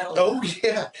 What was that all Oh about?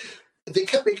 yeah, they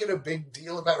kept making a big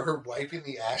deal about her wiping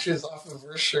the ashes off of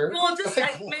her shirt. Well, just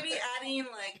Like, maybe adding.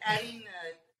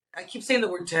 I keep saying the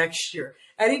word texture.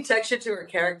 Adding texture to her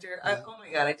character. Oh my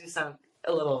god, I do sound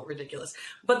a little ridiculous,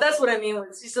 but that's what I mean. When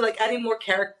she said like adding more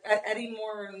adding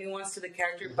more nuance to the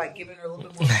character by giving her a little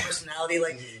bit more personality.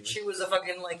 Like she was a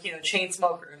fucking chain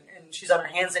smoker, and she's on her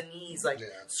hands and knees like Yeah.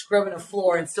 scrubbing a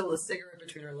floor and still a cigarette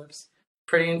between her lips.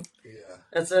 Pretty. Yeah.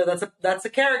 That's a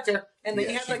character. And then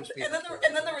Yeah, you have she like was being and then a the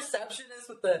character. receptionist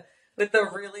with the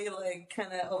really like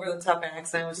kind of over the top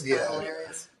accent, which is kind Yeah. of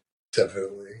hilarious.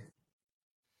 Definitely.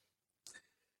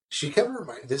 She kept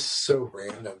reminding. This is so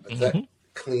random, but that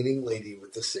cleaning lady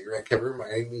with the cigarette kept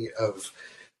reminding me of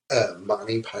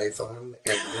Monty Python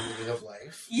and The Meaning of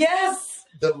Life. Yes.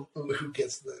 Who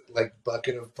gets the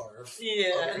bucket of barf?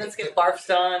 Yeah, on and her let's head. get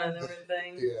barfed on and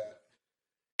everything. Yeah.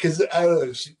 because I don't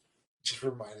know, she just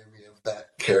reminded me of that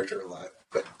character a lot.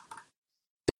 But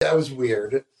that was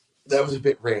weird. That was a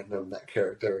bit random, that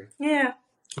character. Yeah.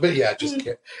 But yeah, just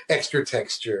extra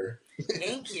texture.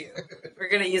 Thank you. We're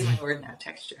going to use my word now,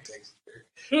 texture. Texture.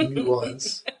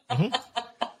 Nuance.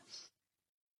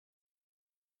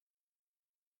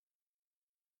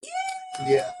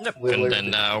 Yeah. Yep. And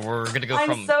then we're going to go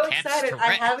from I'm so cats excited. to I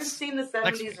rats. haven't seen the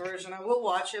 70s version. I will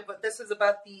watch it, but this is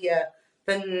about the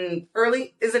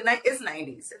early, it's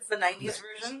 90s. It's the 90s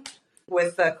version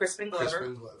with Crispin Glover.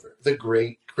 Crispin Glover. The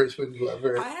great Crispin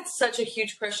Glover. I had such a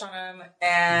huge crush on him.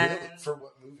 And Really? For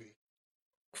what movie?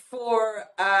 for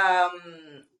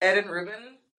Ed and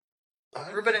Ruben.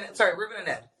 Ruben and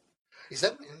Ed. Is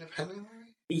that an independent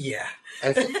movie? Yeah.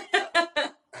 I think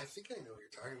I know what you're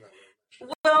talking about.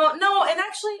 Well, no, and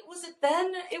actually, was it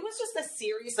then? It was just a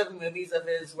series of movies of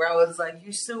his where I was like,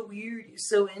 "You're so weird, you're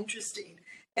so interesting,"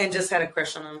 and just had a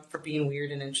crush on him for being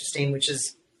weird and interesting, which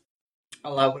is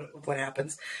a lot of what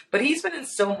happens. But he's been in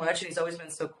so much, and he's always been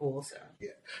so cool. So Yeah.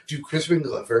 Do Crispin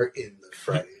Glover in the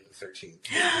Friday the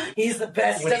 13th. he's the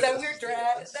best. He When does he that weird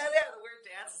dance. The weird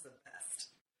dance is the best.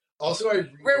 Also, I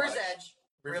rewatched River's Edge.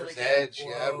 River's Really good. Edge,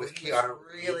 Whoa, with he was Keanu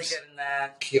Reeves. really good in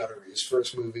that. Keanu Reeves'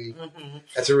 first movie. Mm-hmm.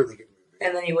 That's a really good movie.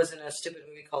 And then he was in a stupid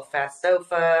movie called Fast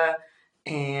Sofa,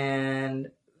 and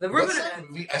the What's Ruben that and Ed.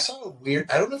 movie? I saw a weird.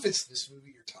 I don't know if it's this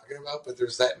movie you're talking about, but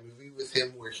there's that movie with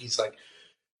him where he's like,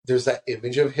 there's that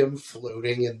image of him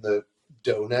floating in the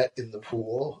donut in the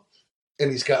pool,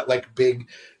 and he's got like big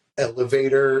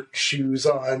elevator shoes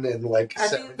on and like I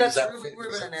think 70s that's outfit.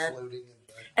 Ruben He's, and like, Ed. floating in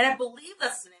the... And I believe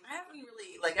that's the name. I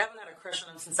haven't had a crush on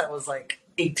him since I was like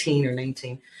 18 or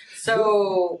 19.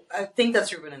 So I think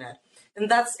that's Ruben and Ed. And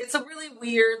it's a really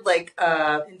weird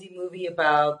indie movie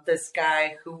about this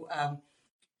guy who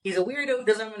he's a weirdo who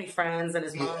doesn't have any friends, and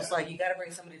his mom's like, you gotta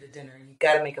bring somebody to dinner, you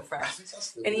gotta make a friend.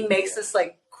 And he makes this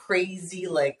like crazy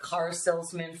like car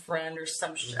salesman friend or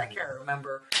some shit, I can't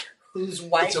remember, whose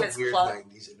wife It's is a weird club.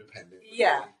 90s independent movie.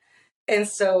 Yeah. And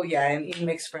so and he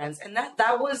makes friends, and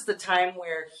that was the time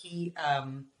where he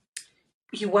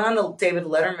went on the David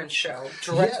Letterman show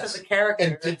dressed as a character,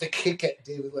 and did the kick at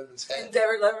David Letterman's head. and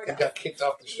David Letterman Got kicked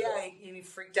off the show. yeah, and he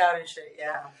freaked out and shit.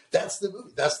 Yeah, That's the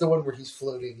movie. That's the one where he's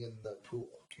floating in the pool.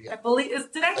 Yeah. I believe.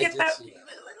 Did I get did that? see that.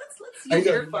 Let's I use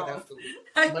know your you might phone. have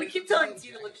to. We keep telling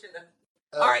you to look shit up.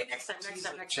 All right, next time.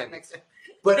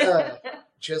 But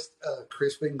just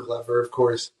Crispin Glover, of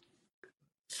course,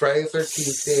 Friday the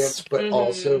 13th dance, but Mhm.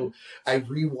 also I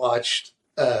rewatched.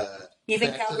 You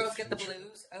think Back to the Cowgirls get the Future.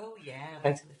 blues? Oh yeah,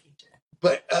 Back to the Future.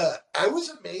 But I was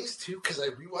amazed too because I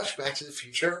rewatched Back to the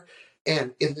Future,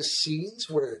 and in the scenes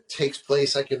where it takes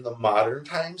place, like in the modern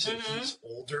times, and Mhm. he's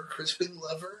older, Crispin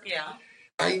Glover, Yeah.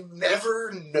 I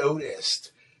never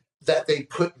noticed that they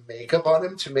put makeup on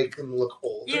him to make him look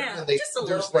older. Yeah, and just a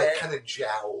there's little like bit. kind of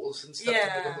jowls and stuff to make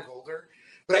Yeah. him look older.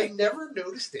 But I never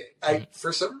noticed it. I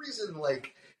for some reason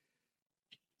like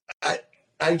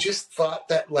I just thought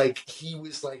that like he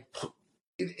was like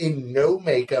in no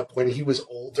makeup when he was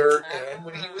older and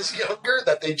when he was younger.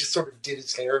 That they just sort of did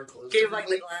his hair and clothes. Gave like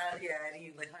the differently. glass, and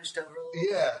he like hunched over a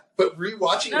little. Yeah, but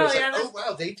rewatching it, I No, was yeah, like, oh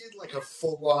wow, they did like a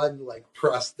full on like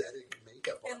prosthetic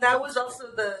makeup. on And that him was to make also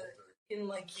him the look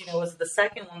older. in was the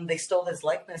second one they stole his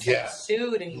likeness and Yeah. he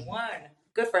sued and he won.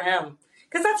 Good for him,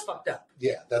 because that's fucked up.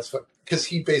 Yeah, that's what because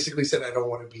he basically said, "I don't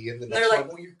want to be in the And next they're like,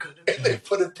 one." well, you're gonna And they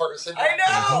put a person I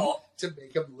know. to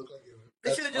make him look like him. They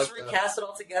That's should have just fucked up. recast it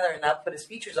all together and not put his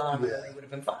features on him, Yeah. and they would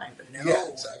have been fine. But no. Yeah,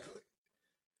 exactly.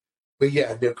 But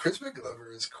yeah, no, Crispin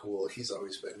Glover is cool. He's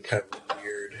always been kind of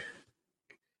weird.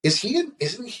 Isn't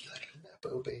he like a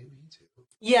Nepo baby too?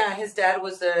 Yeah, his dad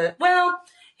was a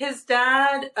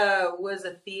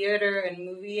theater and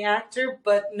movie actor,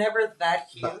 but never that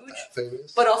huge. Not that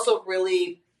famous. But also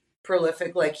really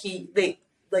prolific. Like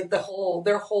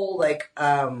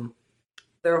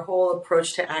their whole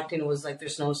approach to acting was like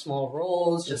there's no small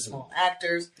roles, just small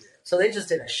actors. So they just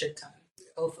did a shit ton,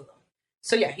 both of them.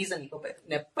 So yeah, he's an equal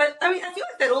nip. But I mean, I feel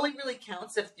like that only really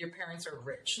counts if your parents are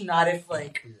rich, not if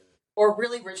like or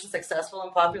really rich and successful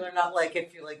and popular. Not like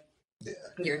if you're like Yeah.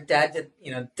 your dad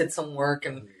did some work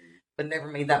and but never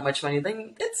made that much money.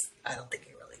 Then I don't think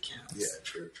it really counts. Yeah,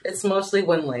 true. It's mostly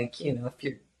when if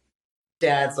your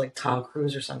dad's like Tom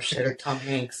Cruise or some shit or Tom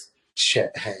Hanks.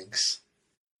 Chet Hanks.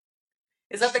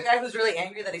 Is that the guy who's really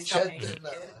angry that he's Tom Hanks?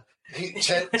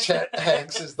 Chet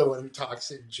Hanks is the one who talks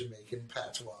in Jamaican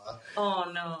patois. Oh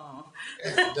no.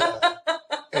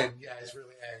 And yeah, he's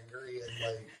really angry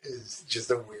and like is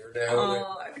just a weirdo.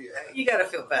 Oh, and, yeah. you gotta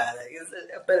feel bad.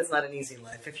 I bet it's not an easy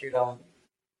life if you don't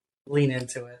lean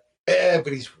into it. Yeah,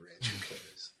 but he's rich. Who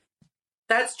cares?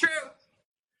 That's true.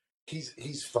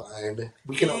 He's fine.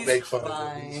 We can all He's make fun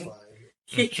of him. He's fine. fine.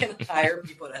 He can hire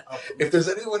people to help him. If there's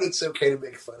anyone it's okay to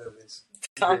make fun of, it's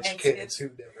Tom rich Hanks kids who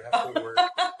never have to work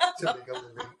to make a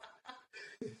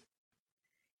living.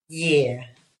 Yeah.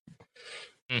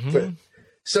 Mhm. But,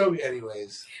 so,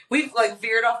 anyways, We've like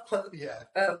veered yeah.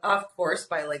 off course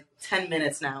by like 10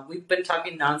 minutes now. We've been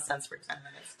talking nonsense for 10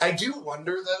 minutes. I do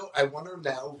wonder, though, I want to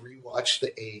now rewatch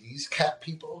the 80s Cat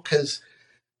People, because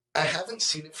I haven't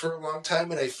seen it for a long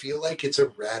time, and I feel like it's a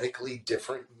radically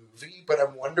different movie, but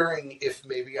I'm wondering if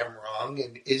maybe I'm wrong,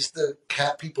 and is the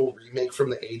Cat People remake from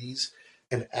the 80s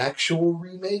an actual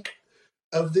remake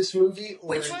of this movie? Or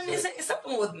Which one is it? Is that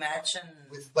one with Match and...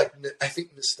 With, like, I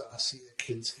think Nastasia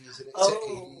Kinski's in it. It's Oh.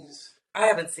 the 80s. I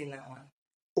haven't seen that one.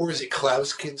 Or is it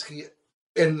Klaus Kinski?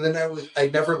 And then I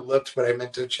never looked, but I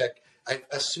meant to check. I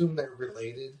assume they're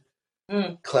related.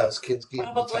 Mm. Klaus Kinski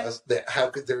and Probably. Natasha. How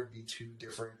could there be two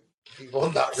different people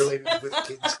not related with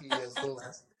Kinski as the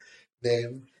last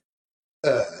name?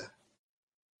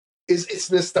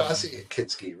 It's Nastasia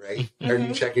Kinski, right? Are you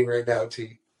Mhm. checking right now,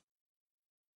 T?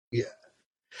 Yeah.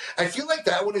 I feel like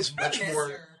that one is I much miss more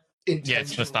her.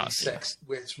 intentionally Nastasia.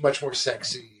 it's much more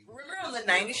sexy. Remember in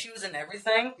the 90s she was in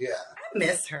everything? Yeah. I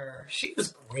miss her. She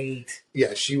was great.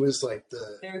 Yeah, she was like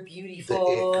the Very beautiful.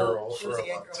 The it girl She for was a the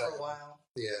it long girl for time. a while.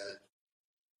 yeah,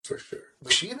 for sure.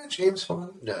 Was she in a James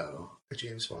Bond? No, a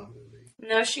James Bond movie.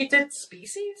 No, she did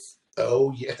Species?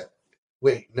 Oh yeah.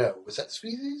 Wait, no, was that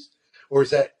Species? Or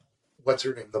is that what's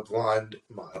her name? The blonde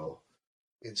model.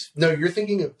 No, you're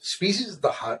thinking of Species is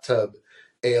the hot tub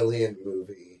alien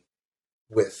movie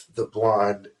with the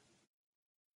blonde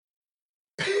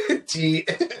T.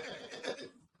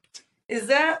 Is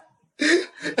that...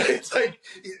 It's like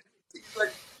he's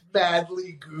like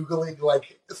madly googling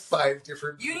like 5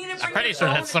 different. You need to movies. bring I'm pretty your sure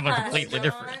phone that's to someone class, completely John.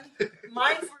 different.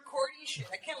 Mine's recording shit.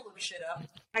 I can't look shit up.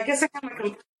 I guess I have my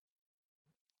computer.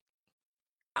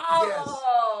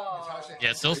 Oh. Natasha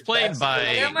Yeah, so it's Henstridge, played that's by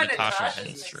the- Yeah, my Natasha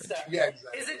Natasha's Henstridge. mixed up. Yeah,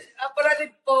 exactly. Is it? But are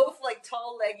they both like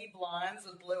tall, leggy blondes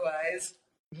with blue eyes?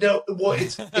 No, well,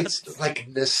 it's like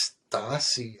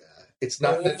Nastasia. It's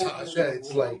not Natasha.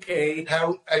 It's like okay.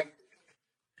 how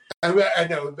I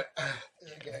know. But,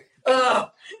 okay, Oh,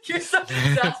 you're so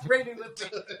exasperating with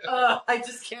me. I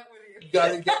just can't with you. you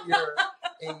gotta get your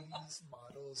 80s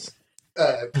models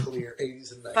clear.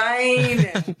 80s and 90s.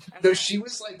 Fine. No, she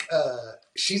was like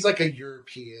she's like a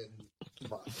European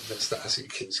model, Nastasia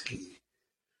Kinski.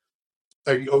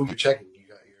 You're checking. You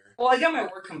got your. Well, I got my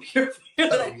work computer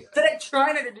that I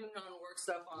try not to do non-work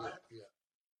stuff on. Yeah.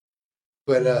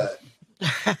 But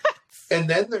and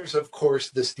then there's of course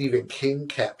the Stephen King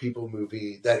Cat People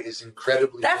movie that is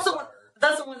incredibly That's the bizarre, one.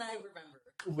 That's the one I remember.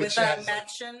 which With that has like,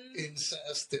 Match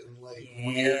incest and like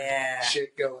Yeah. weird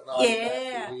shit going on. In that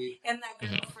Yeah. movie. And that girl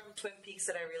Mhm. from Twin Peaks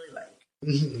that I really like.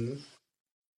 Mhm.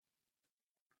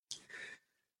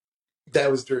 That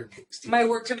was during Stephen My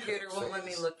work King's computer won't let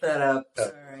me phase. look that up. Oh.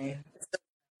 Sorry.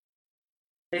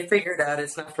 They figured out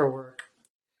it's not for work.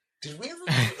 Did we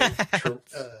ever?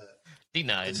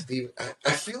 Denied. Steve,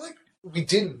 I feel like we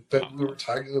didn't, but we were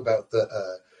talking about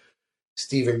the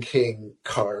Stephen King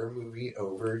car movie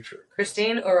Overdrive.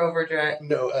 Christine or Overdrive?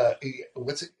 No,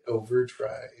 what's it?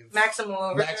 Overdrive. Maximum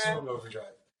Overdrive? Maximum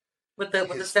Overdrive. With the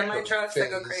His semi trucks that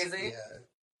go phase, crazy? Yeah.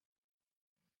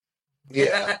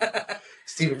 Yeah.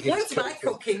 Stephen King's When's my phase.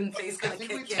 cocaine face I gonna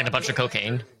think we kick in? And a bunch of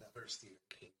cocaine. Another Stephen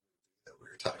King that we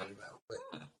were talking about. But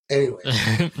anyway,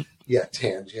 yeah,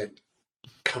 tangent.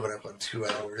 Coming up on 2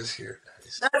 hours here.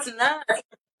 Nice. That's nuts.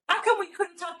 How come we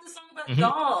couldn't talk this song about Mhm.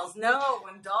 dolls? No,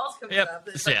 when dolls comes Yep. up,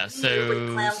 it's So, like, yeah, everybody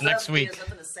so clams next up and week- has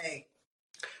nothing to say.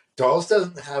 Dolls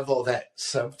doesn't have all that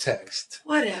subtext.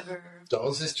 Whatever.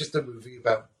 Dolls is just a movie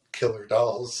about killer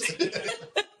dolls.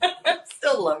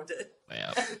 Still loved it.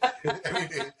 Yeah. I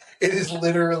mean, it is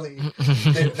literally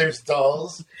there's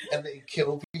dolls and they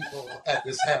kill people at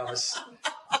this house.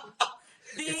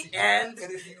 The end.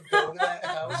 And if you go to that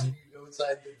house and you go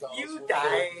inside the dolls, You will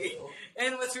die. kill people.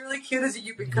 And what's really cute is that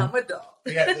you become a doll.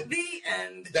 Yeah. The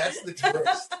end. That's the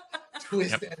twist.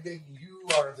 Twist Yep. ending. You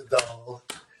are the doll.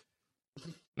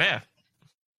 Yeah.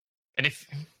 And if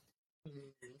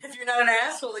If you're not an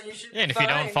asshole, then you should. yeah, and be if you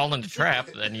fine. don't fall into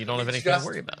trap, then you don't have We anything to just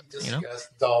worry about. You know.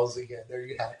 discussed dolls again. Are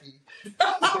you happy?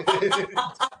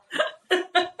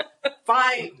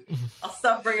 Fine. I'll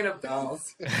stop bringing up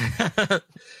dolls. The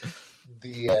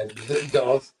end. The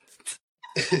dolls.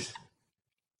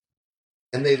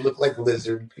 And they look like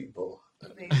lizard people.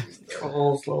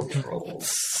 Trolls, little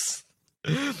trolls.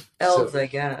 Elves, I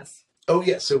guess. Oh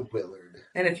yeah, so Willard.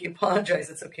 And if you apologize,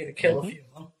 it's okay to kill a few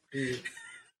of them. Mm.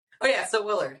 Oh yeah, so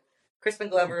Willard. Crispin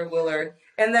Glover, Willard,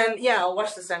 and then I'll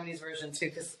watch the '70s version too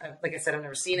because, like I said, I've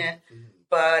never seen it.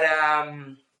 But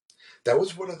that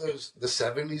was one of those. The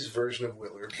 '70s version of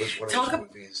Willard was one of those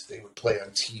movies they would play on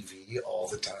TV all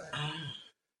the time.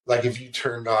 Like if you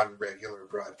turned on regular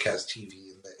broadcast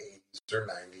TV in the '80s or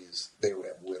 '90s, they would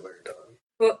have Willard on.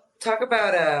 Well, talk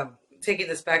about taking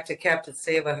this back to Captain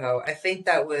Save-A-Ho. I think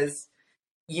that was,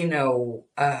 a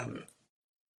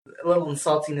little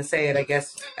insulting to say it, I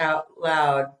guess, out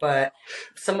loud, but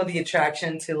some of the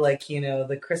attraction to, like,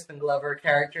 the Crispin Glover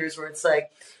characters where it's like,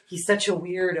 he's such a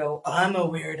weirdo. I'm a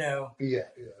weirdo. Yeah.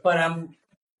 But I'm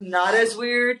not as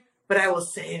weird, but I will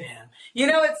save him.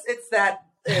 It's that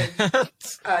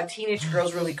teenage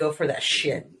girls really go for that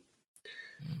shit.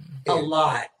 A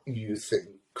lot. You think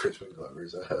Crispin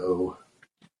Glover's a hoe?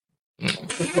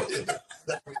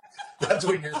 That's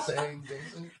what you're saying,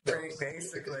 Jason?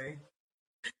 Basically.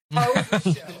 If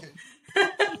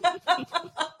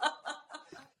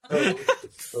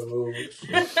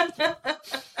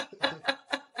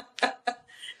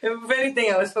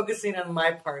anything, I was focusing on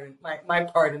my part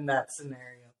in that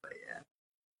scenario.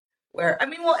 But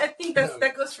I think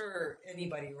that goes for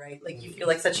anybody, right? Like you feel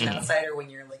like such an outsider when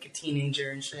you're like a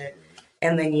teenager and shit,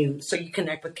 and then you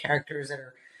connect with characters that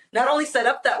are not only set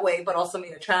up that way but also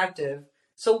made attractive.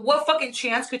 So what fucking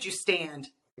chance could you stand?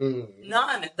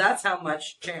 None. That's how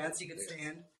much chance you could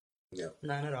stand. Yeah.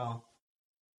 None at all.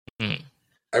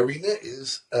 Irina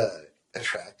is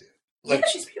attractive. Like,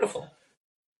 she's beautiful.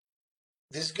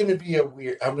 This is going to be a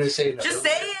weird. I'm going to say another. Just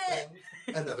say it.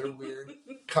 Another weird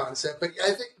concept, but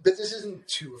but this isn't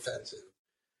too offensive.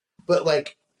 But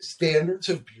like standards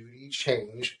of beauty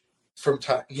change from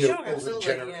time, over the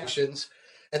generations,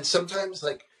 and sometimes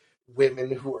like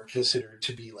women who are considered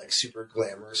to be like super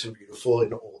glamorous and beautiful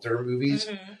in older movies,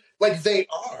 like they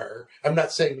are. I'm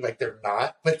not saying like they're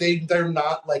not, but they're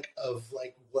not like of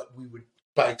like what we would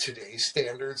by today's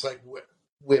standards, like what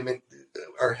women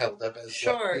are held up as.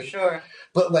 Sure.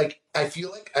 But like I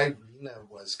feel like Irina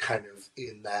was kind of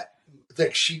in that,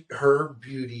 like her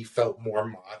beauty felt more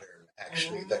modern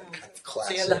actually than kind of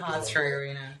classic. So you had the hots for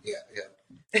Irina. Yeah.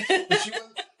 But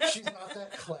she's not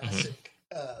that classic.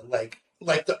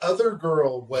 Like the other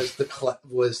girl was the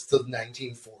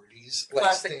 1940s like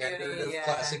classic standard beauty, of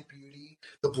classic beauty,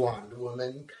 the blonde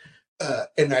woman,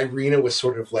 and Irina was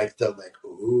sort of like the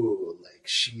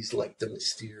she's like the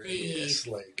mysterious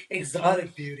like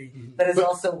exotic beauty that is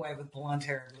also white with blonde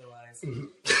hair and blue eyes.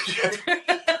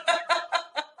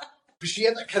 But she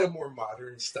had that kind of more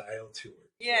modern style to her.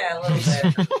 Yeah, a little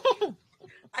bit.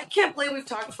 I can't believe we've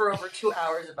talked for over 2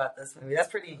 hours about this movie. That's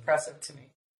pretty impressive to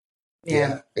me.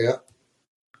 Yeah.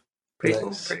 Pretty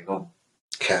Nice. cool.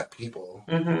 Cat people.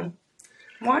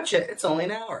 Watch it. It's only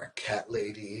an hour. Cat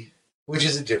Lady, which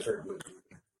is a different movie.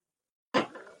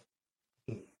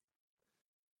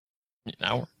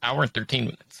 Hour and 13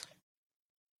 minutes.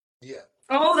 Yeah.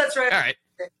 Oh, that's right. All right.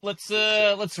 Let's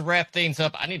wrap things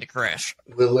up. I need to crash.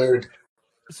 Willard.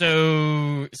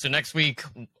 So next week,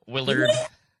 Willard with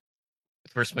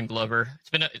Crispin Glover. It's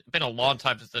been a long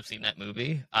time since I've seen that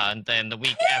movie. And then the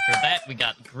week after that, we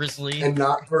got Grizzly, And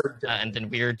not Bird. and then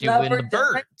we're doing the Birdemic.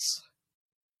 Birds.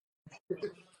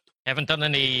 Haven't done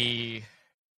any.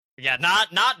 Yeah, not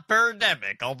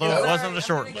Birdemic, although it was on the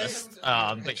short list.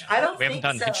 But yeah, I don't we haven't think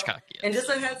done so. Hitchcock yet. And just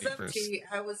a heads up,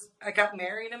 I got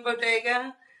married in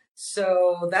Bodega,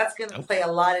 so that's going to play a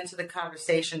lot into the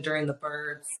conversation during the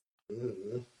Birds.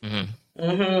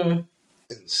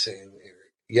 Insane area.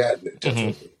 Yeah,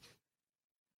 definitely.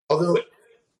 Although,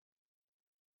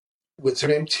 what's her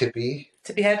name? Tippy?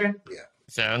 Tippy Hedren? Yeah.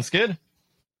 Sounds good.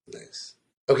 Nice.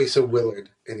 Okay, so Willard,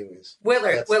 anyways.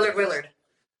 Willard.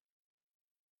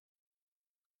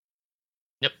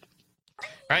 Yep. All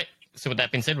right. So with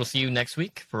that being said, we'll see you next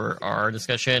week for our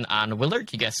discussion on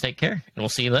Willard. You guys take care, and we'll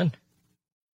see you then.